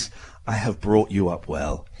 boys, I have brought you up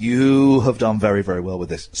well. You have done very, very well with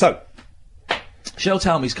this. So, Shel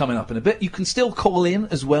Talmy's coming up in a bit. You can still call in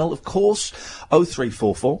as well, of course.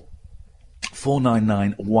 0344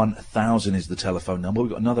 499 1000 is the telephone number. We've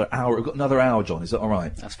got another hour. We've got another hour, John. Is that all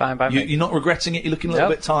right? That's fine by me. You're not regretting it? You're looking a little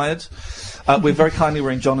bit tired? We're very kindly,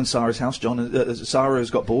 we're in John and Sarah's house. Sarah has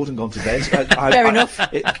got bored and gone to bed. Fair enough.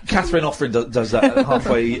 Catherine Offrin does that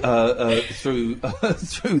halfway through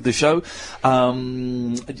the show.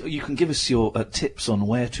 You can give us your tips on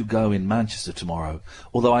where to go in Manchester tomorrow.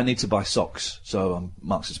 Although I need to buy socks, so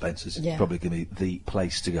Marks and Spencer's is probably going to be the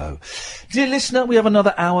place to go. Dear listener, we have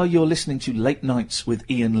another hour. You're listening to Late Nights with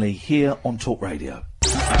Iain Lee here on Talk Radio.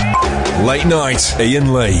 Late Night,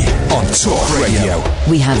 Iain Lee on Talk Radio.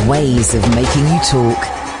 We have ways of making you talk.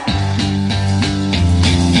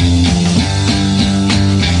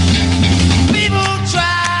 People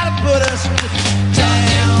try to put us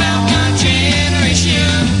down. About my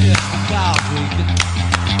generation. God, we could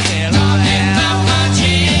tell about my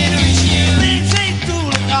generation. They take through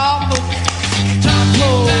the awful talk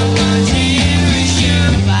about my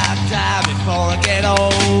generation. If I die before I get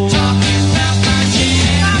old. Talking about my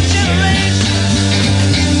generation.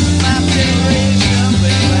 My generation,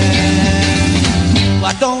 baby.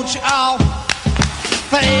 Why don't you all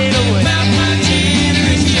fade away? About my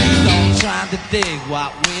generation. Don't try to dig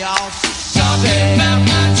what we all say. About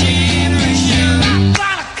my generation. I'm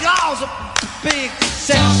trying to cause a big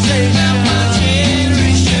sensation. About my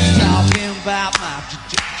generation. Talking about my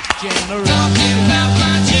generation. Talking about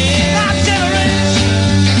my generation.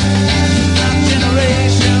 My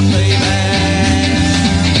generation, baby.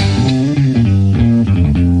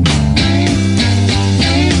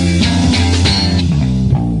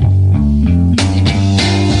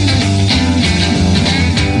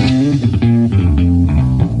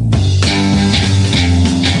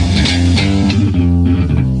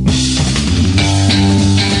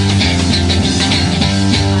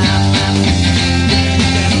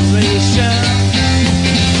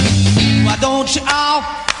 Why don't you all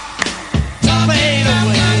fade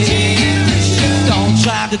away? Don't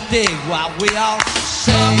try to dig what we all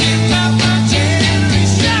say. About my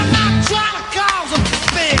generation. I'm not trying to cause a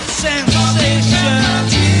big sensation.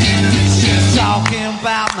 Just talking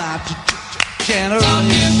about my generation.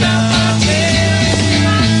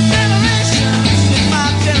 My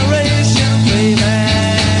generation, baby.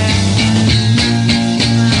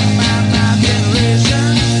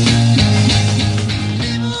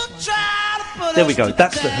 There we go.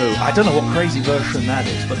 That's The Who. I don't know what crazy version that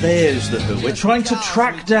is, but there's The Who. We're trying to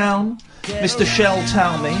track down Mr. Shel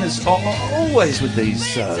Talmy, as always with these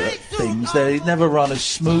things. They never run as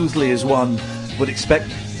smoothly as one would expect.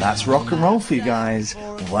 That's rock and roll for you guys.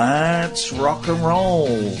 That's rock and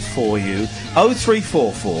roll for you.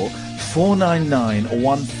 0344 499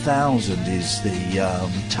 1000 is the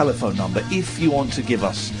telephone number if you want to give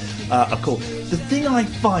us a call. The thing I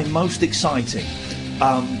find most exciting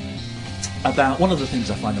about one of the things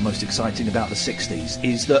I find the most exciting about the 60s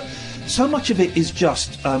is that so much of it is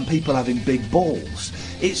just people having big balls.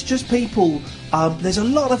 It's just people, there's a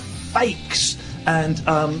lot of fakes and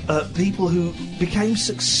people who became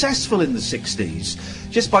successful in the 60s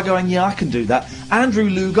just by going, yeah, I can do that. Andrew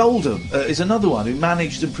Loog Oldham is another one who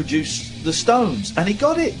managed and produced the Stones, and he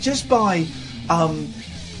got it just by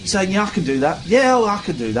saying, yeah, I can do that. Yeah, well, I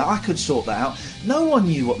can do that. I could sort that out. No one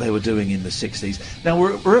knew what they were doing in the 60s. Now,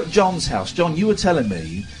 we're at John's house. John, you were telling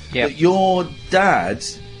me that your dad,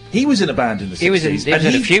 he was in a band in the 60s. He was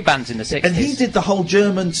in a few bands in the 60s. And he did the whole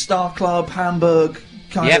German Star Club, Hamburg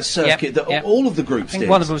kind of circuit that all of the groups I think did.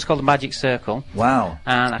 one of them was called the Magic Circle. Wow.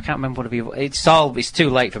 And I can't remember what of it's too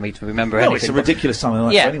late for me to remember anything. It's a ridiculous time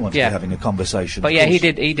for anyone to be having a conversation. But yeah, he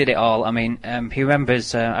did it all. I mean, he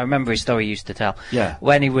remembers, I remember his story he used to tell. Yeah.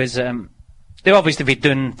 When he was, they obviously had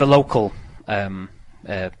done the local,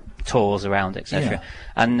 tours around, etc. Yeah.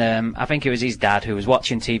 And I think it was his dad who was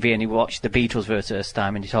watching TV and he watched the Beatles for the first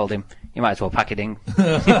time and he told him, you might as well pack it in.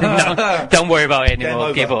 Don't worry about it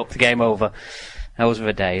anymore. Give up. Game over. Those were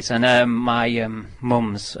the days. And my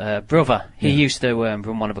mum's brother, he used to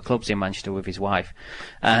run one of the clubs in Manchester with his wife.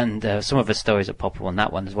 And some of the stories are popular on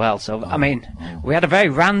that one as well. So, I mean, we had a very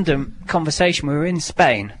random conversation. We were in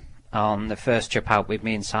Spain on the first trip out with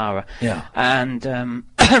me and Sarah. Yeah. And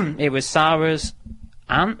it was Sarah's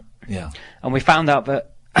aunt. Yeah. And we found out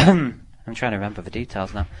that I'm trying to remember the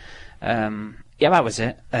details now. Yeah, that was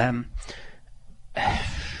it.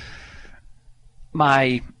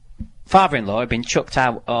 My father-in-law had been chucked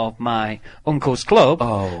out of my uncle's club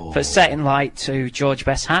for setting light to George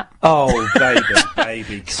Best's hat. Oh,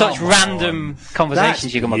 baby. Such random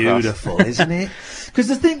conversations you come across. Beautiful, isn't it? Because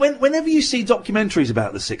the thing, whenever you see documentaries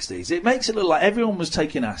about the 60s, it makes it look like everyone was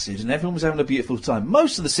taking acid and everyone was having a beautiful time.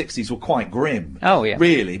 Most of the 60s were quite grim. Oh, yeah.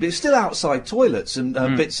 Really. But it's still outside toilets and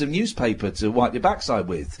bits of newspaper to wipe your backside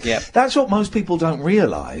with. Yeah. That's what most people don't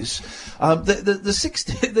realise. The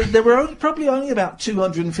 60s, there were probably only about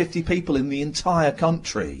 250 people in the entire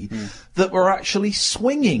country that were actually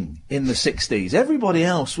swinging in the 60s. Everybody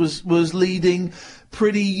else was leading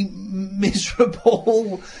pretty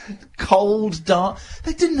miserable, cold, dark.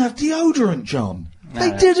 They didn't have deodorant, John.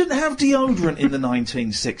 They didn't have deodorant in the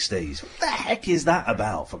 1960s. What the heck is that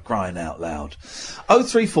about, for crying out loud?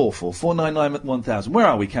 0344 499 1000. Where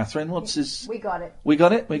are we, Catherine? What's his... We got it. We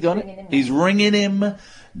got it? We got it? He's ringing him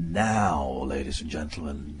now, ladies and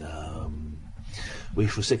gentlemen. We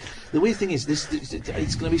shall see. The weird thing is,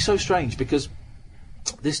 it's going to be so strange because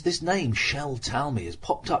this name, Shel Talmy, has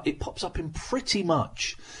popped up. It pops up in pretty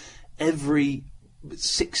much every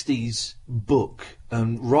 60s book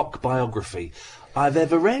and rock biography I've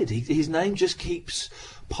ever read. His name just keeps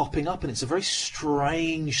popping up, and it's a very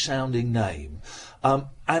strange sounding name.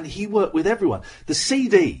 And he worked with everyone. The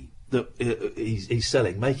CD that he's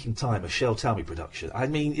selling, Making Time, a Shel Talmy production. I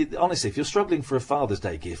mean, honestly, if you're struggling for a Father's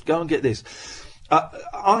Day gift, go and get this.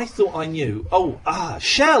 I thought I knew.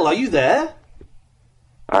 Shel, are you there?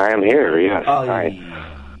 I am here, yes. Hi.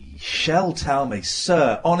 Shel Talmy,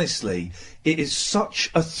 sir, honestly, it is such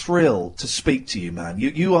a thrill to speak to you, man.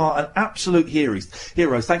 You are an absolute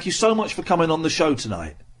hero. Thank you so much for coming on the show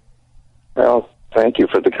tonight. Well, thank you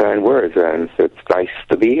for the kind words, and it's nice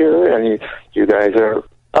to be here, and you guys are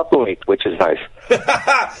up late, which is nice.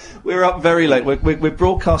 We're up very late. We're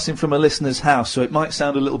broadcasting from a listener's house, so it might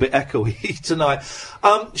sound a little bit echoey tonight.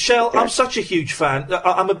 Shel, I'm such a huge fan.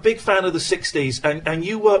 I'm a big fan of the 60s, and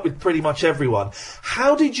you work with pretty much everyone.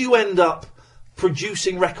 How did you end up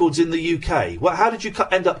producing records in the UK? How did you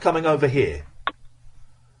end up coming over here?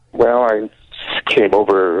 Well, I came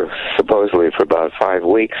over supposedly for about 5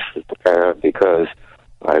 weeks because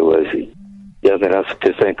I was young enough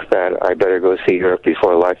to think that I better go see Europe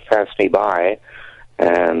before life passed me by,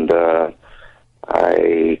 and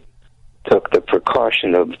I took the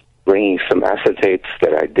precaution of bringing some acetates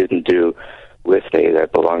that I didn't do with me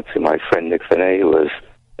that belonged to my friend Nick Vinny, who was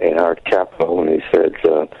in art capital, and he said,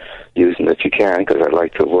 use them if you can, because I'd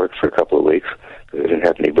like to work for a couple of weeks, because I didn't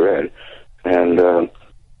have any bread. And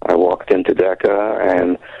I walked into Decca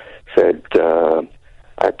and said,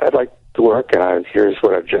 I'd like to work, and here's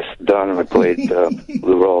what I've just done, and I played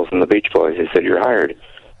Lou Rawls and the Beach Boys. He said, you're hired.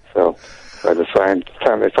 So by the time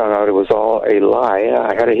I found out it was all a lie,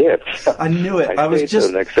 I had a hit. I knew it. I was just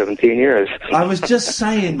for the next 17 years. I was just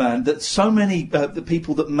saying, man, that so many the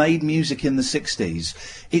people that made music in the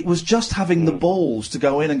 60s, it was just having the balls to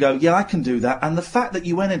go in and go, yeah, I can do that. And the fact that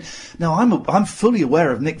you went in. Now, I'm fully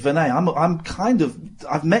aware of Nick Vinny.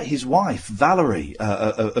 I've met his wife Valerie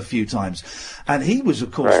a few times, and he was,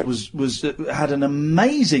 of course, had an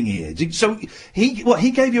amazing ear. So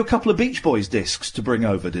he gave you a couple of Beach Boys discs to bring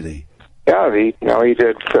over, did he? Yeah, he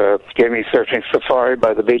did. Gave me Searching Safari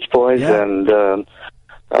by the Beach Boys, and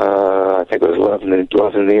I think it was Love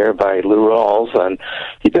in the Air by Lou Rawls, and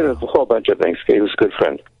he did a whole bunch of things. He was a good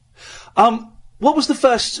friend. What was the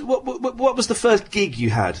first? What was the first gig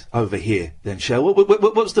you had over here, then, Shel?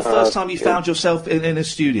 What was the first time you found yourself in a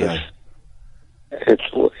studio? It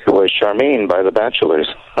was Charmine by the Bachelors.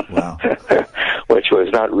 Wow. Which was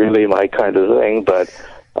not really my kind of thing, but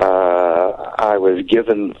I was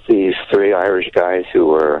given these 3 Irish guys who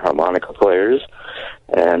were harmonica players,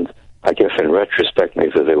 and I guess in retrospect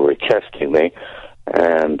maybe they were testing me,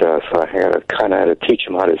 And so I had to teach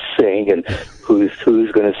them how to sing and who's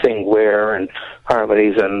going to sing where and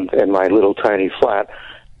harmonies in my little tiny flat.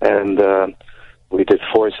 And we did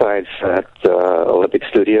 4 sides at Olympic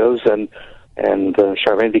Studios, and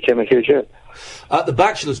Charmaine became a huge hit. The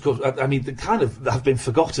Bachelors, of course, I mean, they kind of have been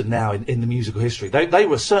forgotten now in the musical history. They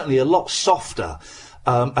were certainly a lot softer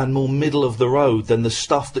and more middle of the road than the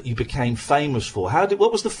stuff that you became famous for.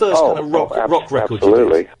 What was the first kind of rock record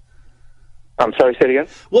absolutely. you did? I'm sorry, say it again?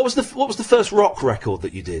 What was the first rock record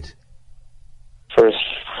that you did? First...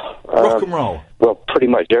 rock and roll? Well, pretty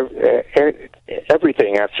much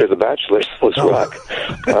everything after The Bachelors was rock.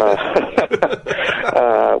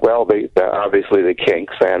 Well, obviously the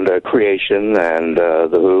Kinks and Creation and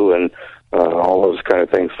The Who and all those kind of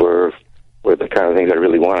things were the kind of things I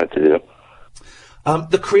really wanted to do.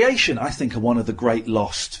 The Creation, I think, are one of the great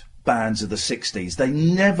lost bands of the 60s. They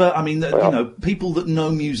never, I mean, you know, people that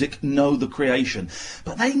know music know The Creation,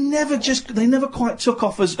 but they never quite took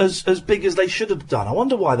off as big as they should have done. I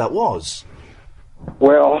wonder why that was.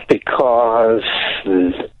 Well, because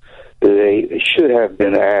they should have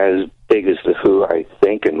been as big as The Who, I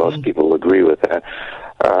think, and most people agree with that.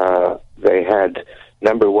 They had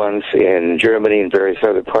number ones in Germany and various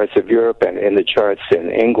other parts of Europe and in the charts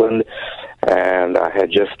in England, and I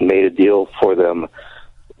had just made a deal for them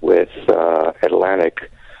with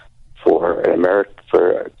Atlantic for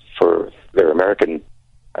their American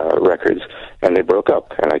records, and they broke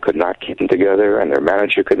up, and I could not keep them together, and their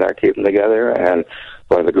manager could not keep them together, and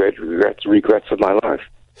one of the great regrets of my life.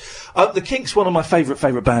 The Kinks, one of my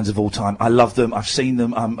favourite bands of all time. I love them. I've seen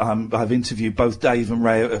them. I've interviewed both Dave and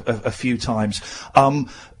Ray a few times.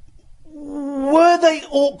 Were they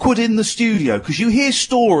awkward in the studio? Because you hear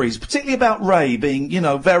stories, particularly about Ray being, you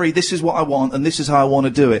know, very, this is what I want and this is how I want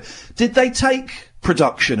to do it. Did they take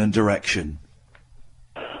production and direction?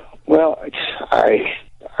 Well, I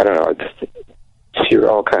don't know. I hear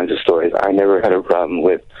all kinds of stories. I never had a problem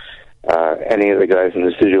with any of the guys in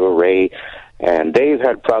the studio. Ray and Dave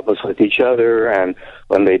had problems with each other, and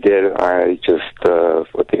when they did, I just,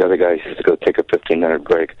 with the other guys, used to go take a 15-minute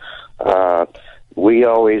break. We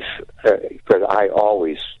always, because I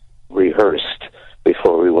always rehearsed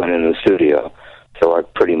before we went in the studio, so I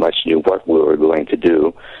pretty much knew what we were going to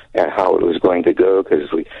do and how it was going to go,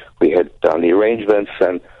 because we had done the arrangements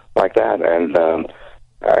and like that, and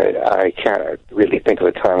I can't really think of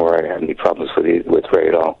a time where I had any problems with Ray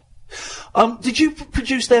at all. Did you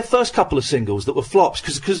produce their first couple of singles that were flops?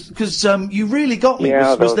 Because You Really Got Me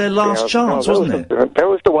was their last chance, wasn't it? That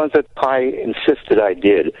was the ones that Pi insisted I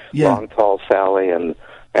did. Yeah. Long, Tall Sally, and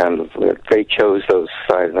they chose those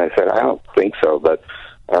sides, and I said, I don't think so, but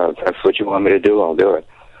that's what you want me to do, I'll do it.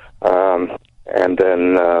 And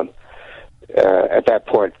then at that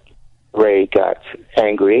point, Ray got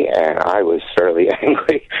angry, and I was fairly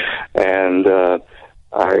angry, and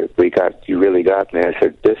You Really Got Me. I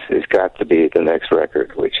said, this has got to be the next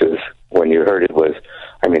record, which is, when you heard it was,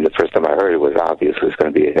 I mean, the first time I heard it was obvious it was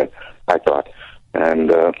going to be a hit, I thought.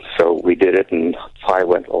 And so we did it, and I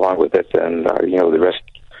went along with it, and, you know, the rest,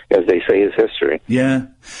 as they say, is history. Yeah.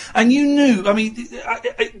 And you knew, I mean,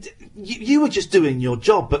 you were just doing your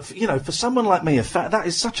job, but, for someone like me, that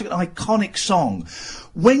is such an iconic song.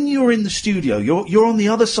 When you're in the studio, you're on the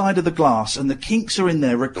other side of the glass, and the Kinks are in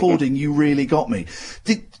there recording You Really Got Me.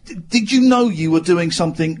 Did you know you were doing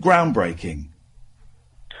something groundbreaking?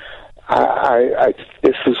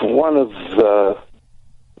 This is one of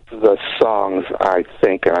the songs, I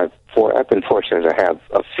think, and I've been fortunate to have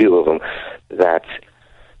a few of them that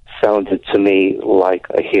sounded to me like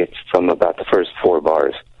a hit from about the first 4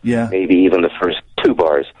 bars. Yeah. Maybe even the first 2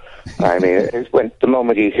 bars. I mean, the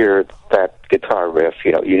moment you hear that guitar riff,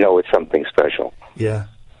 you know it's something special. Yeah.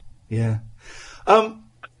 Yeah.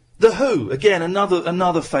 The Who, again,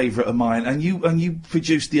 another favourite of mine, and you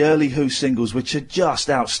produced the early Who singles, which are just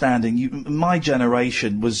outstanding. My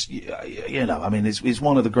generation was, I mean, it's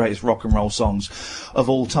one of the greatest rock and roll songs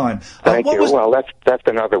of all time. Thank you. Well, that's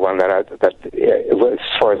another one that as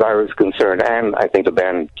far as I was concerned, and I think the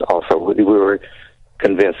band also, we were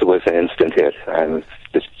convinced it was an instant hit, and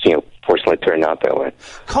just, fortunately turned out that way.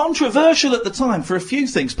 Controversial at the time for a few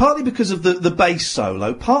things, partly because of the bass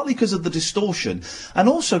solo, partly because of the distortion, and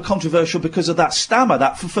also controversial because of that stammer,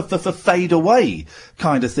 that fade away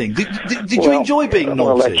kind of thing. Did you enjoy being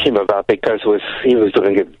naughty? Well, that came about because he was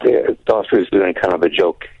doing it, Doctor was doing kind of a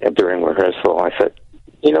joke during rehearsal. I said,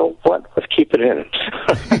 you know what, let's keep it in.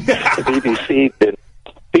 The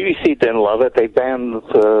BBC didn't love it. They banned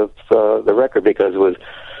the record because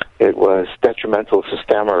it was detrimental to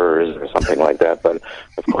stammerers or something like that. But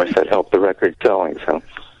of course, that helped the record selling. So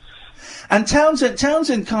And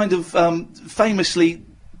Townsend kind of famously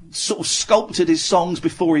sort of sculpted his songs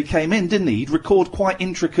before he came in, didn't he? He'd record quite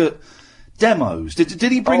intricate demos.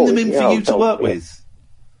 Did he bring them in for you to work with?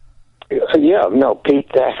 Yeah, no, Pete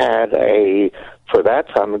had for that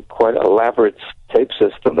time, quite elaborate tape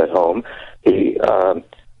system at home. He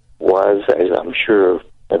was, as I'm sure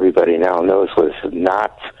everybody now knows, was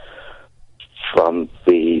not from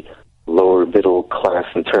the lower middle class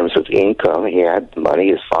in terms of income. He had money,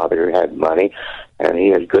 his father had money, and he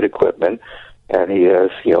had good equipment, and he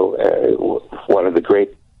is, one of the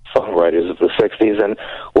great songwriters of the 60s and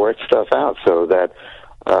worked stuff out so that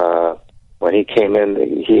when he came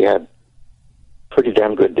in, he had pretty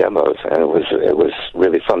damn good demos, and it was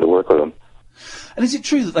really fun to work with him. And is it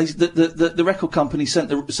true that the record company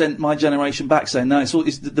sent My Generation back saying, no,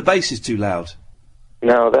 the bass is too loud?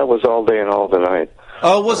 No, that was All Day and All the Night.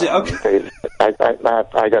 Oh, was it? Okay. I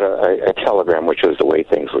got a telegram, which was the way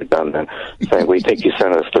things were done then, saying, we think you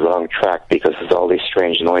sent us the wrong track because there's all these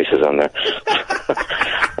strange noises on there.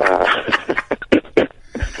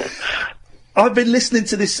 I've been listening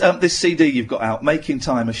to this CD you've got out, Making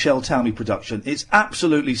Time, a Shel Talmy production. It's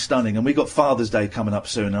absolutely stunning, and we've got Father's Day coming up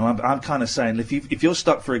soon, and I'm kind of saying, if you're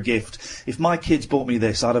stuck for a gift, if my kids bought me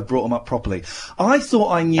this, I'd have brought them up properly. I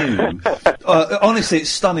thought I knew, honestly, it's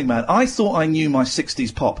stunning, man. I thought I knew my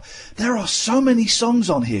 60s pop. There are so many songs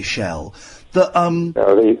on here, Shel, that,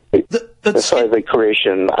 the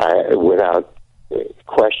creation, without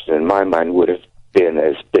question in my mind, would have been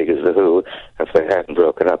as big as the Who if they hadn't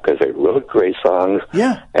broken up, because they wrote great songs,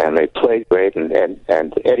 and they played great, and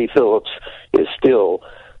Eddie Phillips is still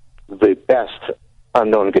the best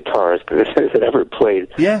unknown guitarist that ever played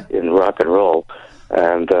in rock and roll,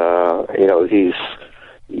 and he's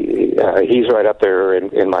right up there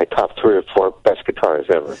in my top 3 or 4 best guitarists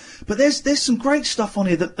ever. But there's some great stuff on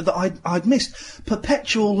here that I'd missed.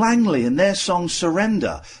 Perpetual Langley and their song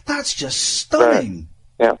Surrender. That's just stunning.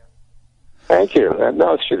 Yeah. Thank you.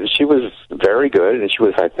 No, she was very good, and she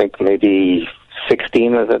was, I think, maybe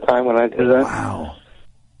 16 at the time when I did that. Wow.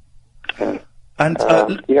 And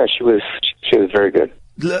she was very good.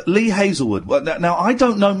 Lee Hazelwood. Well, now, I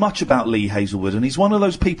don't know much about Lee Hazelwood, and he's one of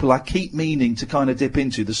those people I keep meaning to kind of dip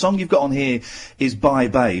into. The song you've got on here is Bye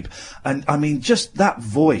Babe. And, I mean, just that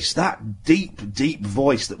voice, that deep, deep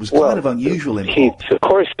voice that was kind of unusual in pop. Of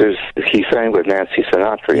course, he sang with Nancy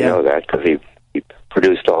Sinatra, you know that, because he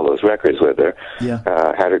produced all those records with her.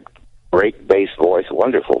 Had a great bass voice, a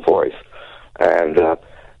wonderful voice. And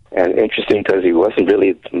interesting because he wasn't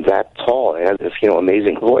really that tall. He had this,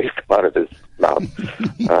 amazing voice come out of his mouth.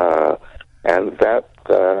 And that,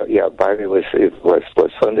 Bobby was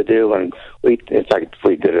fun to do. And we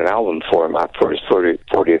did an album for him for his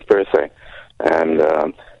 40th birthday. And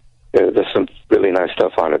there's some really nice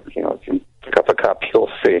stuff on it. If you pick up a copy, you'll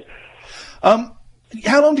see.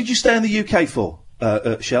 How long did you stay in the UK for,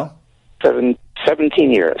 Shel?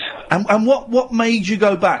 17 years. And what made you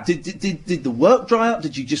go back? Did the work dry up?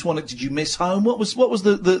 Did you miss home? What was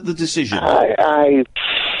the decision? I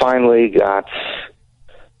finally got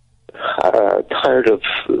tired of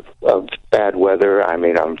bad weather. I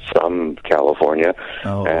mean, I'm from California,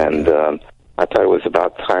 and I thought it was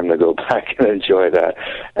about time to go back and enjoy that.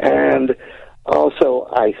 And also,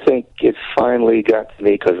 I think it finally got to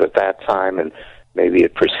me because at that time, and maybe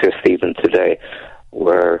it persists even today,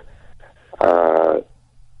 where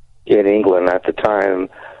in England at the time,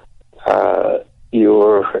 you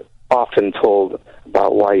were often told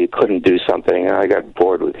about why you couldn't do something, and I got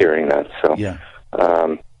bored with hearing that. So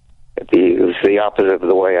it was the opposite of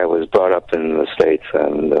the way I was brought up in the States,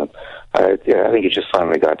 and I think it just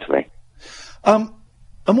finally got to me. And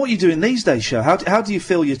what are you doing these days, Shel? How do you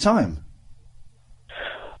fill your time?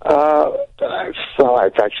 So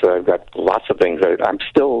I've got lots of things. I'm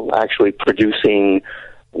still actually producing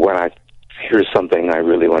when I hear something I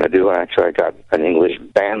really want to do. Actually, I got an English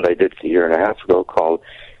band I did a year and a half ago called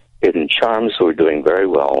Hidden Charms, who are doing very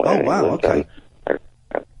well. Oh, wow, okay.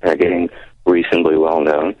 They're getting reasonably well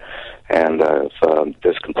known. And I've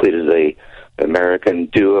just completed the American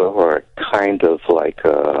duo, or kind of like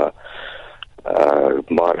a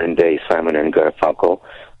modern-day Simon and Garfunkel.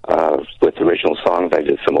 With original songs, I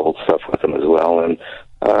did some old stuff with them as well, and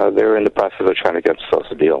they're in the process of trying to get themselves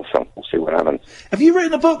a deal, so we'll see what happens. Have you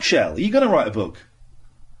written a book, Shel? Are you going to write a book?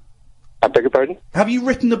 I beg your pardon? Have you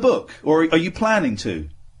written a book, or are you planning to?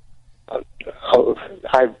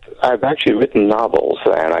 I've actually written novels,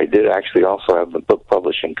 and I did actually also have a book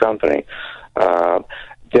publishing company.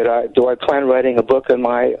 Do I plan writing a bock in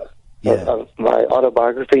my my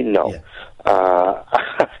autobiography? No.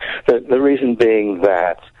 The reason being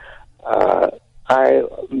that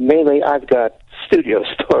I've got studio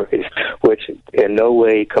stories, which in no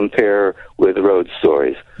way compare with road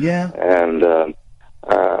stories. Yeah. And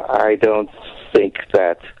I don't think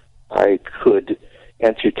that I could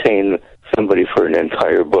entertain somebody for an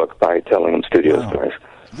entire book by telling them studio stories.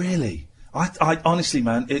 Really? I honestly,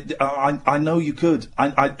 man, I know you could.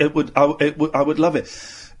 I would love it.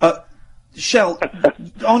 Shel,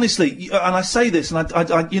 honestly, and I say this, and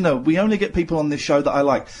I you know, we only get people on this show that I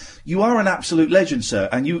like. You are an absolute legend, sir,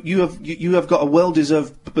 and you have got a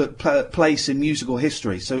well-deserved place in musical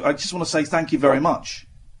history. So I just want to say thank you very much.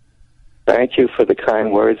 Thank you for the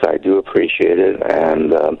kind words. I do appreciate it,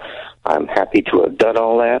 and I'm happy to have done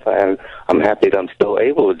all that, and I'm happy that I'm still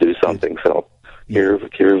able to do something. So here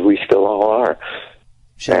we still all are.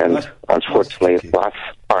 And unfortunately, lots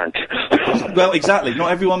aren't. Well, exactly.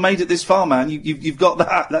 Not everyone made it this far, man. You've got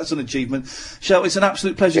that. That's an achievement. Shel, it's an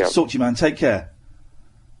absolute pleasure to talk to you, man. Take care.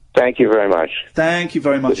 Thank you very much. Thank you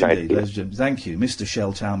very much Good night, indeed, ladies and gentlemen. Thank you, Mr.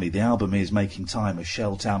 Shel Talmy. The album is Making Time, a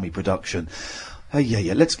Shel Talmy production.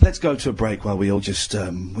 Yeah. Let's go to a break while we all just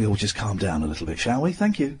calm down a little bit, shall we?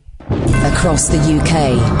 Thank you. Across the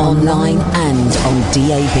UK, online and on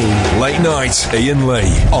DAB. Late night, Iain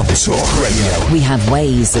Lee on Talk Radio. We have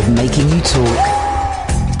ways of making you talk.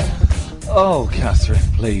 Oh, Catherine,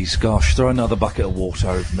 please, gosh, throw another bucket of water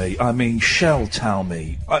over me. I mean, Shel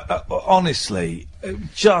Talmy, honestly,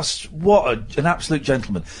 just an absolute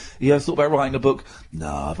gentleman. You ever thought about writing a book?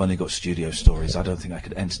 No, I've only got studio stories. I don't think I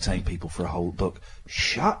could entertain people for a whole book.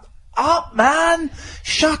 Shut up, man!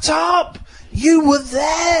 Shut up! You were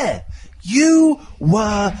there! You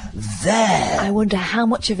were there! I wonder how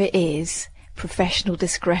much of it is professional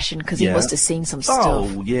discretion, because he must have seen some stuff.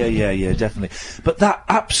 Oh, yeah, definitely. But that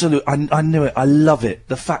absolute, I knew it, I love it.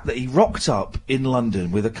 The fact that he rocked up in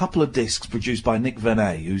London with a couple of discs produced by Nick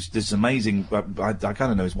Venet, who's this amazing, I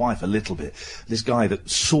kind of know his wife a little bit, this guy that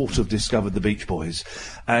sort of discovered the Beach Boys,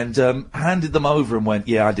 and handed them over and went,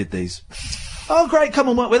 yeah, I did these. Oh, great, come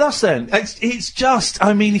and work with us then. It's just,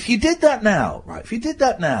 I mean, if you did that now,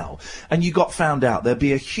 and you got found out, there'd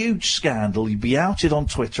be a huge scandal, you'd be outed on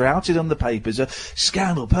Twitter, outed on the papers, a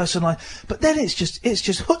scandal, but then it's just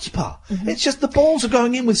chutzpah. Mm-hmm. It's just the balls are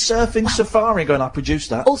going in with surfing Safari going, I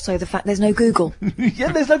produced that. Also, the fact there's no Google.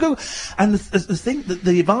 Yeah, there's no Google. And the thing,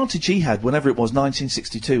 the advantage he had, whenever it was,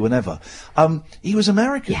 1962, whenever, he was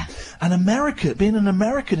American. Yeah. And being an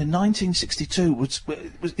American in 1962 was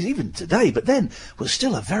even today, but then was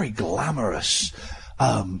still a very glamorous,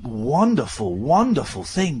 wonderful, wonderful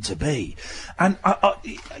thing to be. And what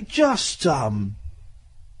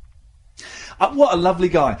a lovely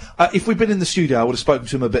guy. If we'd been in the studio, I would have spoken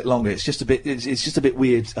to him a bit longer. It's just a bit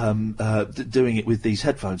weird doing it with these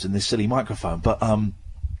headphones and this silly microphone. But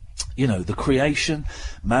you know, the Creation,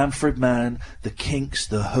 Manfred Mann, the Kinks,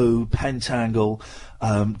 the Who, Pentangle,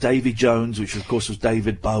 Davy Jones, which of course was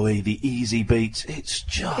David Bowie, the Easy Beats. It's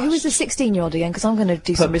just... Who was the 16-year-old again? Because I'm going to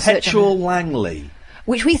do some research on Perpetual Langley.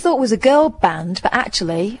 Which we thought was a girl band, but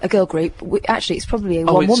actually, a girl group. Actually, it's probably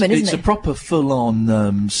one woman, isn't it? It's a proper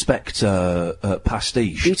full-on Spectre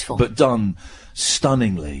pastiche. Beautiful. But done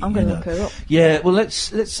stunningly. I'm going to look her up. Yeah, well,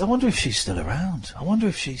 let's... I wonder if she's still around. Well,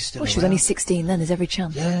 she was only 16 then, there's every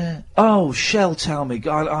chance. Yeah. Oh, Shel Talmy.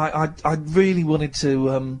 I really wanted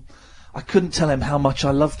to... I couldn't tell him how much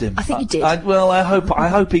I loved him. I think you did. I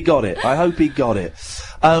hope he got it. I hope he got it.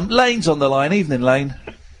 Lane's on the line. Evening, Lane.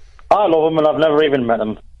 I love him, and I've never even met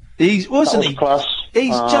him. Wasn't he? Class.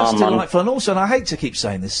 He's just delightful, and also, and I hate to keep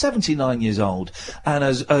saying this, 79 years old, and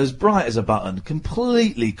as bright as a button,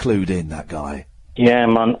 completely clued in, that guy. Yeah,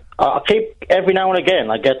 man. I keep, every now and again,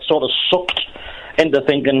 I get sort of sucked into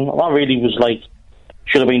thinking, well, I really was like,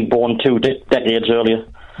 should have been born 2 decades earlier.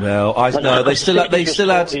 Well, they still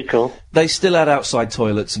had outside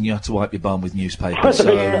toilets, and you had to wipe your bum with newspaper.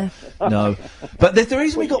 So Yeah. No, but the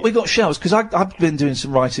reason we got Shels, because I've been doing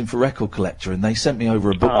some writing for Record Collector, and they sent me over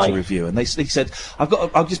a book to review, and he said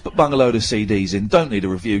I'll just bung a load of CDs in, don't need a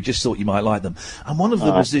review, just thought you might like them, and one of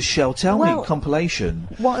them was this Shel Talmy compilation.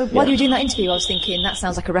 While you were doing that interview, I was thinking that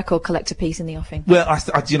sounds like a Record Collector piece in the offing. Well, I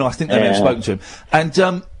think they may have spoken to him,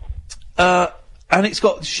 and it's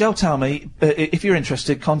got Shel Talmy. If you're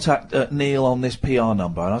interested, contact Neil on this PR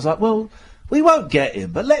number. And I was like, well, we won't get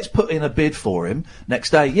him, but let's put in a bid for him. Next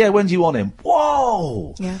day, yeah, when do you want him?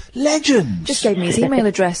 Whoa! Yeah. Legends! Just gave me his email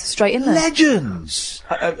address straight in there. Legends!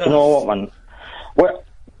 You know what, man?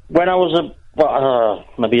 When I was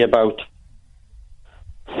maybe about...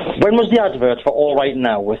 When was the advert for All Right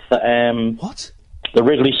Now with what? The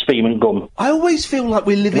Wrigley Spearmint gum? I always feel like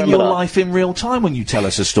we're living your life in real time when you tell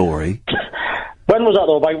us a story. When was that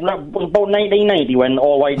though? It was about 1990 when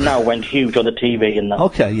All Right Now went huge on the TV and that.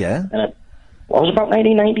 Okay, yeah. was about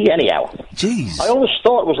 1990 anyhow. Jeez. I always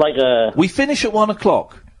thought it was like a... We finish at 1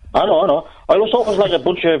 o'clock. I know. I always thought it was like a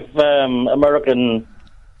bunch of American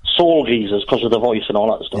soul geezers because of the voice and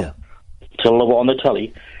all that stuff. Yeah. Till they were on the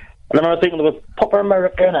telly. And I remember thinking they were proper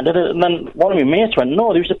American, and then one of my mates went,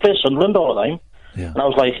 no, they used to play Sunderland all the time. Yeah. And I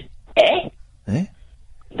was like, eh?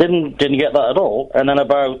 Didn't get that at all. And then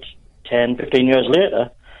about 10, 15 years later,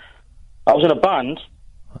 I was in a band,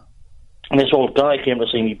 and this old guy came to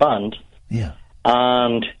see me band. Yeah.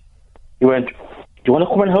 And he went, do you want to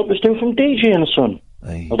come and help us do some DJing, son?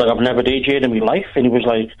 I was like, I've never DJed in my life. And he was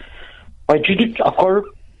like, I've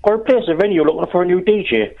got a place, a venue, looking for a new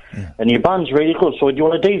DJ. Yeah. And your band's really good, so do you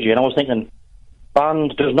want a DJ? And I was thinking,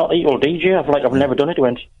 band does not equal DJ. I've never done it. He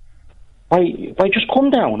went, why just come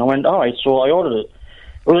down? I went, all right, so I ordered it.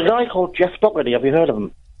 There was a guy called Jeff Doherty. Have you heard of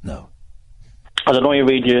him? No. I don't know, you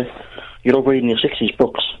love reading your 60s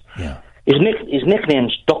books. Yeah. His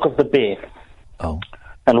nickname's Doc of the Bay. Oh.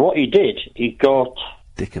 And what he did, he got...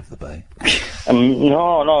 Dick of the Bay.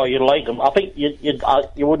 No, you'd like him. I think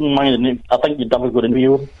you wouldn't mind him. I think you'd have a good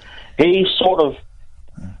interview with him.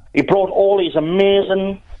 He brought all these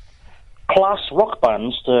amazing class rock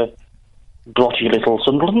bands to grotty little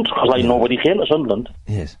Sunderland, because nobody came to Sunderland.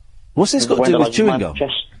 Yes. What's this got to do with chewing gum?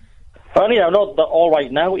 Only not that all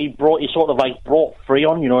right now. He brought free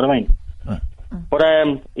on. You know what I mean? Right. But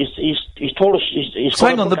he's told us. So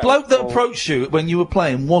hang on, the bloke that approached you when you were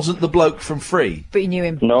playing wasn't the bloke from Free. But you knew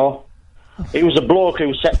him. No, he was a bloke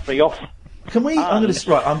who set Free off. Can we? I'm going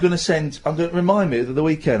to remind me of the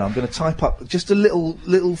weekend. I'm going to type up just a little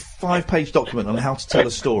 5-page document on how to tell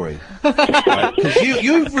a story. Because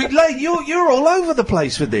you're all over the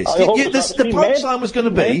place with this. The punchline was going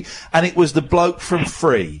to be, and it was the bloke from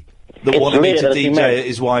Free that wanted me to DJ at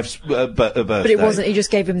his wife's birthday. But it wasn't. He just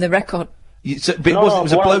gave him the record. It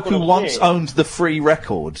was a bloke who once owned the Free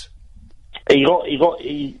record. I'm not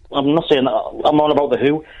saying that. I'm on about the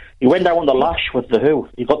Who. He went down on the lash with the Who.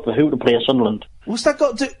 He got the Who to play Sunderland. What's that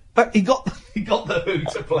got to? He got the Who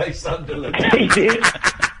to play Sunderland. He did.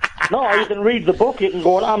 No, you can read the book. You can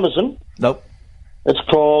go on Amazon. Nope. It's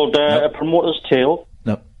called A Promoter's Tale.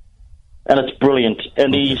 Nope. And it's brilliant.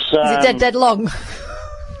 And he's Is it dead long?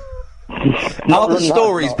 Are the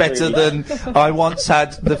stories better than I once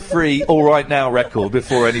had the Free All Right Now record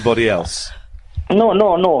before anybody else?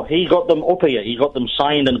 No. He got them up here. He got them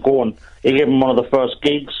signed and going. He gave them one of the first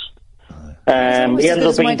gigs. He ended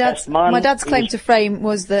up being best man. My dad's claim to fame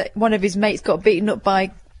was that one of his mates got beaten up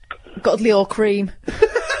by Godly or Cream.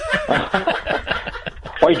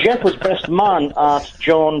 Why, Jeff was best man at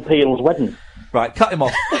John Peel's wedding. Right, cut him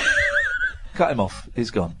off. Cut him off.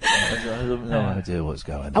 He's gone. I have no idea what's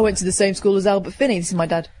going on. I went to the same school as Albert Finney. This is my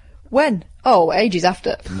dad. When? Oh, ages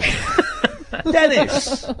after.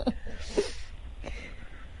 Dennis!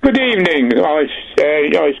 Good evening.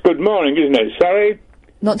 It's good morning, isn't it? Sorry?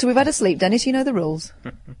 Not till we've had a sleep, Dennis. You know the rules.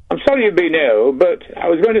 I'm sorry you've been ill, but I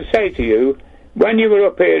was going to say to you, when you were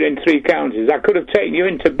up here in 3 counties, I could have taken you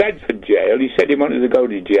into Bedford jail. You said you wanted to go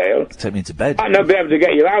to jail. Take me into bed. I'd not be able to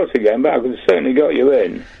get you out again, but I could have certainly got you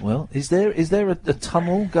in. Well, is there a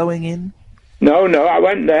tunnel going in? No, I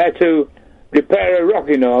went there to repair a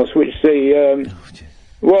rocking horse, which the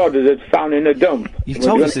warders had found in a dump. You've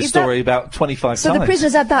told us this story about 25 times. So the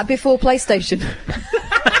prisoners had that before PlayStation?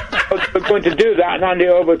 We're going to do that and hand it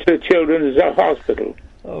over to Children's Hospital.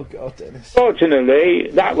 Oh, God, Dennis. Fortunately,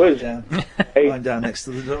 that was... Lying down next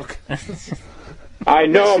to the dock. I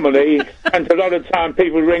normally spent a lot of time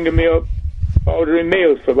people ringing me up, ordering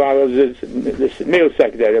meals for while I was this meal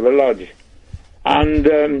secretary of a lodge.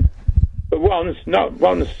 And not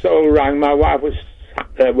once soul rang, my wife was sat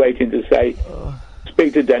there waiting to say,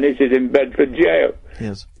 speak to Dennis, he's in Bedford jail.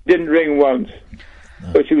 Yes. Didn't ring once,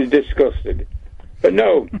 but she was disgusted. But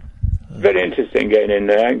no, very interesting getting in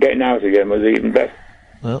there, and getting out again was even better.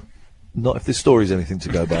 Well, not if this story's anything to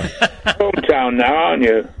go by. Hometown now, aren't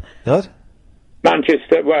you? What?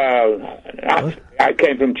 Manchester, well, I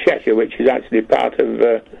came from Cheshire, which is actually part of...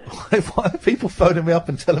 Why are people phoning me up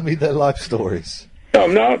and telling me their life stories? No,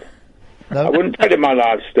 I'm not. No? I wouldn't tell you my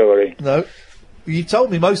life story. No. You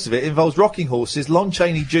told me most of it involves rocking horses, Lon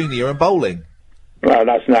Chaney Jr. and bowling. Well,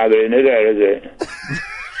 that's neither in nor there, is it?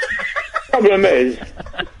 Problem is...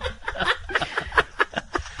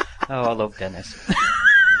 Oh, I love Dennis.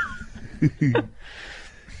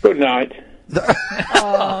 Good night.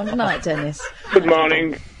 Oh, night, Dennis. Good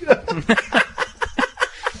morning.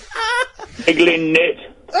 Higgling knit.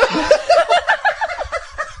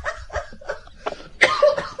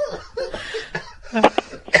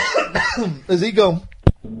 Has he gone?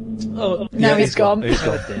 No, he's gone. He's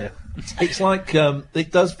gone, dear. It's like,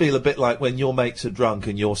 it does feel a bit like when your mates are drunk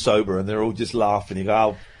and you're sober and they're all just laughing. You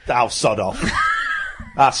go, I'll sod off.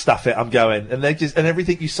 Stuff it, I'm going. And they just, and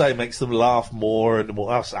everything you say makes them laugh more and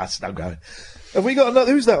more. I'm going. Have we got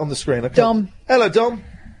another, who's that on the screen? Dom. Hello, Dom.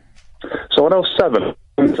 So when I was 7,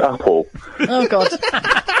 it's Apple. Oh, God.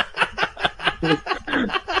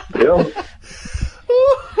 Yeah.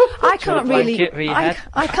 I can't really,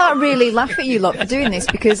 I can't really laugh at you lot for doing this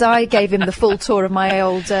because I gave him the full tour of my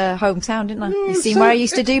old hometown, didn't I? You seen where I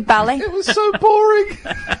used to do ballet? It was so boring.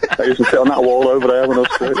 I used to sit on that wall over there when I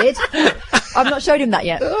was 6. I did. I've not showed him that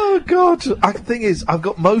yet. Oh, God. The thing is, I've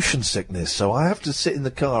got motion sickness, so I have to sit in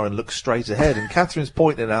the car and look straight ahead, and Catherine's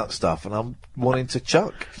pointing out stuff, and I'm wanting to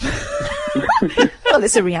chuck. Well,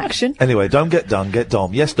 it's a reaction. Anyway, don't get done, get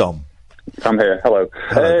Dom. Yes, Dom. I'm here. Hello.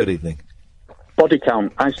 Hello, good evening. Body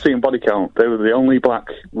Count. Ice-T and Body Count. They were the only black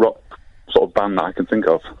rock sort of band that I can think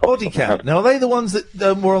of. Body Count. Now, are they the ones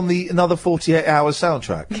that were on the Another 48 Hours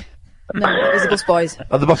soundtrack? No, it was the Bus Boys.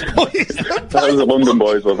 Oh, the Bus Boys. That was the London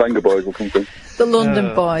Boys or Venga Boys or something. The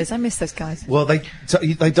London Boys. I miss those guys. Well, they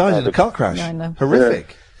died in a car crash. Yeah, I know.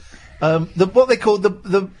 Horrific. Yeah. What they called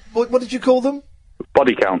what did you call them?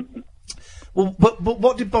 Body Count. Well, but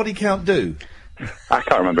what did Body Count do? I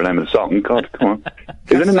can't remember the name of the song. God, come on.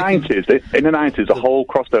 It was in the 90s. In the 90s, the whole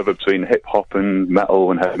crossover between hip-hop and metal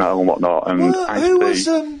and heavy metal and whatnot. And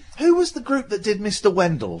who was the group that did Mr.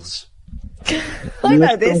 Wendell's? I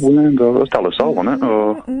know this. Mr. Wendell. It was Dallas Soul, wasn't it?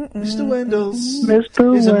 Or... Mr. Wendell's.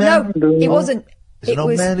 Mr. Wendell. No, it wasn't. There's an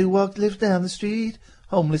old man who lives down the street.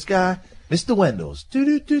 Homeless guy. Mr. Wendell's.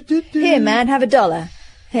 Here, man, have $1.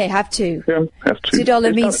 Here, have 2. Yeah, have 2.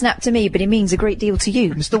 $2 means snap to me, but it means a great deal to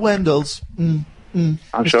you. Mr. Wendell's. I'm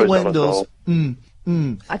Mr. sure it's Wendell's.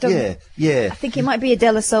 I don't. Yeah. I think it might be a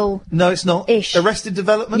De La Soul. No, it's not. Ish. Arrested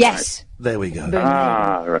Development. Yes. There we go.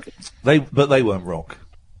 Right. They weren't rock.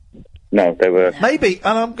 No, they were. Maybe,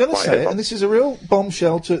 and I'm going to say it, hip-hop. and this is a real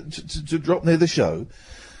bombshell to drop near the show.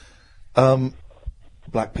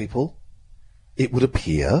 Black people, it would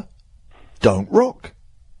appear, don't rock.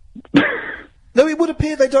 No, it would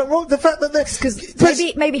appear they don't rock. The fact that they're...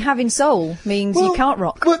 Because maybe having soul means you can't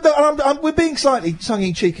rock. We're being slightly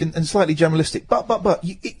tongue-in-cheek and slightly generalistic, but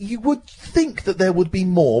you would think that there would be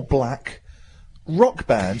more black rock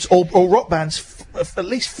bands, or rock bands at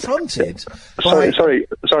least fronted by... Sorry,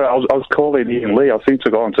 I was calling Iain Lee. I seem to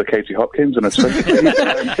go on to Katie Hopkins and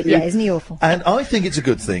Yeah, isn't he awful? And I think it's a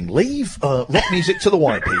good thing. Leave rock music to the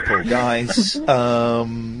white people, guys.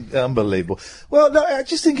 Unbelievable. Well, no, I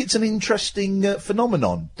just think it's an interesting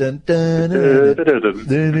phenomenon.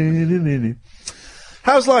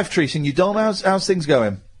 How's life treating you, Dom? How's things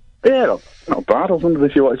going? Yeah, not bad. I was wondering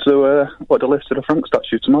if you wanted to lift to the Frank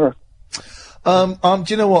statue tomorrow. Do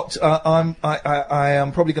you know what? I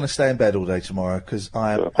am probably going to stay in bed all day tomorrow because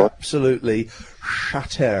I am absolutely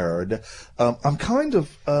shattered. I'm kind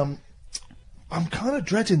of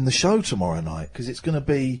dreading the show tomorrow night because it's going to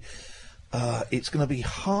be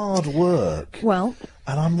hard work. Well,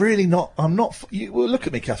 and I'm really not. Well, look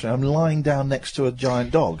at me, Catherine. I'm lying down next to a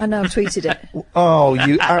giant dog. I know. I've tweeted it. Oh,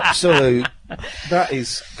 you absolute. That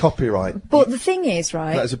is copyright. But the thing is,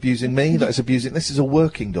 right? That is abusing me. That is abusing. This is a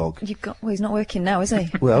working dog. Well, he's not working now, is he?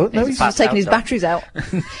 Well, no, he's just taking his batteries out.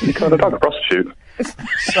 You called a dog a prostitute.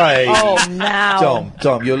 Say, oh, now,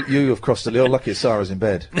 Dom, you have crossed the. You're lucky Sarah's in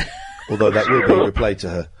bed. Although that will be replayed to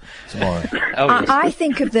her tomorrow. I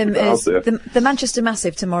think of them as the Manchester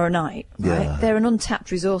Massive tomorrow night. Right? Yeah. They're an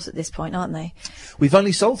untapped resource at this point, aren't they? We've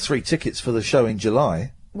only sold 3 tickets for the show in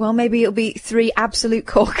July. Well, maybe it'll be 3 absolute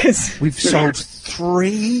corkers. We've sold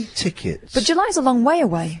 3 tickets. But July's a long way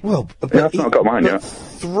away. Well, I've not got mine yet.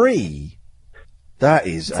 3. That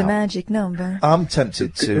is. It's a magic number. I'm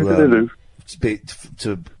tempted to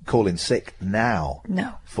call in sick now.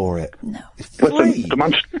 No. For it. No. Listen,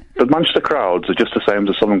 the Manchester crowds are just the same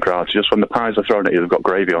as the Southern crowds. Just when the pies are thrown at you, they've got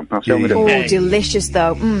gravy on. That's the only difference. Oh, delicious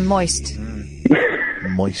though. Moist.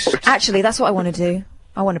 Moist. Actually, that's what I want to do.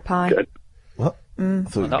 I want a pie. Good. What? I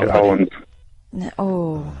thought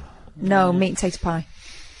No, meat and potato pie.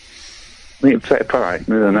 Meat and potato pie?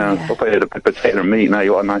 No. I'll put a potato and meat now.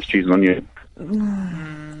 You want a nice cheese on you.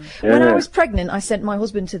 When I was pregnant, I sent my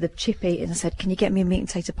husband to the chippy and I said, can you get me a meat and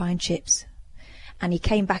potato pie and chips? And he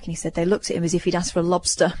came back and he said they looked at him as if he'd asked for a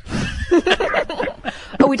lobster.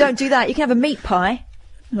 Oh, we don't do that. You can have a meat pie.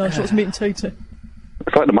 No, it's meat and potato.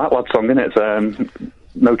 It's like the Matt Lad song, isn't it? It's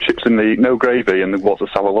no chips in no gravy and what's a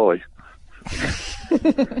salaloy.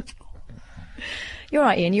 You're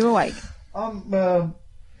right, Ian. You're awake. I'm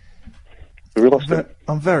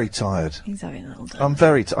very tired. He's having a little day.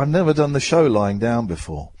 I've never done the show lying down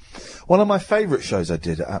before. One of my favourite shows I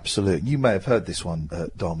did at Absolute, you may have heard this one,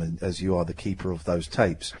 Dom, as you are the keeper of those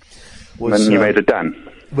tapes. Was, when you made a den.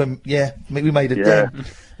 We made a den.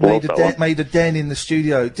 Made a den in the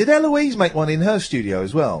studio. Did Eloise make one in her studio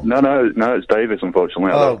as well? No, it's Davis,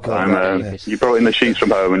 unfortunately. Oh, God. You brought in the sheets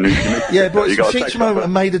from home and brought in the sheets from home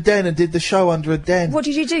and made a den and did the show under a den. What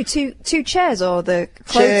did you do? Two chairs or the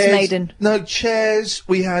clothes maiden? No, chairs.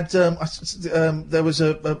 We had, there was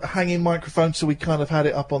a hanging microphone, so we kind of had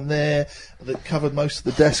it up on there that covered most of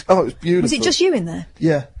the desk. Oh, it was beautiful. Was it just you in there?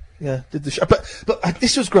 Yeah, did the show. But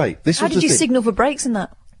this was great. How did you signal for breaks and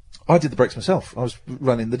that? I did the breaks myself. I was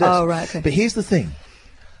running the desk. Oh, right, okay. But here's the thing.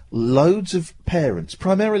 Loads of parents,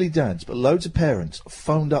 primarily dads, but loads of parents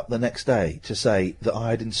phoned up the next day to say that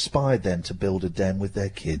I had inspired them to build a den with their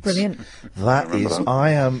kids. Brilliant.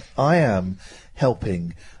 I am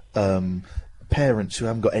helping parents who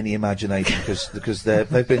haven't got any imagination because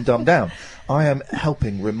they've been dumbed down. I am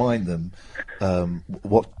helping remind them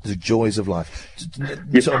what the joys of life.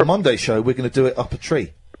 So on Monday's show, we're going to do it up a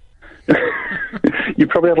tree. You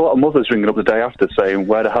probably had a lot of mothers ringing up the day after saying,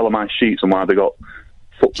 "Where the hell are my sheets and why have they got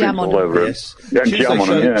footprints all over them?" Yes.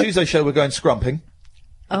 Tuesday show, we're going scrumping.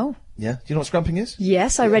 Oh. Yeah. Do you know what scrumping is?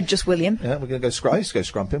 Yes, I read Just William. Yeah, we're going to go I used to go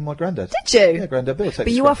scrumping with my granddad. Did you? Yeah, Granddad Bill.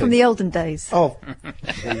 But you are from the olden days. Oh.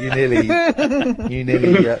 You nearly,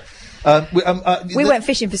 we went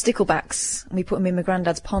fishing for sticklebacks and we put them in my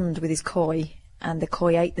granddad's pond with his koi. And the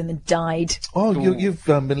koi ate them and died. Oh, you've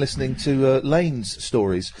been listening to Lane's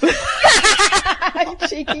stories.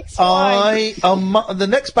 Cheeky swine. The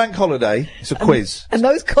next bank holiday, it's a quiz. And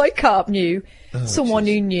those koi carp knew someone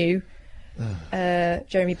who knew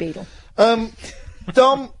Jeremy Beadle.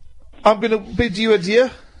 Dom, I'm going to bid you adieu.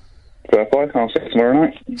 Fair play. I'll see you tomorrow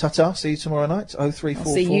night. Ta-ta. See you tomorrow night. 0344.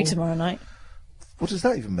 I'll see you tomorrow night. What does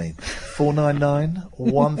that even mean? 499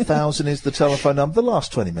 1000 is the telephone number. The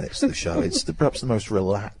last 20 minutes of the show. It's perhaps the most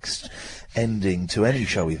relaxed ending to any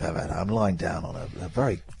show we've ever had. I'm lying down on a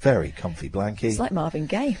very, very comfy blankie. It's like Marvin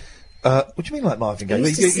Gaye. What do you mean like Marvin Gaye?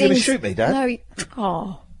 You're going to shoot me, Dad?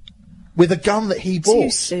 No, With a gun that he bought.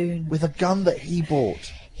 Too soon. With a gun that he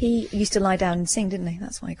bought. He used to lie down and sing, didn't he?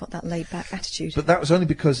 That's why he got that laid-back attitude. But that was only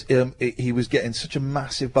because he was getting such a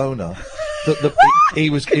massive boner that he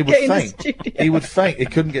would faint. He would faint. He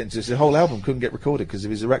couldn't get into this. The whole album couldn't get recorded because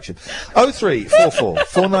of his erection. 0344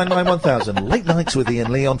 499 1000. Late nights with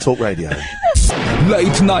Iain Lee on Talk Radio.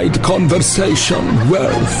 Late night conversation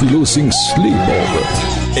worth losing sleep over.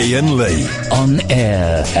 Iain Lee. On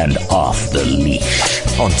air and off the leash.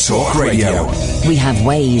 On Talk Radio. We have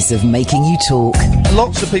ways of making you talk.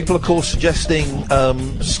 Lots of people, of course, suggesting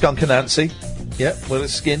Skunk Anansi. Yep, with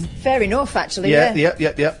its skin. Fair enough, actually,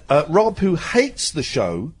 Yeah. Rob, who hates the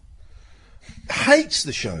show,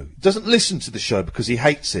 doesn't listen to the show because he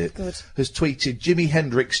hates it, has tweeted, Jimi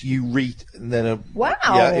Hendrix, you read, and then wow.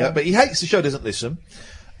 Yeah, but he hates the show, doesn't listen.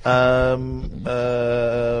 Because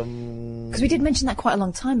we did mention that quite a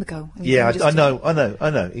long time ago. Yeah, I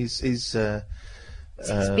know. He's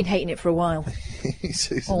been hating it for a while.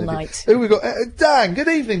 All night. Who we got? Dan. Good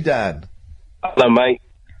evening, Dan. Hello, mate.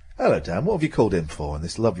 Hello, Dan. What have you called in for on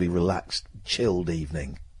this lovely, relaxed, chilled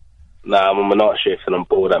evening? I'm on my night shift and I'm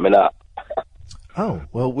bored at my nut. Oh,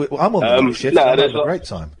 well, I'm on the night shift. I'm having a great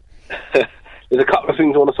time. There's a couple of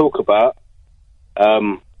things I want to talk about.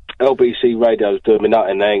 LBC Radio's doing me nut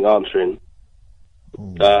and they ain't answering.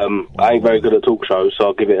 I ain't very good at talk shows, so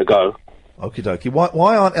I'll give it a go. Okie dokie.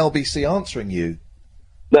 Why aren't LBC answering you?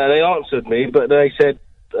 No, they answered me, but they said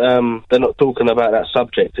they're not talking about that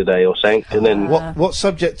subject today or something. And then what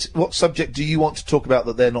subject do you want to talk about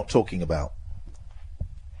that they're not talking about?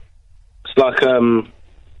 It's like I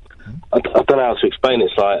don't know how to explain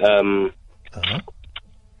it. It's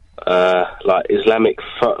like Islamic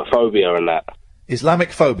phobia and that.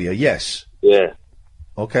 Islamicphobia, yes. Yeah.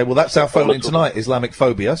 Okay, well that's our phone in tonight.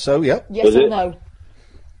 Islamicphobia. So yeah. Yes or no?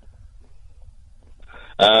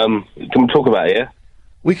 Can we talk about it? Yeah.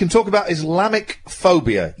 We can talk about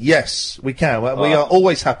Islamicphobia. Yes, we can. We are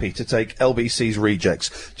always happy to take LBC's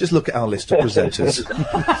rejects. Just look at our list of presenters.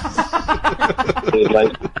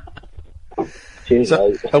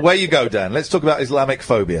 So, away you go, Dan. Let's talk about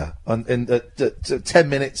Islamicphobia in 10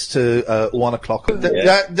 minutes to 1 o'clock.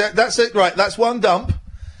 That's it, right. That's one dump.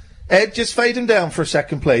 Ed, just fade him down for a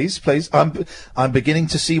second, please. I'm beginning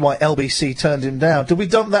to see why LBC turned him down. Did we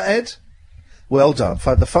dump that, Ed? Well done.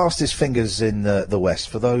 The fastest fingers in the West.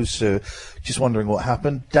 For those just wondering what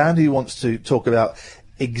happened, Dan, who wants to talk about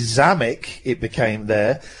Examic, it became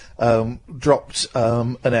there, dropped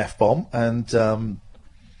an F-bomb, and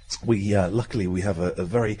we luckily we have a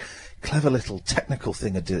very clever little technical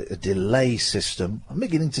thing, a delay system. I'm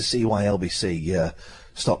beginning to see why LBC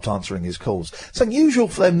stopped answering his calls. It's unusual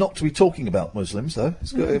for them not to be talking about Muslims, though.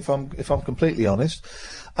 It's good, if I'm completely honest.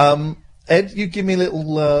 Ed, you give me a little.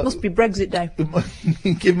 Must be Brexit Day.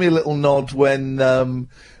 Give me a little nod when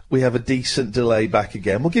we have a decent delay back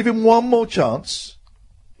again. We'll give him one more chance.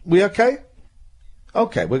 We okay?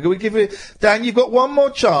 Okay, we're going to give it. Dan, you've got one more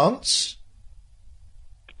chance.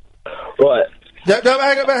 Right. No,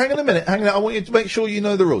 hang on a minute. Hang on. I want you to make sure you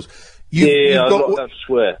know the rules. I'm not allowed to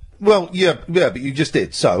swear. Well, yeah, but you just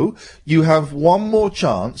did. So you have one more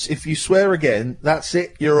chance. If you swear again, that's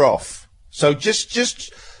it. You're off. So just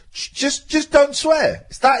don't swear.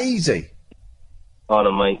 It's that easy. I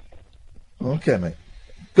know, mate. Okay, mate.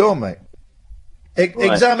 Go on, mate.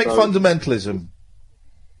 Islamic fundamentalism.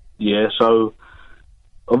 Yeah. So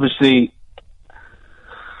obviously,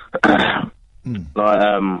 what?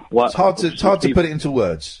 It's hard to put it into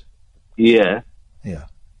words. Yeah. Yeah.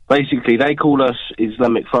 Basically, they call us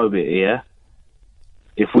Islamicphobia, yeah?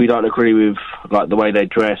 If we don't agree with, like, the way they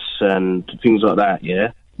dress and things like that,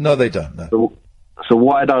 yeah? No, they don't, no. So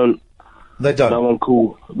why don't... They don't. No one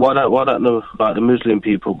call... Why don't the Muslim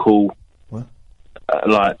people call... What?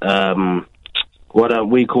 Why don't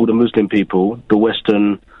we call the Muslim people the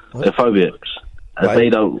Western phobics? As they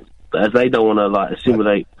don't want to, like,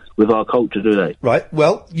 assimilate with our culture, do they? Right,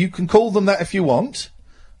 well, you can call them that if you want.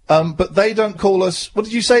 But they don't call us... What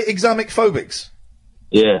did you say? Islamicphobics?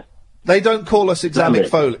 Yeah. They don't call us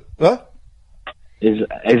Islamicphobics. What?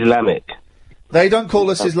 Islamic. They don't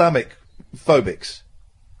call us Islamicphobics.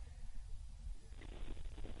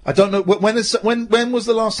 I don't know... When was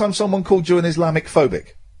the last time someone called you an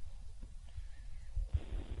Islamicphobic?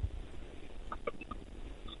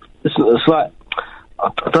 It's like...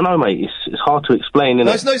 I don't know, mate. It's hard to explain, isn't it?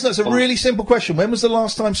 No, it's not. It's a really simple question. When was the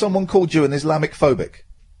last time someone called you an Islamicphobic?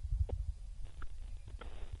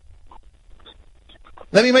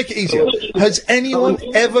 Let me make it easier. Has anyone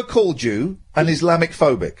ever called you an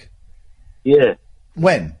Islamicphobic? Yeah.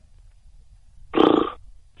 When? A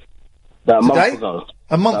month ago.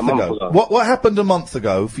 A month ago. What happened a month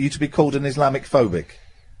ago for you to be called an Islamicphobic?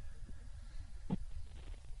 Because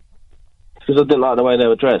I didn't like the way they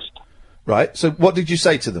were dressed. Right. So what did you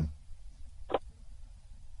say to them?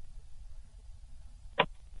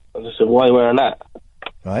 I just said, why are you wearing that?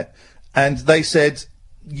 Right. And they said,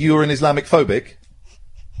 you're an Islamicphobic?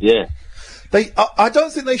 Yeah. I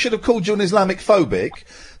don't think they should have called you an Islamicphobic.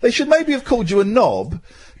 They should maybe have called you a knob,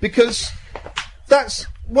 because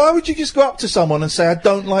why would you just go up to someone and say, I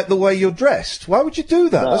don't like the way you're dressed? Why would you do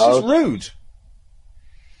that? That's just rude.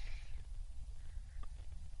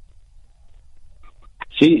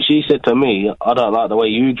 She said to me, I don't like the way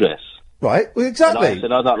you dress. Right, well, exactly. And I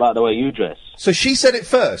said, I don't like the way you dress. So she said it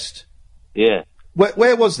first? Yeah.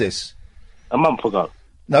 Where was this? A month ago.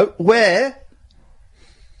 No, where?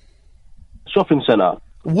 Shopping centre.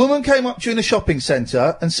 A woman came up to you in a shopping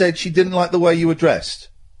centre and said she didn't like the way you were dressed.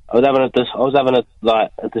 I was having a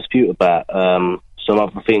dispute about some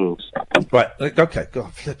other things. Right. Okay.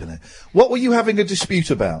 God, flipping it. What were you having a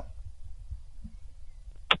dispute about?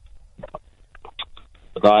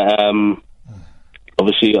 Like,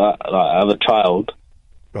 obviously, I have a child,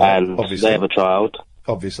 and obviously. they have a child.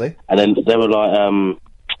 Obviously. And then they were like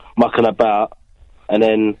mucking about, and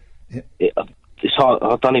then it's hard.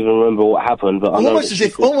 I don't even remember what happened, but almost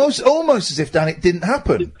as if, Dan, it didn't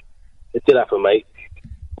happen. It did happen, mate.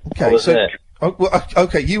 Okay, I was there.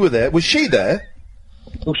 Okay, you were there. Was she there?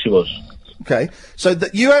 Of course she was. Okay, so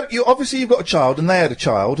that obviously you've got a child, and they had a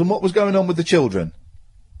child, and what was going on with the children?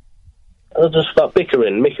 I just start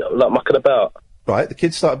bickering, like mucking about. Right, the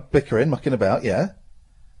kids started bickering, mucking about, yeah.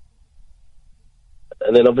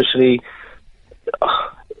 And then obviously,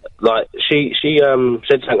 like she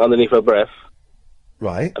said something underneath her breath.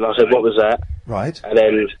 Right. And I said, what was that? Right. And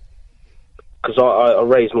then, because I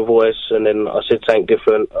raised my voice, and then I said something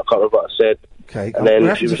different. I can't remember what I said. Okay. And then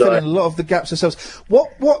we're having to fill in a lot of the gaps ourselves.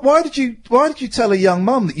 Why did you tell a young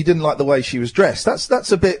mum that you didn't like the way she was dressed?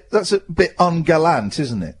 That's a bit ungallant,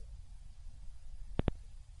 isn't it?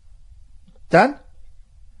 Dan?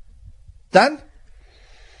 I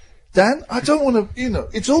don't want to,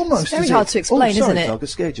 it's almost It's very hard to explain, isn't it? I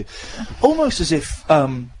scared you. Almost as if,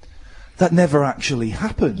 that never actually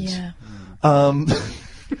happened. Yeah. I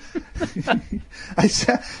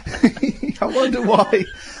wonder why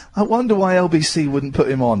LBC wouldn't put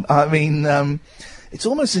him on. I mean, it's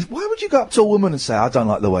almost as if, why would you go up to a woman and say, I don't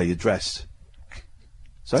like the way you're dressed?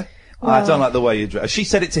 Sorry? I don't like the way you're dressed. She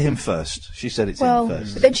said it to him first.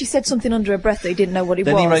 But then she said something under her breath that he didn't know what it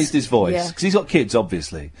was. Then he raised his voice. Yeah. Because he's got kids,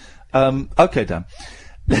 obviously. Okay, Dan.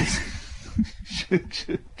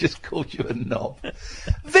 Just called you a knob.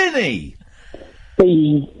 Vinny!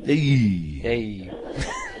 Hey.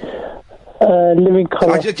 Living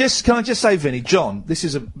colour. Can I just say, Vinny, John,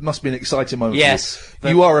 this must be an exciting moment. Yes. For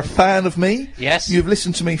you. You are a fan of me. Yes. You've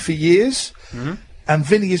listened to me for years. Mm-hmm. And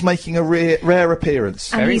Vinny is making a rare appearance.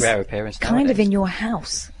 Very rare appearance. Kind of in your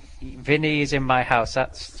house. Vinny is in my house.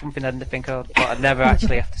 That's something I didn't think of, but I'd never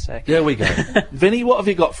actually have to say. There we go. Vinny, what have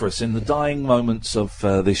you got for us in the dying moments of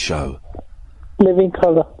this show? Living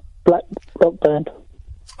colour. Black rock band.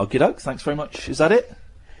 Okie doke, thanks very much. Is that it?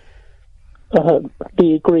 Do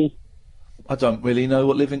you agree? I don't really know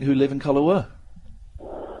who Living Colour were.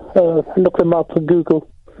 Look them up on Google.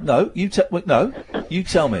 No, you tell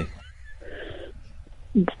me.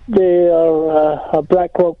 They are a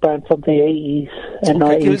black rock band from the 80s and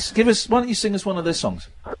 90s. Give us. Why don't you sing us one of their songs?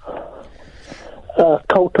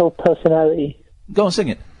 Cult of Personality. Go on, sing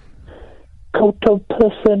it. Cult of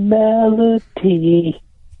Personality.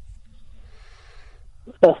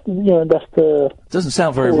 That's the. Doesn't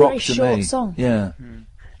sound very rock to short me. Song. Yeah.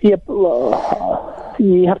 Yeah, but,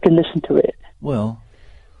 you have to listen to it. Well,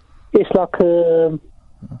 it's like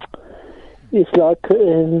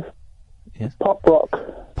yes. Pop rock.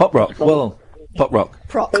 Pop rock. Well, pop rock.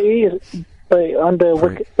 Prop. It is, but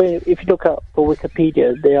if you look up for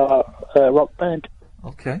Wikipedia, they are a rock band.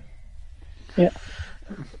 Okay. Yeah.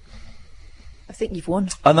 I think you've won.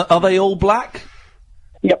 And are they all black?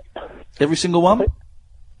 Yep. Every single one?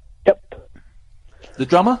 Yep. The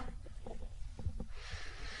drummer?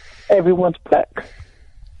 Everyone's black.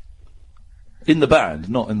 In the band,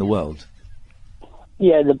 not in the world.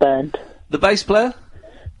 Yeah, the band. The bass player?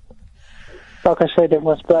 Like I said,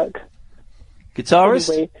 everyone's black.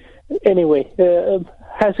 Guitarist? Anyway,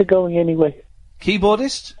 how's it going anyway?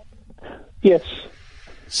 Keyboardist? Yes.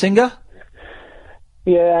 Singer?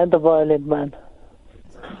 Yeah, and the violin man.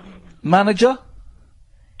 Manager?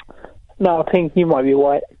 No, I think he might be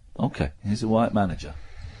white. Okay, he's a white manager.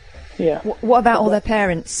 Yeah. What about all their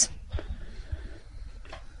parents?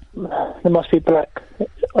 They must be black,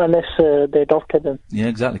 unless they adopted them. Yeah,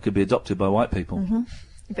 exactly. Could be adopted by white people. Mm-hmm.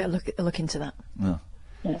 You better look into that.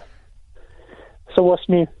 Yeah. So what's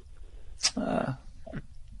new? So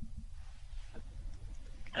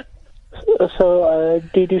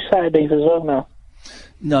do you do Saturdays as well now?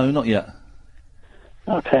 No, not yet.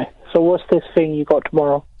 Okay. So what's this thing you got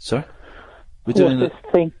tomorrow? Sorry? We're doing this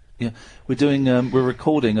thing? Yeah, we're doing. We're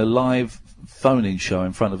recording a live phone-in show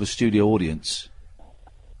in front of a studio audience.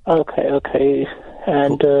 Okay.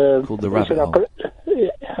 And called The Rabbit Hole.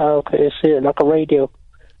 Okay, is it like a radio?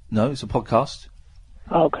 No, it's a podcast.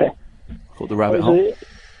 Okay. Called The Rabbit Hole.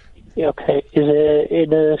 Okay. Is it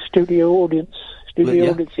in a studio audience?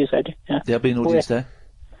 Audience, you said? Yeah. There'll be an audience there.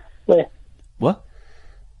 Where? What?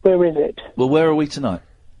 Where is it? Well, where are we tonight?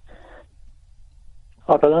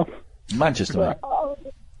 I don't know. Manchester, mate.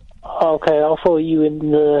 Okay, I'll follow you in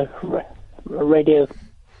the radio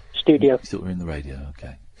studio. You thought we were in the radio,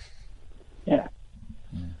 okay. Yeah.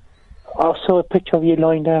 I saw a picture of you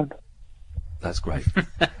lying down. That's great.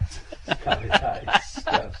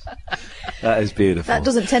 That is beautiful. That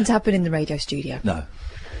doesn't tend to happen in the radio studio. No.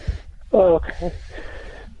 Oh, okay.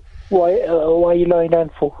 Why are you lying down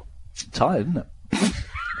for? Tired, isn't it?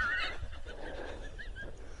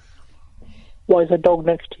 Why is a dog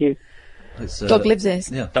next to you? Dog lives here.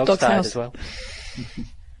 Yeah. Dog's tired as well.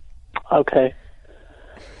 Okay.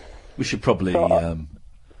 We should probably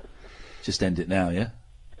just end it now, yeah?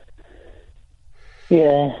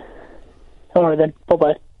 Yeah. All right then.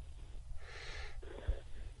 Bye-bye.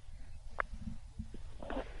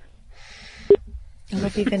 I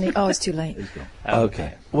love you, Vinny. Oh, it's too late.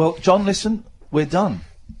 Okay. Well, John, listen, we're done.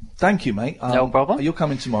 Thank you, mate. No problem. You're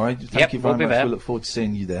coming tomorrow. Thank you very much. We'll look forward to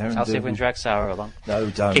seeing you there. I'll see if we can drag Sarah along.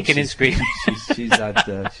 No, don't. Kicking and screaming.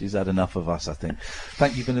 She's had enough of us, I think.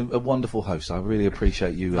 Thank you. You've been a wonderful host. I really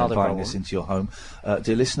appreciate you inviting us into your home.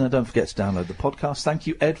 Dear listener, don't forget to download the podcast. Thank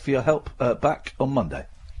you, Ed, for your help back on Monday.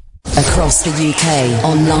 Across the UK,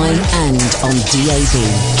 online and on DAB.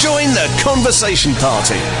 Join the conversation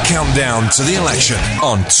party. Countdown to the election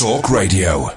on Talk Radio.